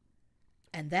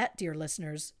 And that, dear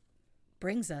listeners,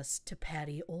 brings us to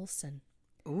Patty Olson.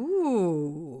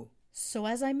 Ooh. So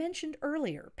as I mentioned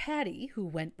earlier, Patty, who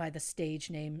went by the stage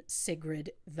name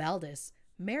Sigrid Valdis,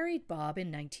 married Bob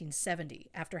in 1970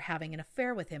 after having an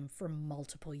affair with him for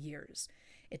multiple years.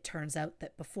 It turns out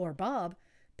that before Bob,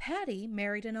 Patty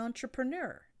married an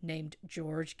entrepreneur named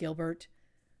George Gilbert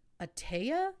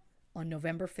Atea on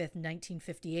November 5th,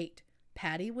 1958.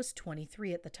 Patty was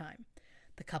 23 at the time.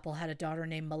 The couple had a daughter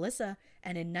named Melissa,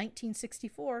 and in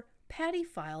 1964, Patty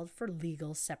filed for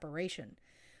legal separation.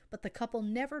 But the couple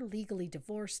never legally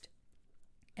divorced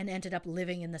and ended up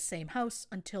living in the same house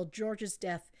until George's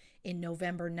death in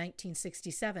November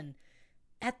 1967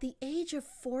 at the age of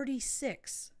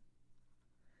 46.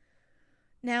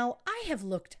 Now, I have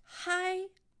looked high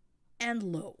and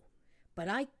low, but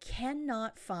I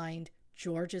cannot find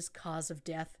George's cause of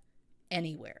death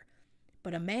anywhere.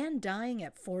 But a man dying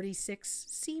at 46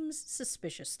 seems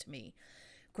suspicious to me.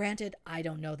 Granted, I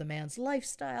don't know the man's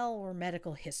lifestyle or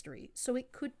medical history, so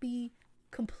it could be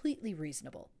completely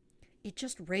reasonable. It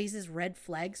just raises red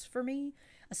flags for me,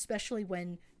 especially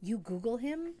when you Google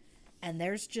him and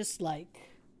there's just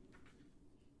like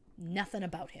nothing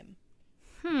about him.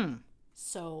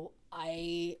 So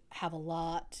I have a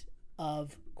lot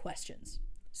of questions.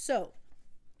 So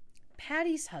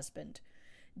Patty's husband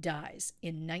dies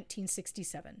in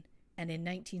 1967, and in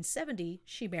 1970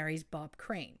 she marries Bob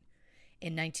Crane.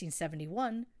 In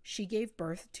 1971, she gave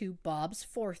birth to Bob's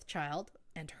fourth child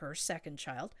and her second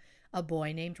child, a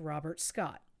boy named Robert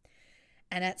Scott.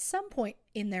 And at some point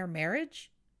in their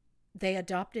marriage, they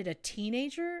adopted a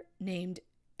teenager named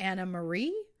Anna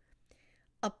Marie.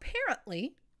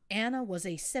 Apparently, Anna was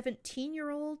a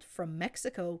 17-year-old from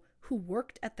Mexico who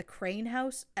worked at the Crane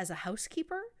house as a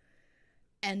housekeeper.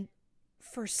 And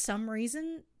for some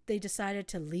reason, they decided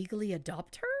to legally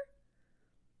adopt her.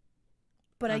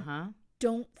 But I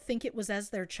don't think it was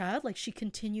as their child. Like, she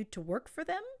continued to work for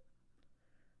them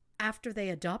after they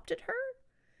adopted her.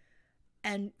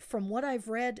 And from what I've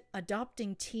read,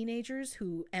 adopting teenagers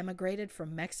who emigrated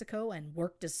from Mexico and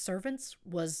worked as servants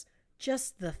was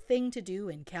just the thing to do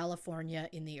in California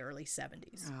in the early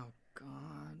 70s. Oh,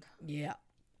 God. Yeah.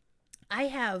 I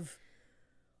have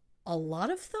a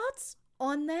lot of thoughts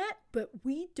on that, but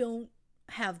we don't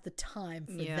have the time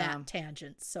for that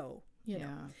tangent. So, you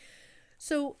know.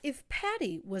 So if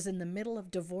Patty was in the middle of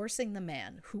divorcing the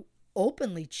man who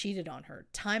openly cheated on her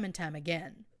time and time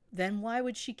again, then why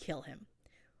would she kill him?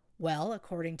 Well,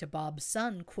 according to Bob's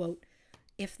son, quote,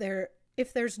 if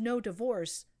there's no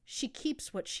divorce, she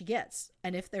keeps what she gets.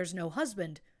 And if there's no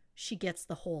husband, she gets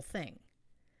the whole thing.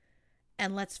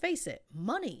 And let's face it,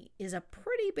 money is a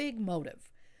pretty big motive.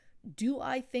 Do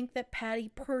I think that Patty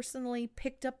personally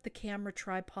picked up the camera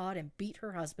tripod and beat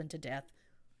her husband to death?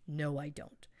 No, I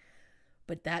don't.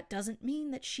 But that doesn't mean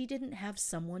that she didn't have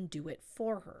someone do it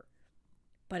for her.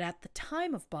 But at the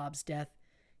time of Bob's death,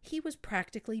 he was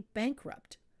practically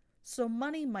bankrupt, so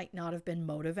money might not have been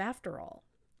motive after all.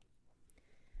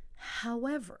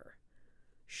 However,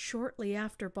 shortly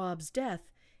after Bob's death,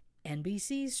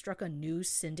 NBC struck a new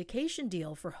syndication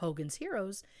deal for Hogan's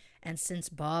Heroes, and since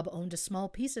Bob owned a small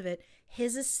piece of it,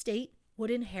 his estate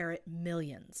would inherit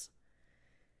millions.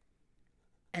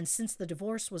 And since the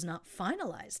divorce was not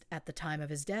finalized at the time of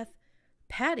his death,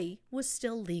 Patty was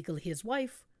still legally his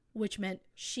wife, which meant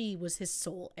she was his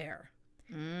sole heir.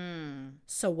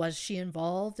 So was she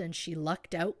involved and she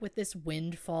lucked out with this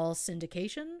windfall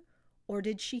syndication? Or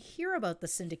did she hear about the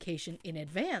syndication in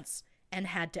advance and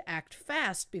had to act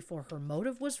fast before her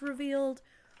motive was revealed?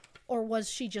 Or was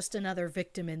she just another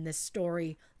victim in this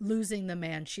story, losing the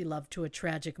man she loved to a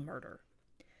tragic murder?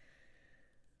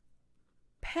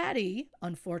 Patty,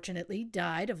 unfortunately,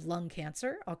 died of lung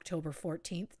cancer October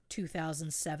 14th,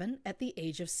 2007, at the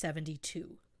age of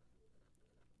 72.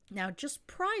 Now, just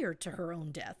prior to her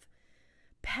own death,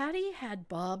 Patty had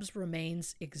Bob's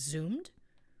remains exhumed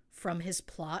from his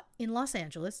plot in Los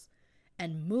Angeles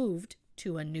and moved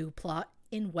to a new plot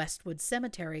in Westwood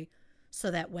Cemetery so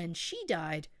that when she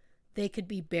died, they could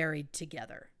be buried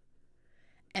together.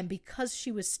 And because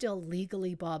she was still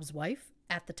legally Bob's wife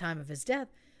at the time of his death,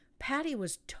 Patty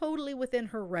was totally within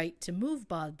her right to move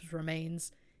Bob's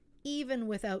remains, even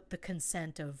without the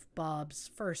consent of Bob's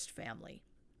first family.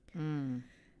 Mm.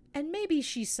 And maybe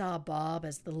she saw Bob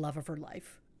as the love of her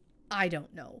life. I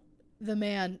don't know. The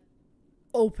man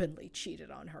openly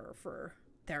cheated on her for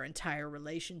their entire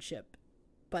relationship,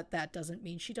 but that doesn't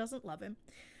mean she doesn't love him.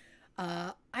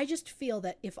 I just feel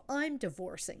that if I'm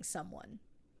divorcing someone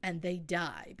and they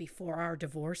die before our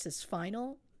divorce is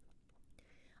final,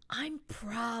 I'm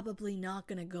probably not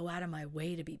going to go out of my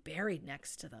way to be buried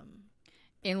next to them.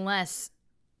 Unless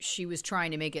she was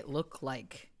trying to make it look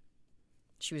like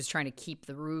she was trying to keep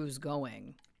the ruse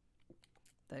going.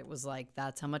 That it was like,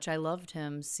 that's how much I loved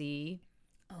him, see?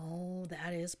 Oh,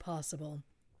 that is possible.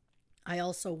 I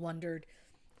also wondered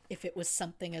if it was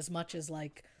something as much as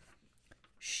like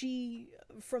she,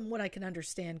 from what I can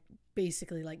understand,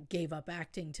 basically like gave up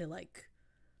acting to like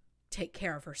take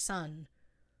care of her son.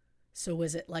 So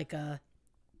was it like a,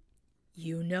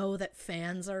 you know that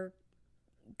fans are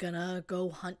gonna go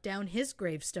hunt down his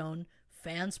gravestone.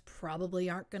 Fans probably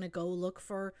aren't gonna go look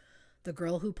for the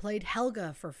girl who played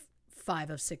Helga for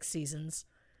 5 of 6 seasons.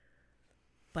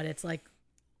 But it's like,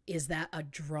 is that a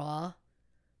draw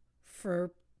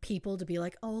for people to be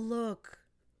like, oh, look,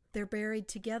 they're buried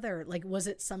together? Like, was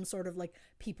it some sort of like,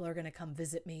 people are gonna come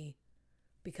visit me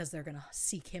because they're gonna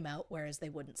seek him out, whereas they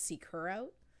wouldn't seek her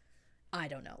out? I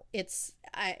don't know. It's,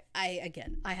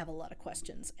 again, I have a lot of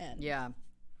questions, and Yeah.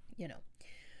 you know.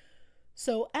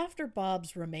 So after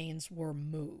Bob's remains were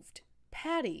moved,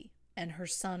 Patty and her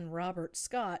son Robert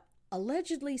Scott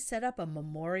allegedly set up a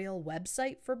memorial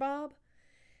website for Bob.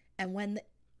 And when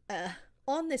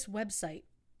on this website,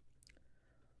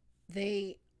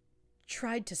 they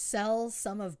tried to sell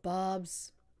some of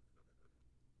Bob's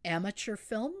amateur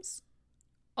films.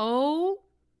 Oh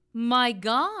my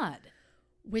God.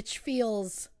 Which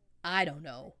feels, I don't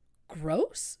know,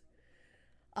 gross.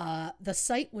 The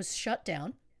site was shut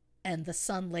down, and the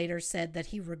son later said that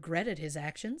he regretted his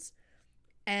actions.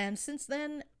 And since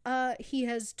then, he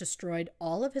has destroyed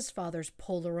all of his father's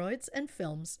Polaroids and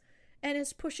films and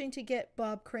is pushing to get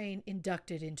Bob Crane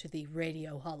inducted into the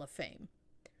Radio Hall of Fame.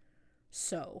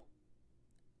 So,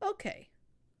 okay.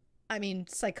 I mean,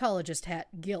 psychologist hat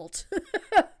guilt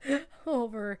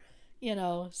over, you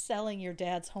know, selling your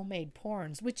dad's homemade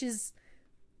porns, which is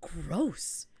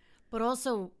gross. But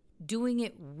also, doing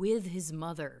it with his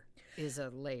mother is a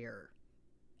layer.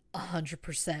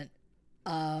 100%.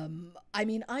 I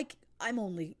mean, I'm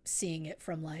only seeing it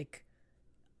from like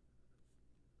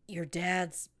your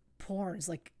dad's porns.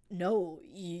 Like, no,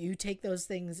 you take those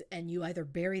things and you either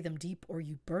bury them deep or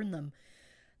you burn them.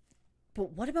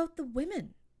 But what about the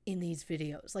women in these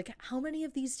videos? Like, how many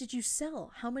of these did you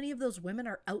sell? How many of those women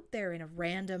are out there in a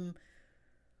random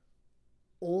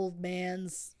old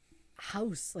man's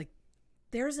house? Like,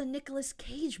 there's a Nicolas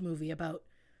Cage movie about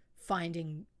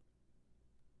finding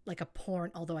like a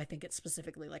porn, although I think it's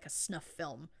specifically like a snuff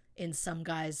film in some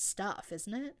guy's stuff,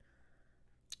 isn't it?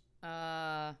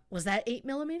 Was that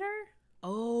 8mm?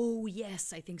 Oh,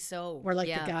 yes, I think so. Where like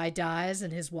the guy dies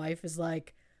and his wife is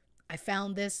like, I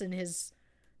found this in his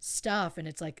stuff, and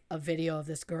it's like a video of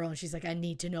this girl, and she's like, I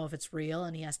need to know if it's real,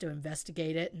 and he has to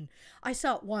investigate it. And I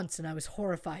saw it once and I was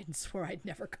horrified and swore I'd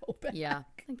never go back. Yeah,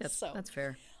 I think that's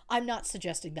fair. I'm not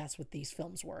suggesting that's what these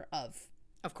films were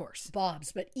of course,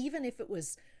 Bob's, but even if it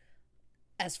was,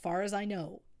 as far as I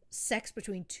know, sex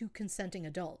between 2 consenting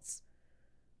adults,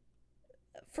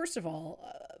 first of all,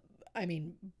 I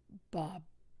mean, Bob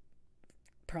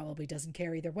probably doesn't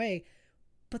care either way,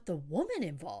 but the woman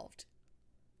involved,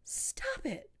 stop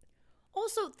it.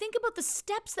 Also, think about the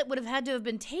steps that would have had to have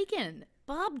been taken.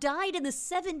 Bob died in the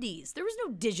 70s. There was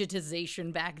no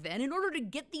digitization back then. In order to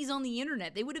get these on the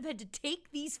internet, they would have had to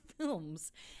take these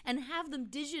films and have them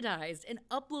digitized and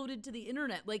uploaded to the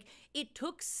internet. Like, it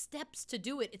took steps to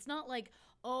do it. It's not like,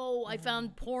 oh, I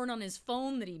found porn on his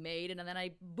phone that he made, and then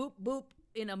I boop, boop,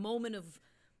 in a moment of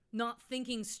not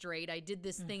thinking straight, I did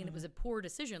this thing and it was a poor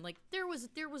decision. Like, there was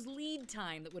lead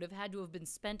time that would have had to have been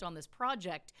spent on this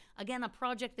project. Again, a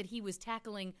project that he was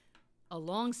tackling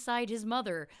alongside his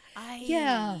mother.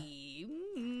 Yeah,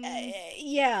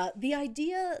 the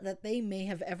idea that they may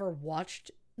have ever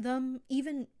watched them,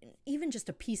 even just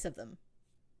a piece of them,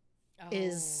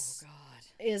 is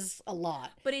a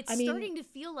lot. But it's starting to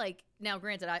feel like, now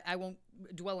granted, I won't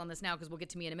dwell on this now because we'll get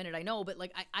to me in a minute, I know, but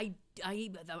like I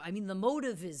mean, the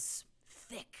motive is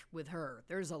thick with her.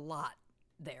 There's a lot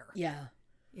there. Yeah.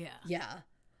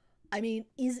 I mean,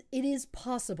 it is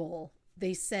possible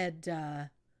they said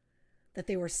that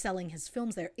they were selling his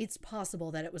films there. It's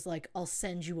possible that it was like, I'll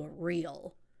send you a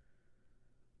reel.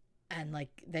 And like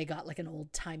they got like an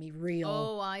old timey reel.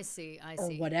 Oh, I see.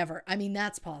 Or whatever. I mean,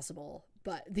 that's possible.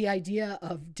 But the idea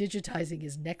of digitizing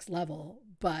is next level.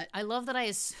 But I love that I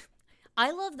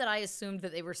assumed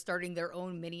that they were starting their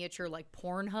own miniature like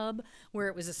Pornhub, where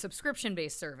it was a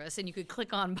subscription-based service and you could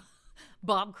click on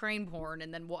Bob Crane porn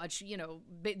and then watch,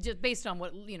 just based on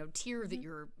what, tier that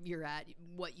you're at,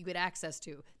 what you get access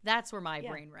to. That's where my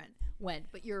brain went.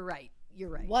 But you're right.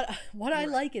 What I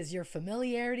like is your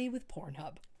familiarity with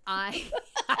Pornhub.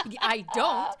 I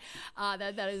don't.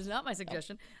 That is not my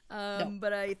suggestion. No.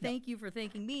 But I thank you for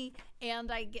thanking me,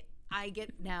 and I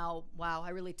get now. Wow,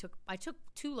 I took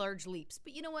 2 large leaps.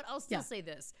 But you know what? I'll still say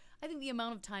this. I think the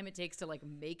amount of time it takes to like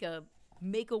make a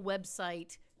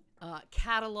website,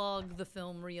 catalog the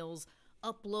film reels,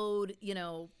 upload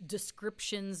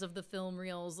descriptions of the film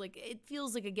reels. Like it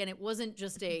feels like, again, it wasn't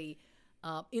just a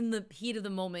in the heat of the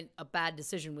moment a bad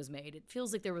decision was made. It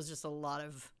feels like there was just a lot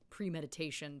of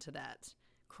premeditation to that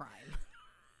crime.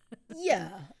 Yeah.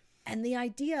 And the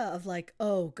idea of like,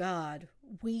 oh God,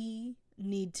 we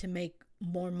need to make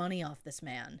more money off this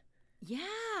man.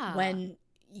 Yeah. When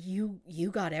you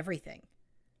got everything.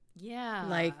 Yeah.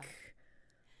 Like,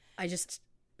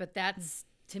 But that's,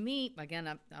 to me,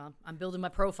 again, I'm building my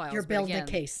profiles. You're building a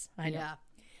case. I know. Yeah.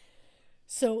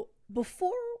 So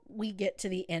before we get to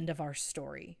the end of our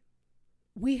story,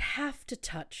 we have to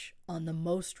touch on the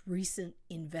most recent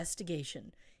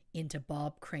investigation into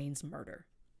Bob Crane's murder.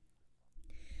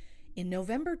 In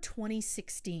November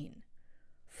 2016,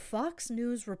 Fox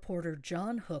News reporter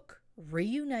John Hook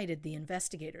reunited the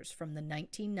investigators from the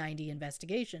 1990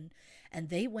 investigation, and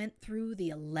they went through the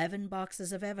 11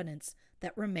 boxes of evidence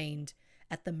that remained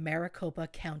at the Maricopa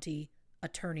County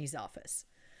Attorney's Office.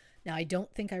 Now, I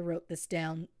don't think I wrote this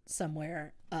down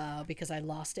somewhere because I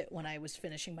lost it when I was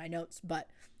finishing my notes, but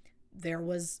there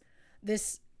was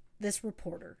this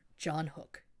reporter, John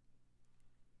Hook.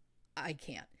 I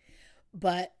can't.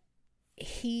 But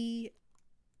he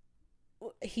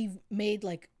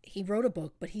wrote a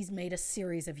book, but he's made a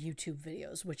series of YouTube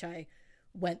videos, which I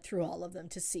went through all of them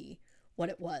to see what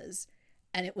it was.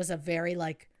 And it was a very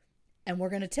and we're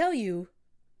going to tell you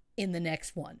in the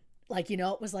next one.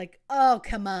 It was like, oh,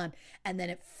 come on. And then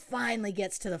it finally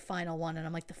gets to the final one. And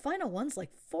I'm like, the final one's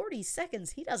like 40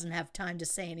 seconds. He doesn't have time to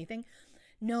say anything.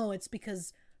 No, it's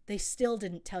because they still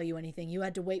didn't tell you anything. You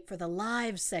had to wait for the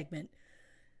live segment.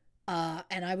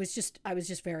 And I was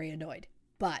just very annoyed.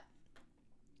 But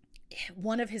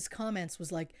one of his comments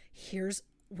was like,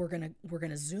 we're going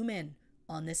to zoom in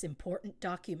on this important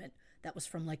document that was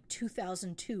from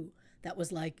 2002. That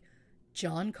was like,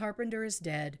 John Carpenter is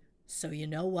dead. So you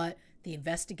know what? The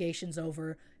investigation's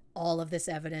over. All of this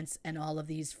evidence and all of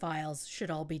these files should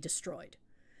all be destroyed.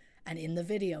 And in the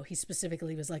video, he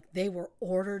specifically was like, they were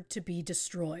ordered to be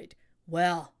destroyed.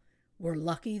 Well, we're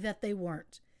lucky that they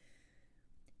weren't.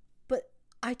 But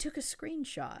I took a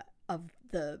screenshot of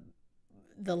the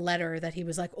letter that he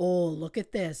was like, oh, look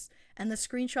at this. And the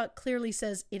screenshot clearly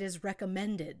says it is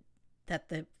recommended that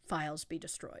the files be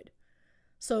destroyed.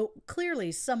 So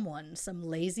clearly some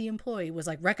lazy employee was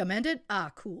like, recommended?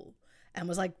 Ah, cool. And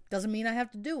was like, doesn't mean I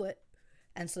have to do it.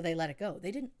 And so they let it go.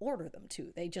 They didn't order them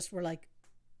to. They just were like,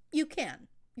 you can.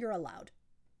 You're allowed.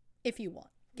 If you want.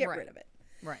 Get rid of it.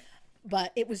 Right.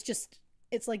 But it was just,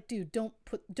 it's like, dude, don't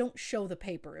show the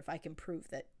paper if I can prove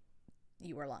that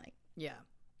you were lying. Yeah.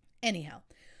 Anyhow,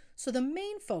 so the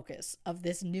main focus of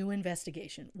this new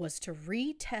investigation was to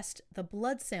retest the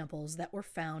blood samples that were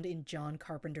found in John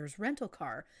Carpenter's rental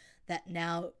car, that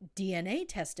now DNA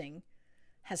testing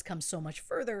has come so much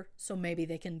further, so maybe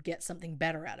they can get something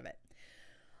better out of it.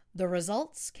 The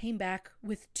results came back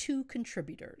with 2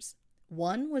 contributors.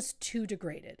 One was too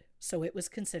degraded, so it was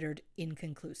considered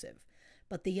inconclusive,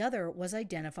 but the other was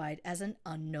identified as an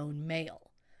unknown male.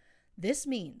 This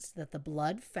means that the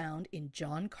blood found in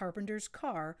John Carpenter's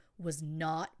car was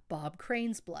not Bob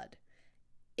Crane's blood.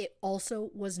 It also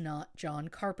was not John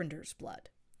Carpenter's blood.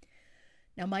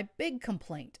 Now, my big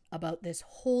complaint about this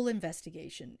whole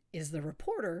investigation is the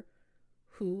reporter,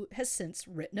 who has since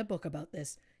written a book about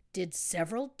this, did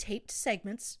several taped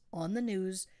segments on the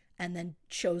news and then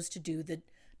chose to do the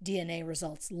DNA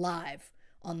results live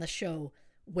on the show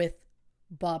with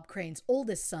Bob Crane's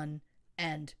oldest son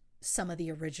and some of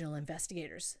the original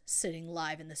investigators sitting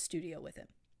live in the studio with him.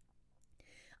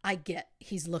 I get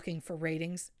he's looking for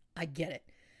ratings. I get it.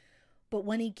 But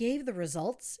when he gave the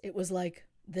results, it was like,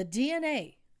 the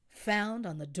DNA found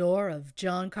on the door of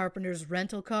John Carpenter's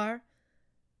rental car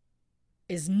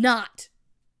is not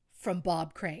from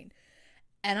Bob Crane.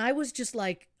 And I was just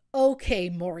like, okay,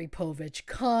 Maury Povich,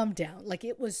 calm down. Like,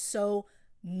 it was so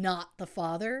not the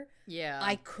father. Yeah.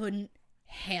 I couldn't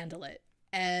handle it.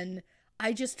 And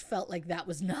I just felt like that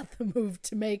was not the move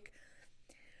to make.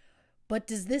 But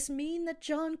does this mean that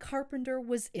John Carpenter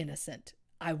was innocent?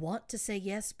 I want to say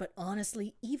yes, but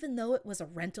honestly, even though it was a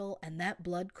rental and that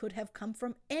blood could have come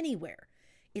from anywhere,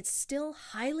 it's still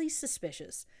highly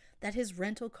suspicious that his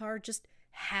rental car just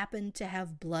happened to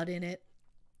have blood in it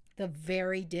the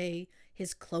very day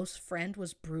his close friend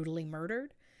was brutally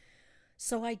murdered.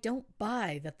 So I don't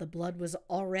buy that the blood was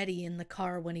already in the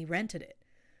car when he rented it.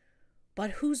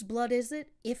 But whose blood is it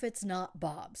if it's not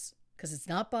Bob's? Because it's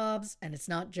not Bob's and it's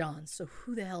not John's. So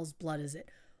who the hell's blood is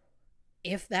it?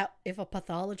 If a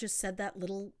pathologist said that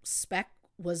little speck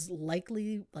was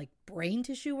likely like brain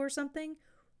tissue or something,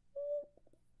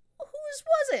 whose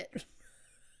was it?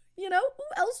 You know, who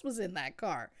else was in that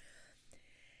car?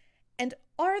 And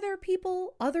are there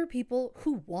other people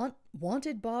who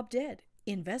wanted Bob dead?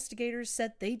 Investigators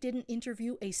said they didn't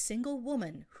interview a single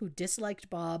woman who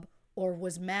disliked Bob or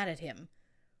was mad at him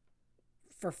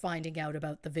for finding out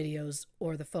about the videos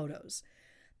or the photos.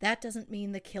 That doesn't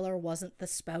mean the killer wasn't the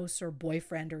spouse or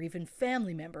boyfriend or even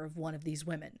family member of one of these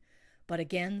women. But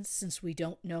again, since we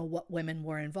don't know what women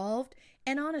were involved,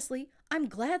 and honestly, I'm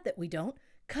glad that we don't,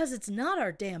 because it's not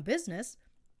our damn business,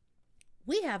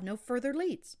 we have no further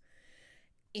leads.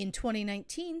 In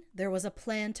 2019, there was a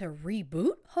plan to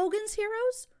reboot Hogan's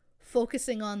Heroes,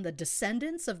 focusing on the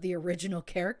descendants of the original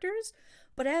characters,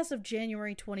 but as of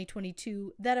January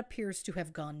 2022, that appears to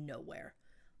have gone nowhere.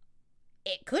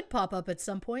 It could pop up at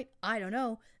some point, I don't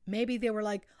know. Maybe they were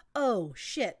like, oh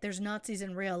shit, there's Nazis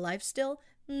in real life still?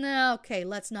 No, okay,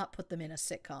 let's not put them in a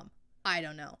sitcom. I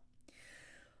don't know.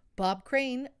 Bob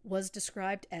Crane was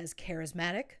described as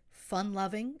charismatic,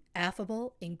 fun-loving,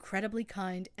 affable, incredibly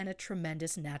kind, and a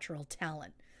tremendous natural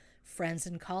talent. Friends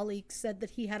and colleagues said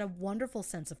that he had a wonderful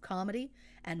sense of comedy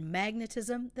and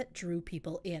magnetism that drew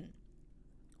people in.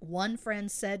 One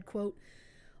friend said, quote,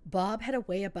 Bob had a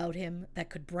way about him that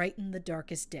could brighten the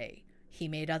darkest day. He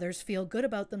made others feel good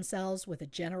about themselves with a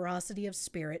generosity of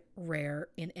spirit rare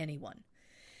in anyone.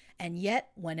 And yet,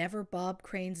 whenever Bob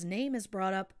Crane's name is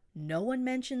brought up, no one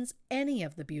mentions any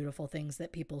of the beautiful things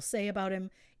that people say about him.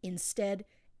 Instead,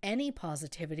 any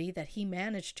positivity that he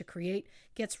managed to create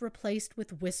gets replaced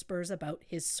with whispers about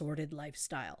his sordid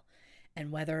lifestyle.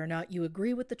 And whether or not you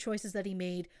agree with the choices that he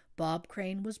made, Bob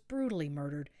Crane was brutally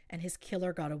murdered, and his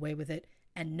killer got away with it,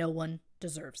 and no one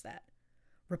deserves that.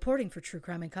 Reporting for True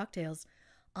Crime and Cocktails,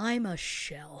 I'm a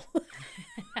shell.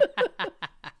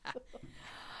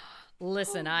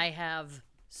 Listen, I have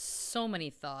so many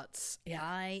thoughts. Yeah.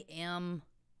 I am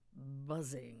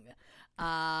buzzing.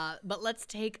 But let's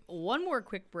take one more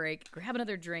quick break, grab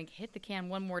another drink, hit the can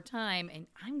one more time, and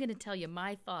I'm going to tell you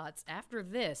my thoughts after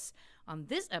this on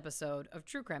this episode of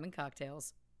True Crime and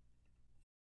Cocktails.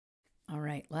 All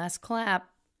right, last clap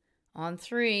on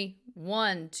 3.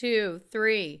 1, 2,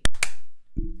 3.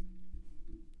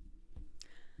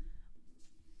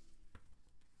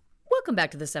 Welcome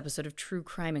back to this episode of True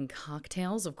Crime and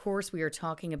Cocktails. Of course, we are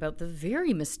talking about the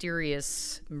very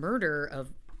mysterious murder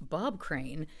of Bob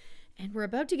Crane, and we're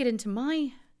about to get into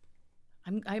my...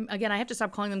 Again, I have to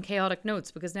stop calling them chaotic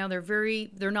notes because now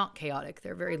they're not chaotic.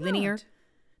 They're very linear.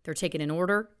 They're taken in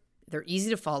order. They're easy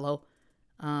to follow.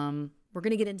 We're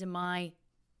going to get into my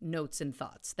notes and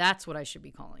thoughts. That's what I should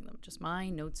be calling them. Just my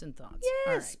notes and thoughts. Yes,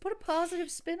 All right. Put a positive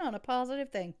spin on a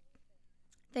positive thing.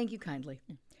 Thank you kindly.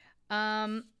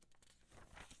 All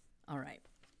right.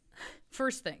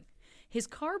 First thing, his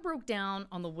car broke down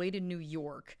on the way to New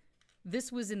York.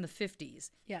 This was in the 50s.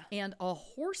 Yeah. And a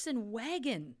horse and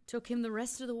wagon took him the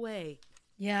rest of the way.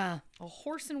 Yeah. A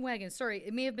horse and wagon. Sorry,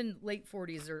 it may have been late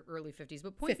 40s or early 50s,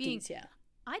 but point 50s, being, yeah.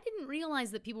 I didn't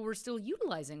realize that people were still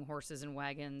utilizing horses and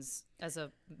wagons as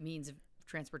a means of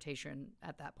transportation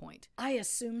at that point. I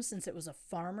assume since it was a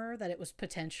farmer that it was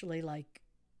potentially like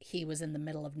he was in the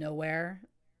middle of nowhere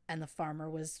and the farmer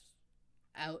was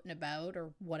out and about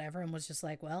or whatever and was just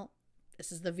like, well,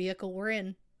 this is the vehicle we're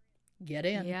in. Get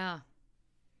in. Yeah.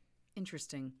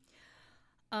 Interesting.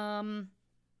 Again,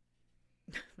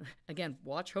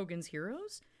 watch Hogan's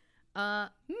Heroes. All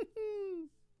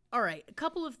right. A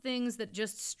couple of things that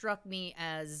just struck me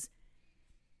as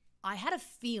I had a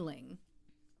feeling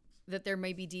that there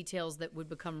may be details that would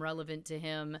become relevant to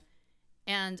him.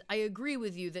 And I agree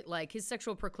with you that, like, his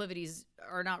sexual proclivities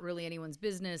are not really anyone's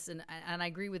business. And I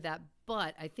agree with that.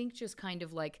 But I think just kind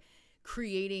of like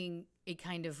creating a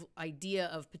kind of idea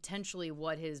of potentially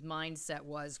what his mindset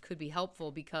was could be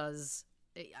helpful because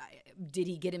did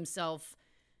he get himself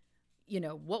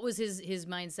what was his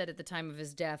mindset at the time of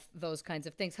his death, those kinds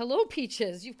of things. Hello,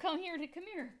 Peaches. You've come here.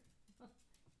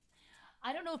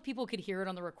 I don't know if people could hear it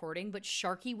on the recording, but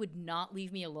Sharky would not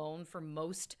leave me alone for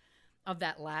most of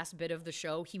that last bit of the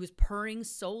show. He was purring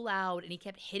so loud, and he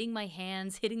kept hitting my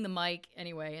hands, hitting the mic.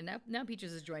 Anyway, and now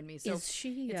Peaches has joined me. So is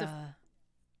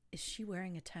she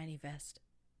wearing a tiny vest?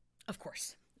 Of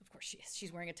course she is.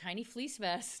 She's wearing a tiny fleece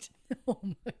vest. Oh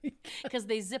my God. Because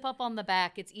they zip up on the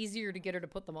back. It's easier to get her to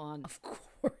put them on. Of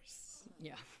course.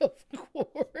 Yeah. Of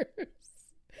course.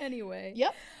 Anyway.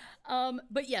 Yep.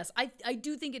 But yes, I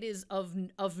do think it is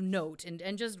of note,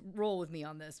 and just roll with me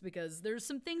on this, because there's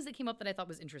some things that came up that I thought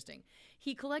was interesting.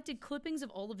 He collected clippings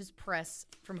of all of his press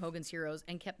from Hogan's Heroes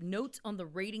and kept notes on the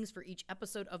ratings for each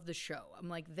episode of the show. I'm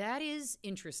like, that is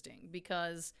interesting,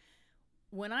 because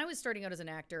when I was starting out as an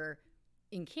actor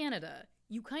in Canada,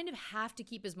 you kind of have to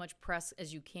keep as much press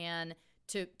as you can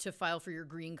to file for your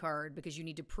green card, because you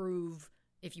need to prove,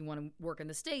 if you want to work in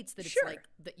the States, that it's Sure. like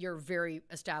that you're very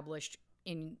established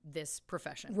in this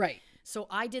profession. Right. So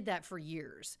I did that for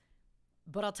years.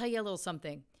 But I'll tell you a little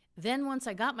something. Then once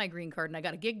I got my green card and I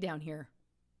got a gig down here,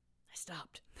 I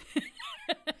stopped.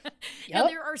 Now,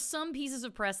 there are some pieces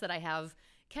of press that I have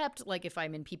kept, like if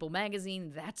I'm in People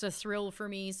magazine, that's a thrill for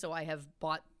me. So I have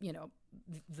bought,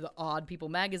 the odd People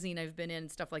magazine I've been in,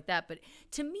 stuff like that. But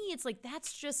to me, it's like,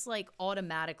 that's just like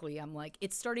automatically, I'm like,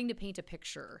 it's starting to paint a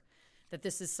picture that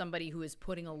this is somebody who is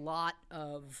putting a lot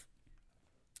of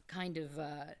kind of,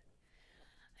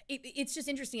 it's just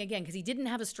interesting again, because he didn't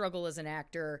have a struggle as an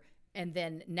actor. And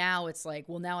then now it's like,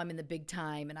 well, now I'm in the big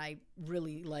time and I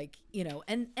really like,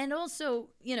 and also,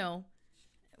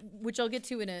 which I'll get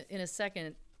to in a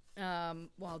second.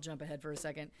 I'll jump ahead for a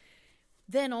second.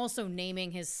 Then also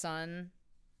naming his son,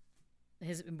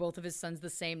 both of his sons the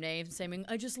same name, saying,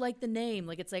 I just like the name.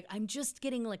 Like, it's like, I'm just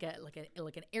getting like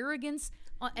an arrogance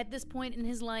at this point in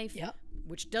his life, Yep.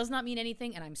 which does not mean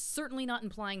anything. And I'm certainly not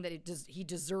implying that he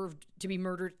deserved to be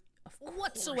murdered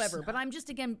whatsoever. not. But I'm just,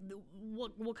 again,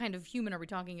 what kind of human are we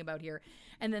talking about here?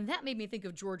 And then that made me think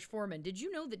of George Foreman. Did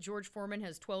you know that George Foreman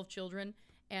has 12 children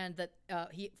and that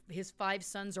his 5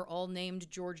 sons are all named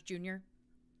George Jr.?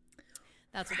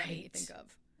 That's what that made me think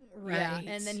of. Right. Yeah.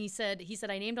 And then he said,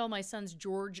 I named all my sons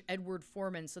George Edward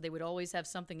Foreman so they would always have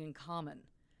something in common.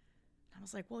 I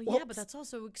was like, well, yeah, but that's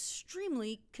also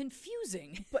extremely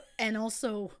confusing. But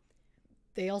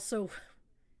they also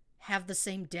have the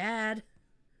same dad.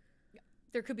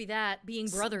 There could be that, being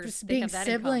brothers. They Being have that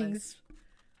siblings. in common.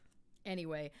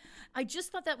 Anyway, I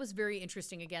just thought that was very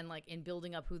interesting, again, like in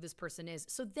building up who this person is.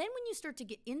 So then when you start to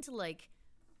get into like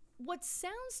what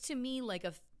sounds to me like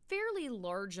a fairly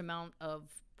large amount of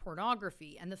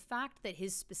pornography, and the fact that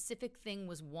his specific thing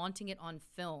was wanting it on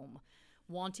film,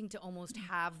 wanting to almost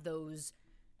have those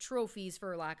trophies,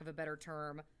 for lack of a better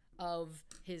term, of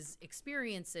his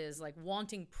experiences, like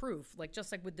wanting proof, like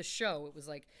just like with the show, it was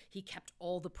like he kept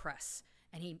all the press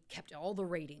and he kept all the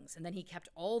ratings, and then he kept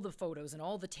all the photos and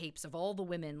all the tapes of all the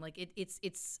women. Like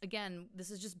it's again,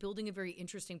 this is just building a very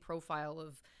interesting profile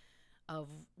of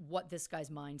what this guy's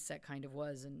mindset kind of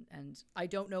was, and I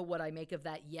don't know what I make of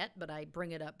that yet, but I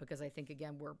bring it up because I think,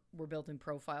 again, we're building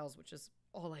profiles, which is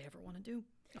all I ever want to do.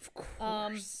 Of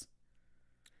course.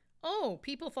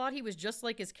 People thought he was just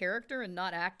like his character and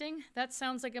not acting? That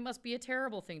sounds like it must be a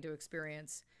terrible thing to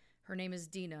experience. Her name is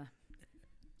Dina.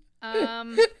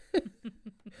 I'm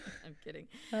kidding.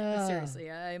 But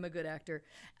seriously, I am a good actor.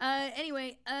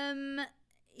 Anyway,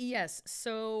 yes,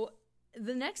 so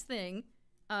the next thing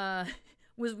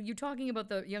was you talking about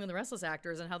the Young and the Restless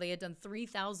actors and how they had done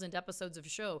 3,000 episodes of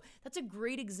show. That's a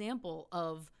great example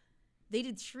of they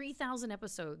did 3,000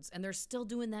 episodes and they're still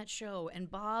doing that show.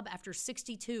 And Bob, after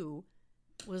 62,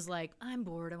 was like, I'm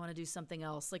bored. I want to do something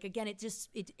else. Like, again,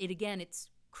 it's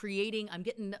creating, I'm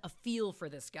getting a feel for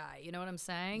this guy. You know what I'm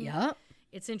saying? Yeah.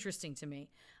 It's interesting to me.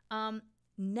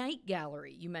 Night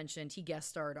Gallery, you mentioned he guest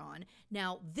starred on.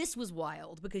 Now, this was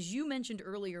wild because you mentioned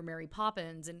earlier Mary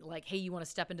Poppins and like, hey, you want to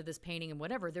step into this painting and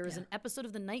whatever. There is an episode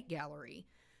of the Night Gallery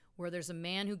where there's a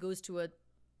man who goes to a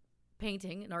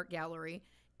painting, an art gallery,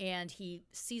 and he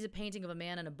sees a painting of a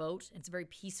man in a boat. It's very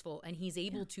peaceful, and he's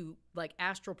able to like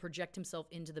astral project himself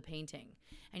into the painting.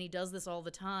 And he does this all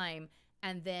the time,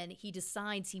 and then he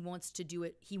decides he wants to do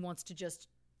it. He wants to just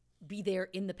be there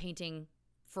in the painting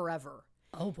forever.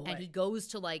 Oh, boy. And he goes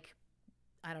to like,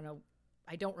 I don't know,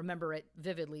 I don't remember it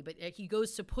vividly, but he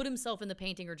goes to put himself in the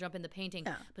painting or jump in the painting,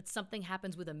 but something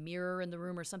happens with a mirror in the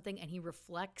room or something, and he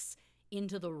reflects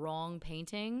into the wrong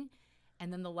painting.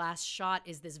 And then the last shot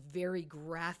is this very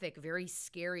graphic, very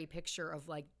scary picture of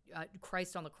like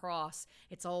Christ on the cross.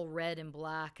 It's all red and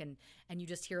black, and you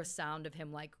just hear a sound of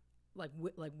him like like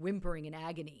whimpering in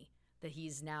agony that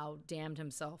he's now damned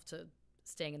himself to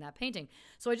staying in that painting.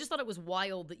 So I just thought it was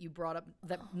wild that you brought up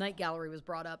that Night Gallery was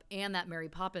brought up and that Mary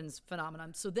Poppins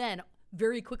phenomenon. So then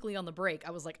very quickly on the break,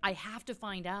 I was like, I have to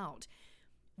find out,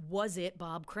 was it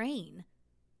Bob Crane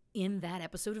in that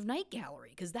episode of Night Gallery?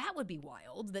 Because that would be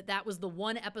wild. That was the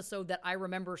one episode that I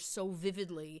remember so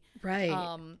vividly.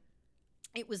 Right.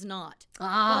 It was not.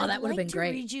 That would have been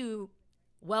great. Read you.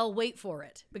 Well, wait for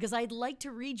it, because I'd like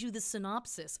to read you the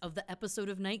synopsis of the episode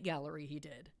of Night Gallery he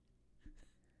did.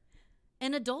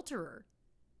 An adulterer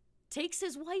takes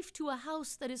his wife to a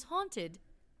house that is haunted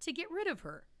to get rid of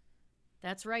her.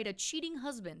 That's right, a cheating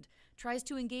husband tries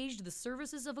to engage the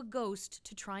services of a ghost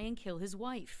to try and kill his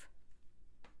wife.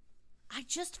 I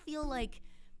just feel like,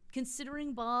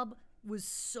 considering Bob was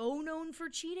so known for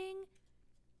cheating,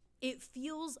 it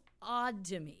feels odd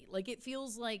to me. Like, it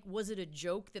feels like, was it a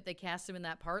joke that they cast him in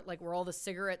that part? Like, were all the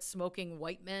cigarette-smoking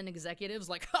white men executives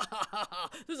like, ha, ha, ha, ha,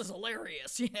 this is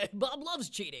hilarious. Yeah, Bob loves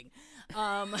cheating.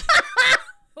 Or,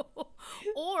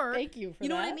 thank you for you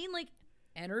know that. what I mean? Like,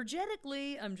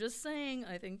 energetically, I'm just saying,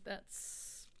 I think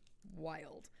that's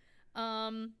wild.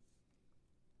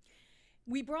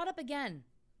 We brought up again,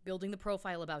 building the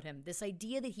profile about him, this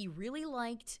idea that he really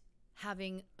liked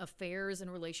having affairs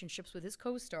and relationships with his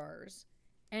co-stars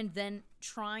and then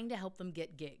trying to help them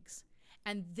get gigs.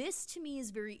 And this to me is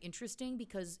very interesting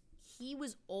because he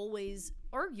was always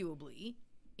arguably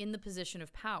in the position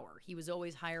of power. He was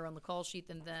always higher on the call sheet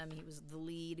than them. He was the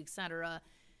lead, etc.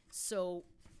 So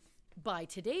by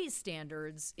today's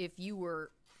standards, if you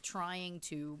were trying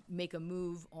to make a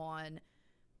move on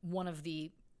one of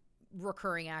the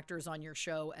recurring actors on your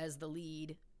show as the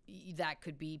lead, that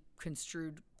could be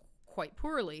construed quite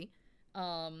poorly.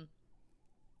 And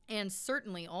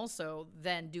certainly also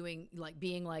then being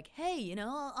like, hey, you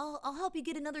know, I'll help you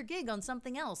get another gig on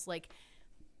something else. Like,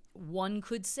 one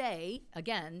could say,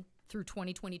 again, through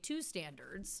 2022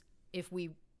 standards, if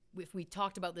we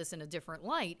talked about this in a different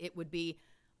light, it would be,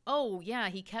 oh yeah,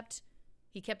 he kept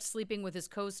sleeping with his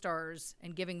co-stars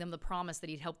and giving them the promise that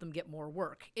he'd help them get more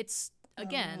work. It's,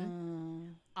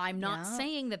 again, I'm not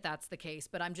saying that that's the case,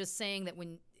 but I'm just saying that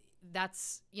when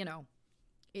that's, you know,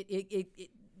 it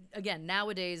again,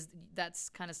 nowadays, that's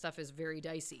kind of stuff is very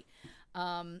dicey.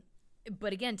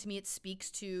 But again, to me, it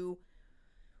speaks to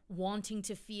wanting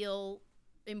to feel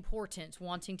important,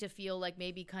 wanting to feel like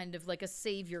maybe kind of like a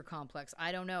savior complex.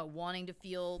 I don't know, wanting to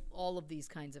feel all of these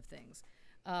kinds of things,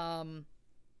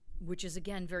 which is,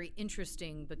 again, very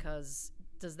interesting because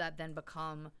does that then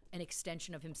become an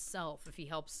extension of himself if he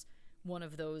helps one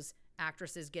of those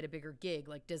actresses get a bigger gig?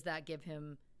 Like, does that give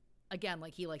him, again,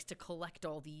 like he likes to collect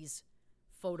all these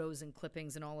photos and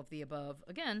clippings and all of the above.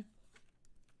 Again,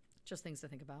 just things to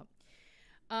think about.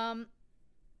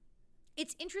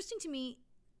 It's interesting to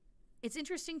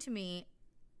me.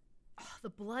 The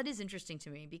blood is interesting to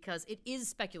me because it is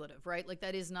speculative, right? Like,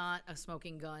 that is not a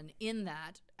smoking gun in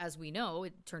that, as we know,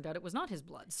 it turned out it was not his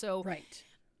blood. So, right.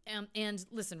 And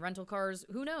listen, rental cars,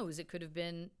 who knows? It could have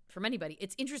been from anybody.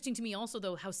 It's interesting to me also,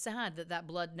 though, how sad that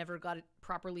blood never got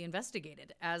properly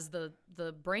investigated as the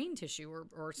brain tissue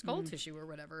or skull tissue or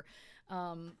whatever.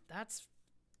 That's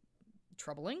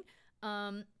troubling.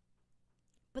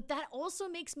 But that also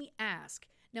makes me ask.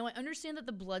 Now, I understand that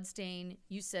the blood stain,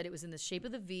 you said it was in the shape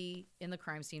of the V in the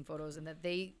crime scene photos, and that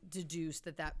they deduced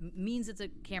that means it's a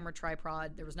camera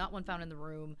tripod. There was not one found in the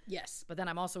room. Yes. But then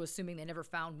I'm also assuming they never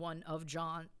found one of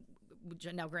John.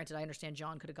 Now, granted, I understand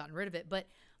John could have gotten rid of it, but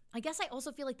I guess I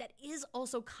also feel like that is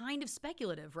also kind of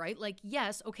speculative, right? Like,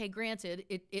 yes, okay, granted,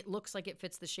 it looks like it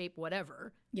fits the shape,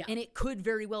 whatever. Yeah. And it could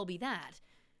very well be that.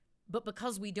 But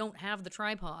because we don't have the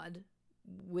tripod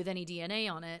with any DNA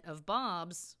on it of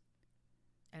Bob's,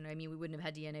 and I mean, we wouldn't have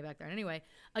had DNA back there anyway.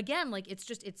 Again, like, it's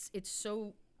just, it's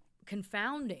so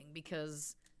confounding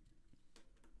because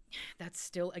that's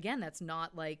still, again, that's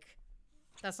not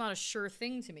a sure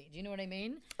thing to me. Do you know what I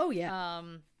mean? Oh, yeah.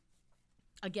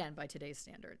 Again, by today's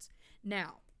standards.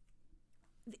 Now,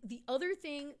 the other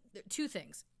thing, two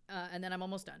things, and then I'm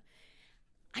almost done.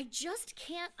 I just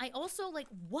can't, I also, like,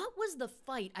 what was the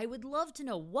fight? I would love to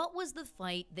know, what was the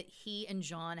fight that he and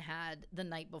John had the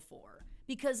night before?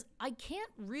 Because I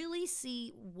can't really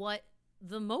see what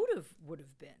the motive would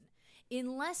have been.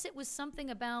 Unless it was something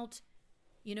about,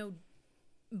 you know,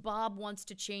 Bob wants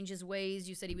to change his ways.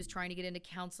 You said he was trying to get into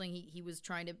counseling. He was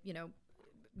trying to, you know,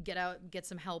 get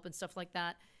some help and stuff like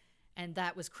that. And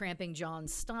that was cramping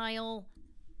John's style.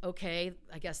 Okay,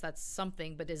 I guess that's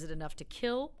something, but is it enough to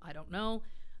kill? I don't know.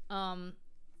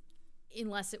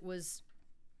 Unless it was,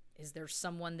 is there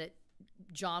someone that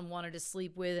John wanted to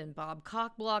sleep with and Bob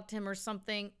cock-blocked him or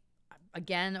something?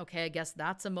 again, okay, I guess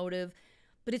that's a motive.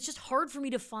 But it's just hard for me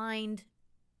to find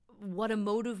what a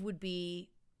motive would be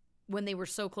when they were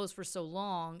so close for so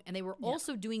long. And they were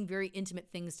also doing very intimate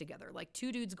things together, like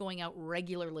two dudes going out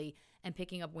regularly and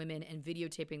picking up women and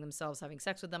videotaping themselves having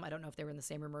sex with them. I don't know if they were in the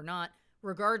same room or not.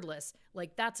 Regardless,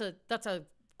 like that's a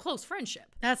close friendship.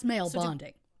 That's male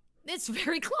bonding. It's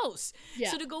very close.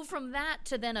 Yeah. So to go from that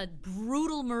to then a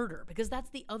brutal murder, because that's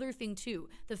the other thing too.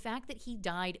 The fact that he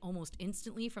died almost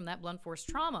instantly from that blunt force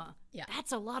trauma,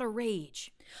 that's a lot of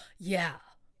rage. Yeah.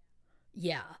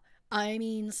 Yeah. I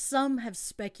mean, some have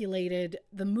speculated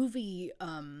the movie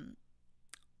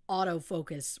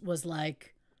Autofocus was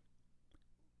like,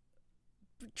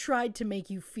 tried to make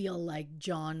you feel like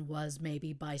John was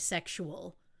maybe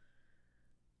bisexual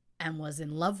and was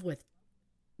in love with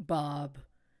Bob.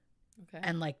 Okay.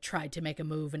 And like tried to make a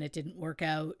move and it didn't work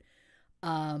out.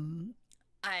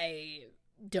 I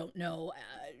don't know.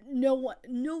 No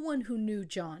one who knew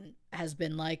John has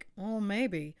been like, oh,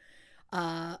 maybe.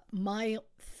 My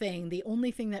thing, the only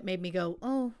thing that made me go,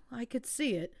 oh, I could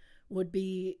see it, would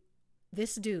be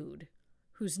this dude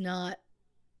who's not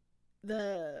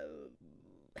the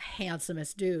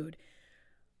handsomest dude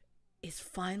is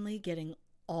finally getting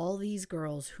all these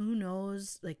girls, who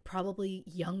knows, like probably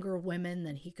younger women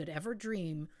than he could ever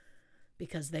dream,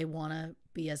 because they want to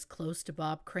be as close to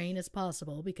Bob Crane as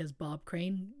possible, because Bob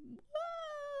Crane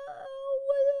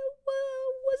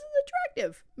was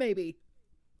attractive, maybe.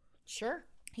 Sure.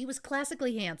 He was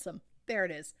classically handsome. There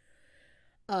it is.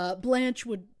 Blanche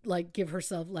would like give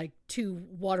herself like 2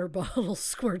 water bottle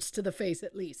squirts to the face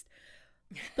at least.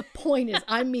 The point is,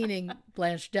 I'm meaning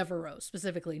Blanche Devereaux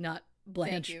specifically, not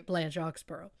Blanche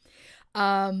Oxborrow.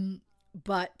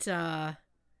 But I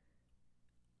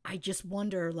just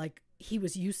wonder, like, he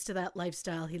was used to that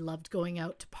lifestyle. He loved going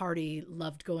out to party,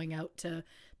 loved going out to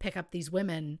pick up these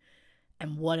women.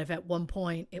 And what if at one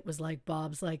point it was like,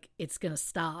 Bob's like, it's going to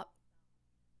stop.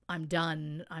 I'm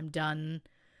done.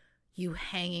 You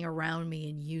hanging around me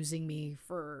and using me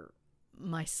for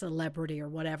my celebrity or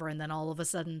whatever. And then all of a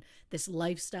sudden this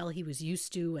lifestyle he was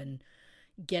used to and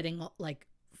getting like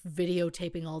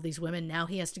videotaping all these women, now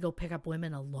he has to go pick up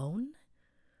women alone.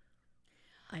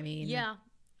 I mean, yeah,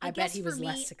 I bet he was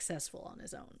less successful on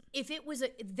his own. If it was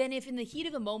if in the heat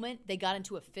of the moment they got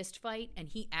into a fist fight and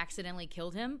he accidentally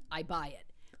killed him, I buy it.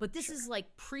 But this is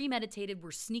like premeditated.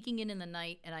 We're sneaking in the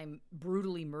night and I'm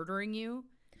brutally murdering you.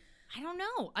 I don't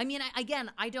know. I mean,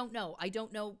 I don't know.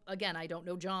 Again, I don't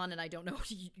know John, and I don't know,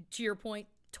 to your point,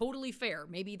 totally fair.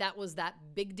 Maybe that was that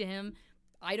big to him.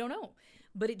 I don't know.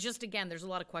 But it just, again, there's a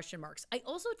lot of question marks. I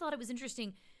also thought it was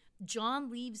interesting. John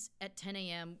leaves at 10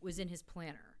 a.m. was in his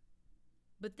planner.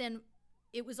 But then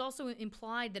it was also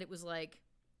implied that it was like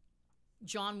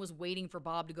John was waiting for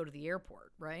Bob to go to the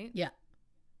airport, right? Yeah.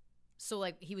 So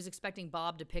like he was expecting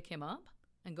Bob to pick him up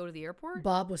and go to the airport?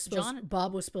 Bob was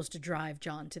supposed to drive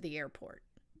John to the airport.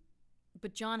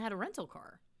 But John had a rental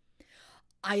car.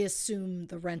 I assume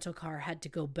the rental car had to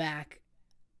go back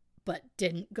but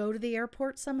didn't go to the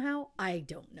airport somehow. I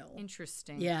don't know.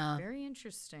 Interesting. Yeah. Very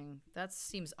interesting. That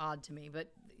seems odd to me,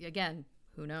 but again,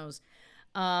 who knows?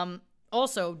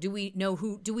 Also, do we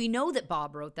know that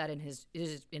Bob wrote that in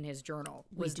his journal?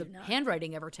 Was the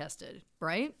handwriting ever tested,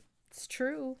 right? It's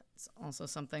true. It's also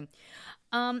something.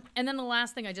 And then the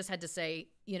last thing I just had to say,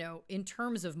 in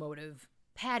terms of motive,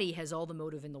 Patty has all the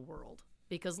motive in the world.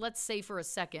 Because let's say for a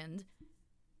second,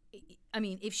 I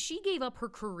mean, if she gave up her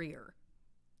career,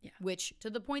 which to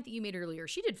the point that you made earlier,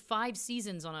 she did 5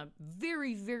 seasons on a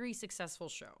very, very successful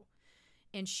show.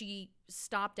 And she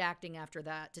stopped acting after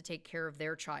that to take care of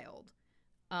their child.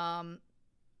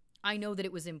 I know that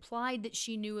it was implied that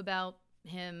she knew about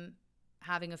him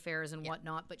having affairs and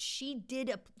whatnot, but she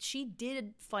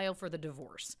did file for the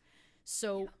divorce.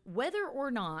 So whether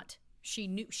or not she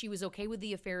knew she was okay with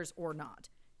the affairs or not,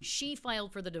 she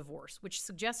filed for the divorce, which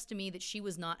suggests to me that she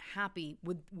was not happy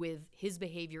with his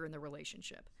behavior in the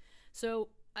relationship. So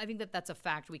I think that that's a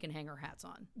fact we can hang our hats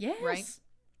on. Yes. Right?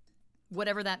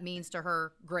 Whatever that means to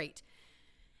her, great.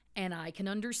 And I can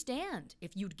understand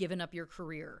if you'd given up your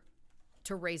career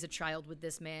to raise a child with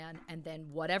this man, and then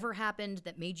whatever happened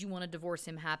that made you want to divorce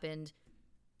him happened.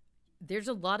 There's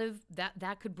a lot of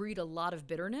that could breed a lot of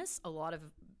bitterness, a lot of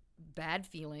bad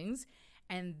feelings.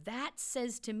 And that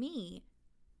says to me,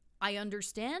 I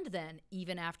understand then,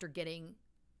 even after getting,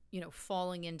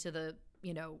 falling into the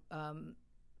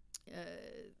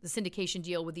syndication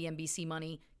deal with the NBC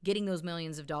money, getting those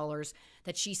millions of dollars,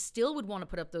 that she still would want to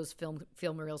put up those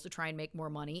film reels to try and make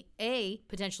more money. A,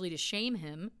 potentially to shame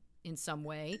him in some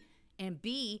way, and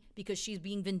B, because she's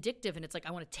being vindictive, and it's like,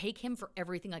 I want to take him for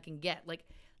everything I can get. Like,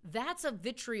 that's a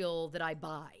vitriol that I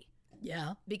buy.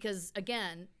 Yeah. Because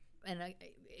again,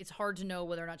 it's hard to know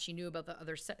whether or not she knew about the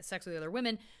other sex with the other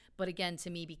women. But again, to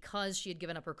me, because she had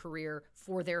given up her career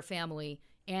for their family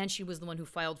and she was the one who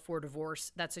filed for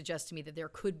divorce, that suggests to me that there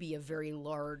could be a very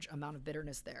large amount of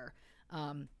bitterness there,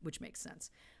 which makes sense.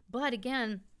 But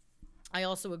again, I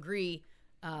also agree.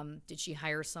 Did she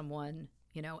hire someone,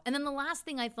 you know? And then the last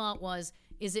thing I thought was,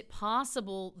 is it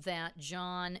possible that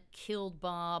John killed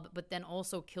Bob, but then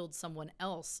also killed someone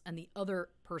else and the other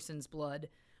person's blood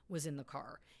was in the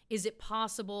car? Is it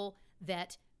possible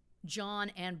that John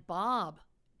and Bob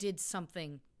did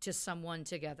something to someone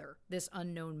together, this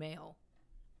unknown male?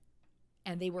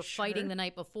 And they were fighting the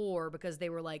night before because they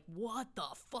were like, what the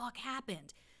fuck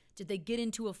happened? Did they get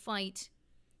into a fight?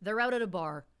 They're out at a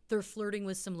bar. They're flirting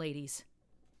with some ladies.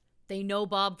 They know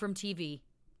Bob from TV.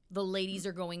 The ladies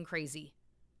are going crazy.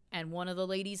 And one of the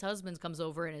ladies' husbands comes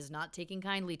over and is not taking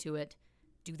kindly to it.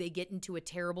 Do they get into a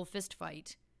terrible fist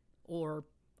fight or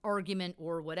argument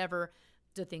or whatever?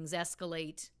 Do things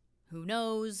escalate? Who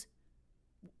knows?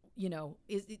 You know,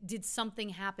 did something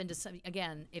happen to some?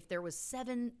 Again, if there was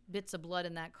 7 bits of blood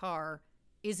in that car,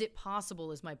 is it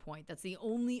possible, is my point. That's the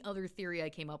only other theory I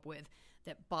came up with,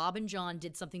 that Bob and John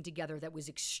did something together that was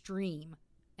extreme.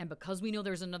 And because we know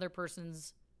there's another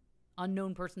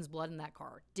unknown person's blood in that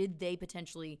car, did they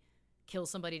potentially kill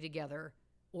somebody together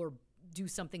or do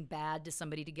something bad to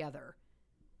somebody together?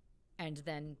 And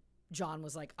then John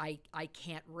was like, I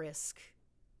can't risk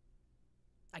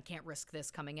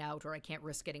this coming out, or I can't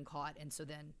risk getting caught, and so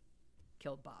then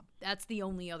killed Bob. That's the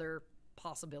only other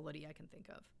possibility I can think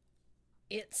of.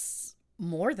 It's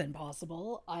more than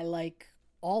possible. I like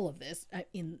all of this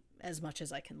in as much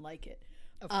as I can like it.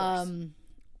 Of course.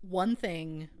 One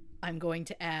thing I'm going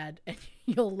to add, and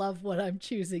you'll love what I'm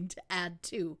choosing to add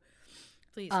too.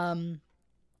 Please.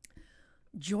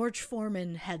 George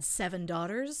Foreman had 7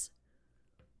 daughters.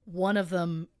 One of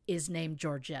them is named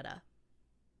Georgetta.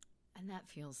 And that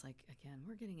feels like, again,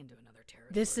 we're getting into another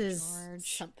territory. This is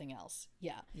George. something else.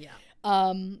 Yeah. Yeah.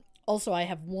 Also, I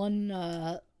have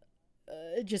one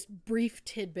just brief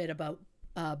tidbit about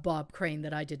Bob Crane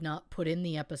that I did not put in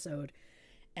the episode,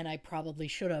 and I probably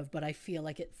should have, but I feel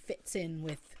like it fits in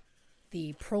with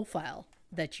the profile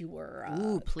that you were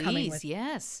coming with.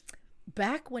 Yes.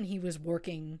 Back when he was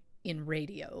working in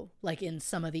radio, like in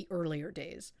some of the earlier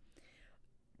days,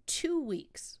 2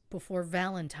 weeks before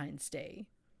Valentine's Day,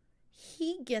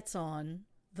 he gets on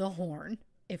the horn,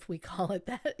 if we call it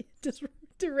that. Does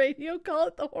radio call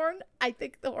it the horn? I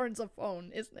think the horn's a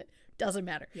phone, isn't it? Doesn't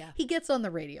matter. Yeah. He gets on the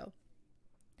radio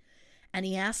and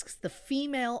he asks the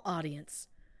female audience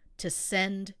to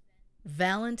send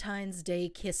Valentine's Day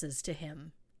kisses to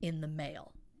him in the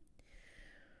mail.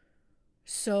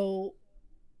 So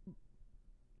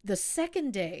the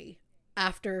second day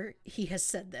after he has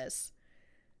said this,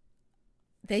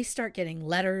 they start getting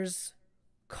letters,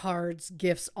 cards,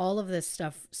 gifts, all of this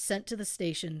stuff sent to the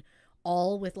station,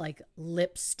 all with like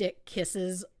lipstick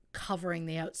kisses covering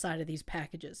the outside of these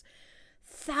packages.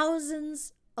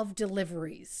 Thousands of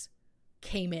deliveries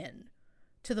came in,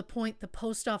 to the point the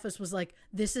post office was like,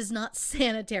 this is not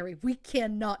sanitary. We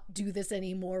cannot do this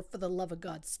anymore. For the love of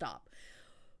God, stop.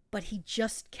 But he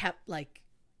just kept, like,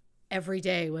 every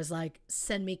day was like,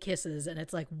 send me kisses. And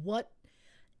it's like, what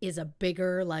is a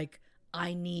bigger, like,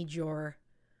 I need your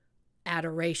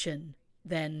adoration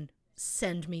than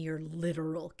send me your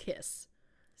literal kiss?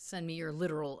 Send me your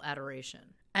literal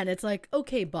adoration. And it's like,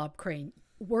 okay, Bob Crane,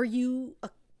 were you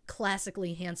a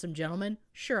classically handsome gentleman?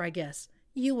 Sure, I guess.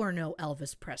 You are no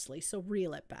Elvis Presley, so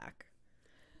reel it back.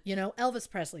 You know, Elvis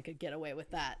Presley could get away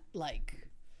with that, like,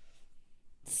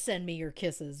 send me your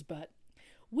kisses, but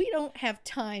we don't have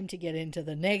time to get into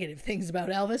the negative things about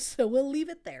Elvis, so we'll leave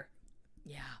it there.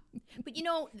 Yeah. But, you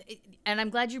know, and I'm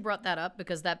glad you brought that up,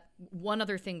 because that one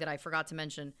other thing that I forgot to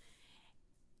mention,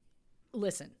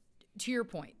 listen, to your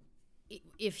point,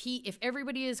 if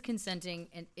everybody is consenting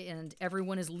and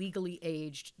everyone is legally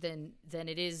aged, then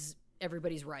it is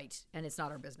everybody's right, and it's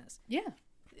not our business. Yeah.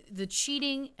 The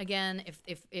cheating, again,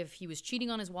 if he was cheating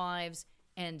on his wives,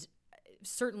 and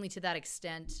certainly to that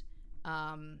extent,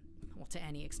 well, to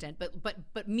any extent,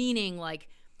 but meaning like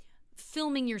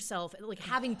filming yourself, like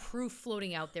having proof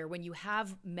floating out there when you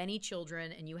have many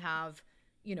children and you have,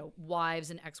 you know, wives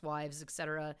and ex-wives,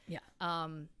 etc. Yeah.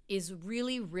 Is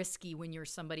really risky when you're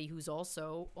somebody who's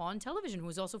also on television,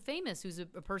 who's also famous, who's a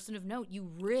person of note.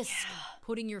 You risk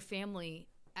putting your family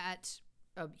at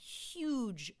a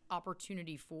huge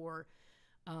opportunity for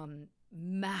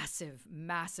massive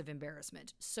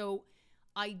embarrassment. So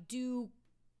I do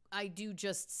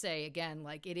just say, again,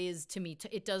 like, it is, to me,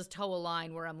 it does toe a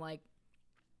line where I'm like,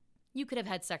 You could have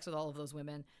had sex with all of those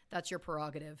women. That's your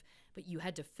prerogative. But you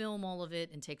had to film all of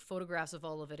it and take photographs of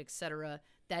all of it, etc.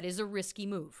 That is a risky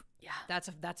move. Yeah.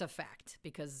 That's a fact,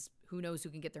 because who knows who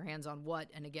can get their hands on what.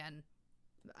 And again,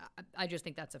 I just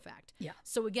think that's a fact. Yeah.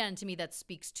 So again, to me, that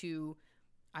speaks to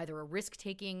either a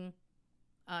risk-taking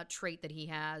trait that he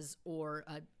has, or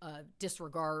a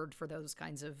disregard for those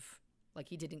kinds of, like,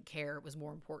 he didn't care. It was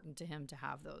more important to him to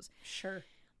have those. Sure.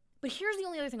 But here's the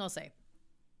only other thing I'll say.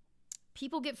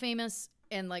 People get famous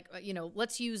and, like,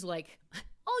 let's use, like,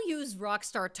 I'll use rock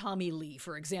star Tommy Lee,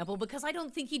 for example, because I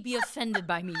don't think he'd be offended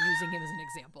by me using him as an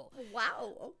example.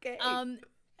 Wow. Okay.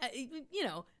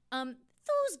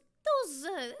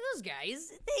 Those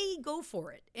guys, they go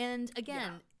for it. And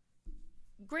again,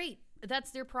 great.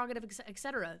 That's their prerogative,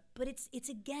 etc. But it's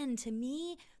again, to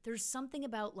me, there's something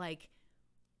about, like,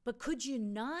 but could you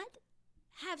not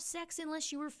have sex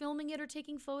unless you were filming it or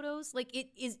taking photos? Like,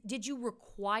 did you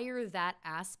require that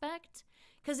aspect?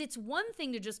 Because it's one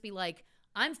thing to just be like,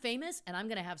 I'm famous and I'm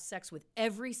going to have sex with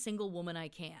every single woman I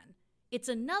can. It's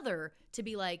another to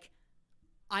be like,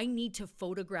 I need to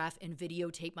photograph and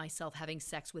videotape myself having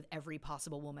sex with every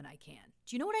possible woman I can.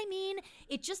 Do you know what I mean?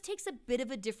 It just takes a bit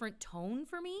of a different tone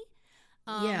for me.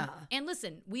 Yeah. And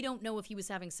listen, we don't know if he was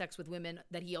having sex with women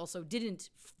that he also didn't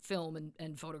film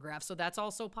and photograph, so that's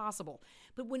also possible.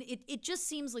 But when it just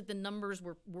seems like the numbers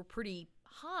were pretty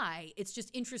high, it's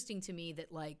just interesting to me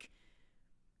that, like,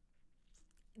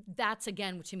 that's,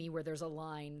 again, to me, where there's a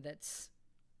line that's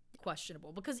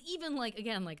questionable. Because even, like,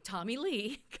 again, like Tommy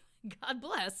Lee, God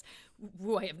bless,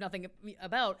 who I have nothing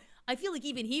about, I feel like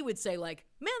even he would say, like,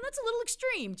 man, that's a little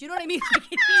extreme. Do you know what I mean? Like,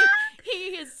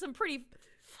 he has some pretty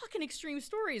fucking extreme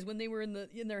stories when they were in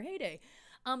their heyday.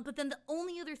 But then the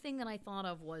only other thing that I thought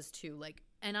of was, too, like,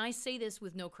 and I say this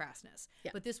with no crassness,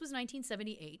 but this was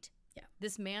 1978. Yeah.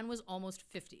 This man was almost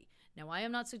 50. Now, I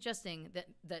am not suggesting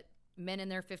that men in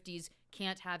their 50s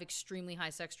can't have extremely high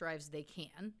sex drives. They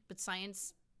can. But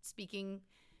science speaking,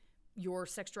 your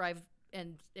sex drive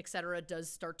and et cetera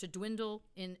does start to dwindle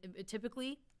in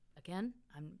typically. Again,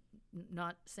 I'm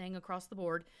not saying across the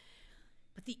board.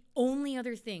 But the only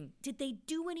other thing, did they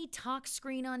do any tox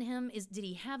screen on him? Did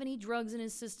he have any drugs in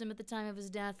his system at the time of his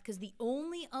death? Because the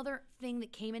only other thing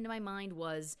that came into my mind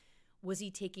was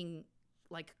he taking,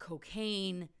 like,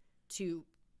 cocaine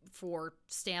for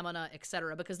stamina,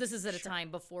 etc.? Because this is at a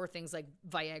time before things like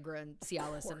Viagra and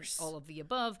Cialis and all of the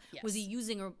above. Yes. Was he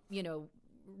using a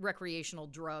recreational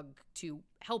drug to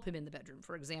help him in the bedroom,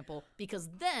 for example? Because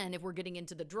then, if we're getting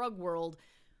into the drug world,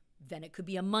 then it could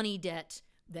be a money debt.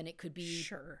 Then it could be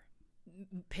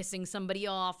pissing somebody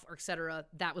off, or et cetera.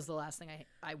 That was the last thing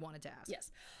I wanted to ask. Yes.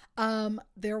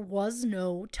 There was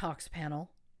no tox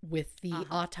panel with the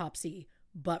autopsy,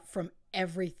 but from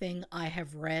everything I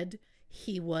have read,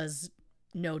 he was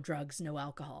no drugs, no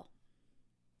alcohol.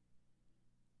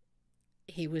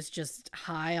 He was just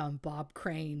high on Bob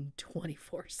Crane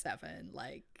 24/7.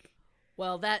 Like,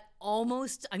 well, that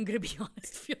almost, I'm going to be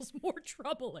honest, feels more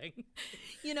troubling.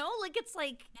 Like, it's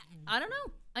like, I don't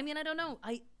know. I mean, I don't know.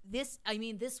 This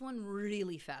one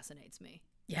really fascinates me.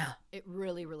 Yeah. It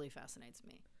really, really fascinates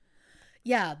me.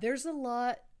 Yeah, there's a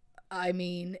lot. I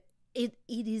mean,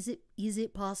 is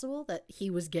it possible that he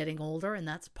was getting older and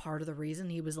that's part of the reason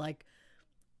he was like,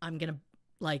 I'm going to,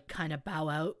 like, kind of bow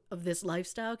out of this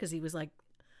lifestyle? Because he was like,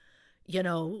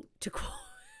 to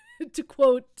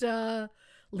quote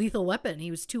Lethal Weapon,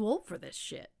 he was too old for this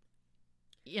shit.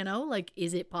 Like,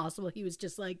 is it possible he was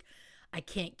just like, I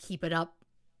can't keep it up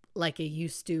like I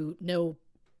used to, no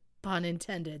pun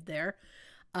intended there.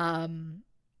 And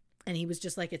he was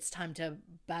just like, it's time to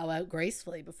bow out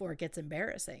gracefully before it gets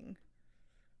embarrassing.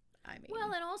 I mean,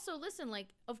 well, and also, listen, like,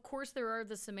 of course there are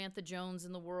the Samantha Jones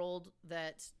in the world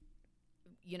that,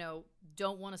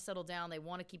 don't want to settle down. They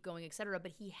want to keep going, etc.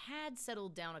 But he had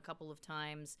settled down a couple of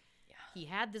times. Yeah. He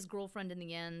had this girlfriend in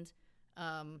the end,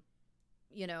 who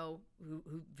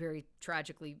very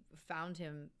tragically found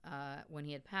him when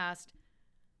he had passed.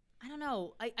 I don't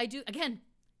know. I do, again,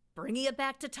 bringing it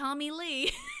back to Tommy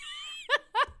Lee.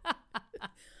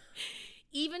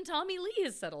 Even Tommy Lee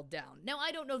has settled down. Now,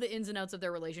 I don't know the ins and outs of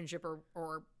their relationship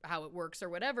or how it works or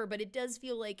whatever, but it does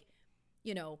feel like,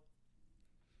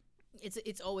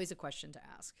 it's always a question to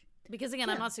ask. Because, again,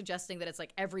 I'm not suggesting that it's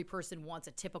like every person wants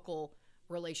a typical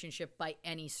relationship by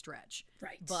any stretch.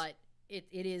 Right. But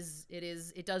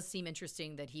it does seem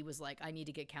interesting that he was like, I need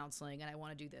to get counseling and I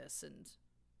want to do this. And,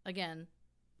 again,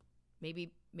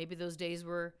 maybe those days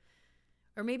were...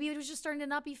 Or maybe it was just starting to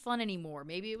not be fun anymore.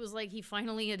 Maybe it was like he'd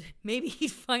finally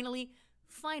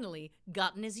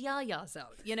gotten his yayas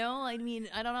out. I mean,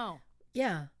 I don't know.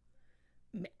 Yeah.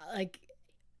 Like,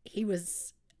 he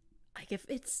was Like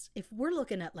if we're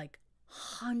looking at like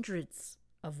hundreds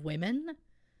of women,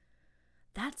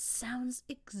 that sounds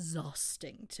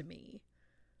exhausting to me.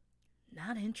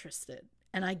 Not interested.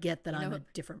 And I get that I'm a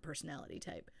different personality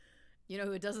type. You know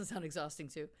who it doesn't sound exhausting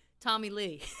to? Tommy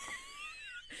Lee.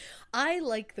 I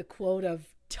like the quote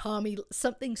of Tommy,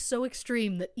 something so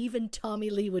extreme that even Tommy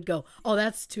Lee would go, "Oh,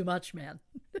 that's too much, man."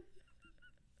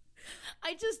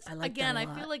 I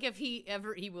feel like if he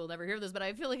will never hear this, but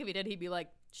I feel like if he did, he'd be like,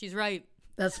 "She's right.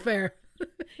 That's fair."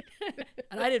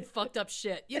 And I did fucked up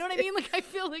shit. You know what I mean? Like, I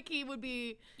feel like he would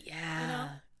be. Yeah. You know?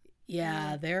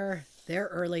 Yeah. Their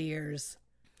early years.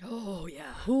 Oh,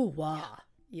 yeah. Hoo-wah.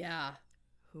 Yeah.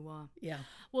 Hoo-wah. Yeah.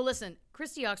 Well, listen,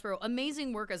 Christy Oxborrow,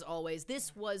 amazing work as always.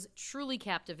 This was truly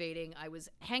captivating. I was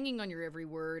hanging on your every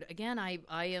word. Again, I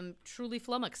am truly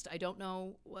flummoxed. I don't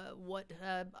know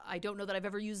I don't know that I've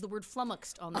ever used the word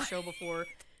flummoxed on the show before.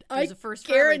 There's a first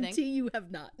for everything. I guarantee you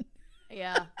have not.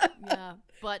 Yeah.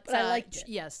 But I liked it.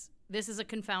 Yes, this is a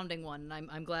confounding one, and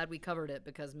I'm glad we covered it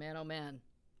because, man, oh man,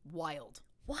 wild.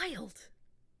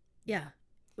 Yeah.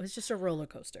 It was just a roller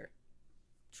coaster.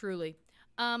 Truly.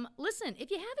 Listen, if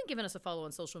you haven't given us a follow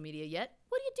on social media yet,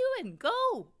 what are you doing?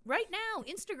 Go right now.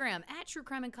 Instagram at True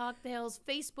Crime and Cocktails,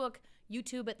 Facebook,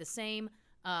 YouTube at the same,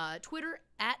 Twitter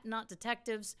at Not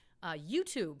Detectives,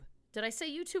 YouTube. Did I say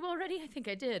YouTube already? I think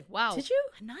I did. Wow. Did you?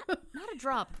 Not a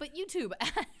drop, but YouTube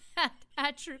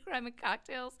at True Crime and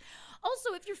Cocktails.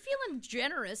 Also, if you're feeling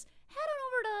generous, head on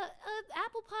over to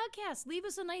Apple Podcasts. Leave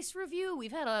us a nice review.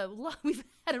 We've had a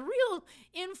real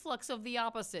influx of the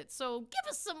opposite. So give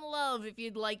us some love if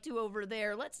you'd like to over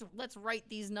there. Let's write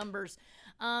these numbers.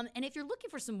 And if you're looking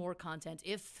for some more content,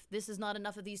 if this is not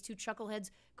enough of these two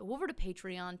chuckleheads, go over to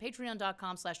Patreon,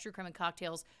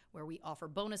 patreon.com/truecrimeandcocktails, where we offer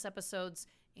bonus episodes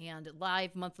and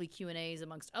live monthly Q&As,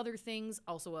 amongst other things.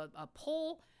 Also a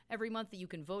poll every month that you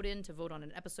can vote on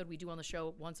an episode we do on the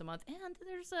show once a month. And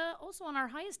there's also on our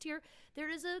highest tier, there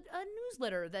is a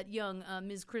newsletter that young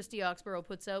Ms. Christy Oxborrow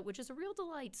puts out, which is a real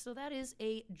delight. So that is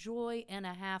a joy and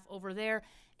a half over there.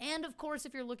 And of course,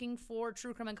 if you're looking for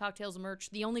True Crime and Cocktails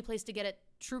merch, the only place to get it,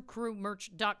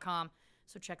 truecrewmerch.com.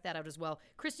 So check that out as well.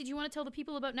 Christy, do you want to tell the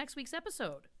people about next week's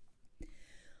episode?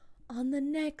 On the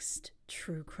next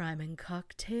True Crime and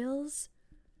Cocktails,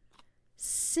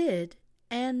 Sid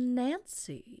and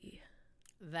Nancy.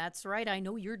 That's right. I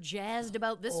know you're jazzed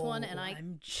about this one, and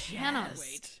I'm cannot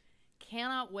wait.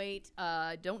 Cannot wait.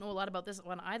 Don't know a lot about this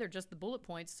one either, just the bullet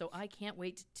points, so I can't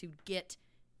wait to get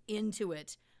into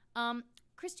it.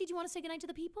 Christy, do you want to say goodnight to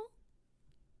the people?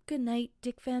 Good night,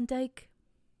 Dick Van Dyke.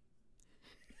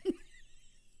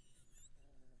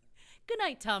 Good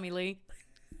night, Tommy Lee.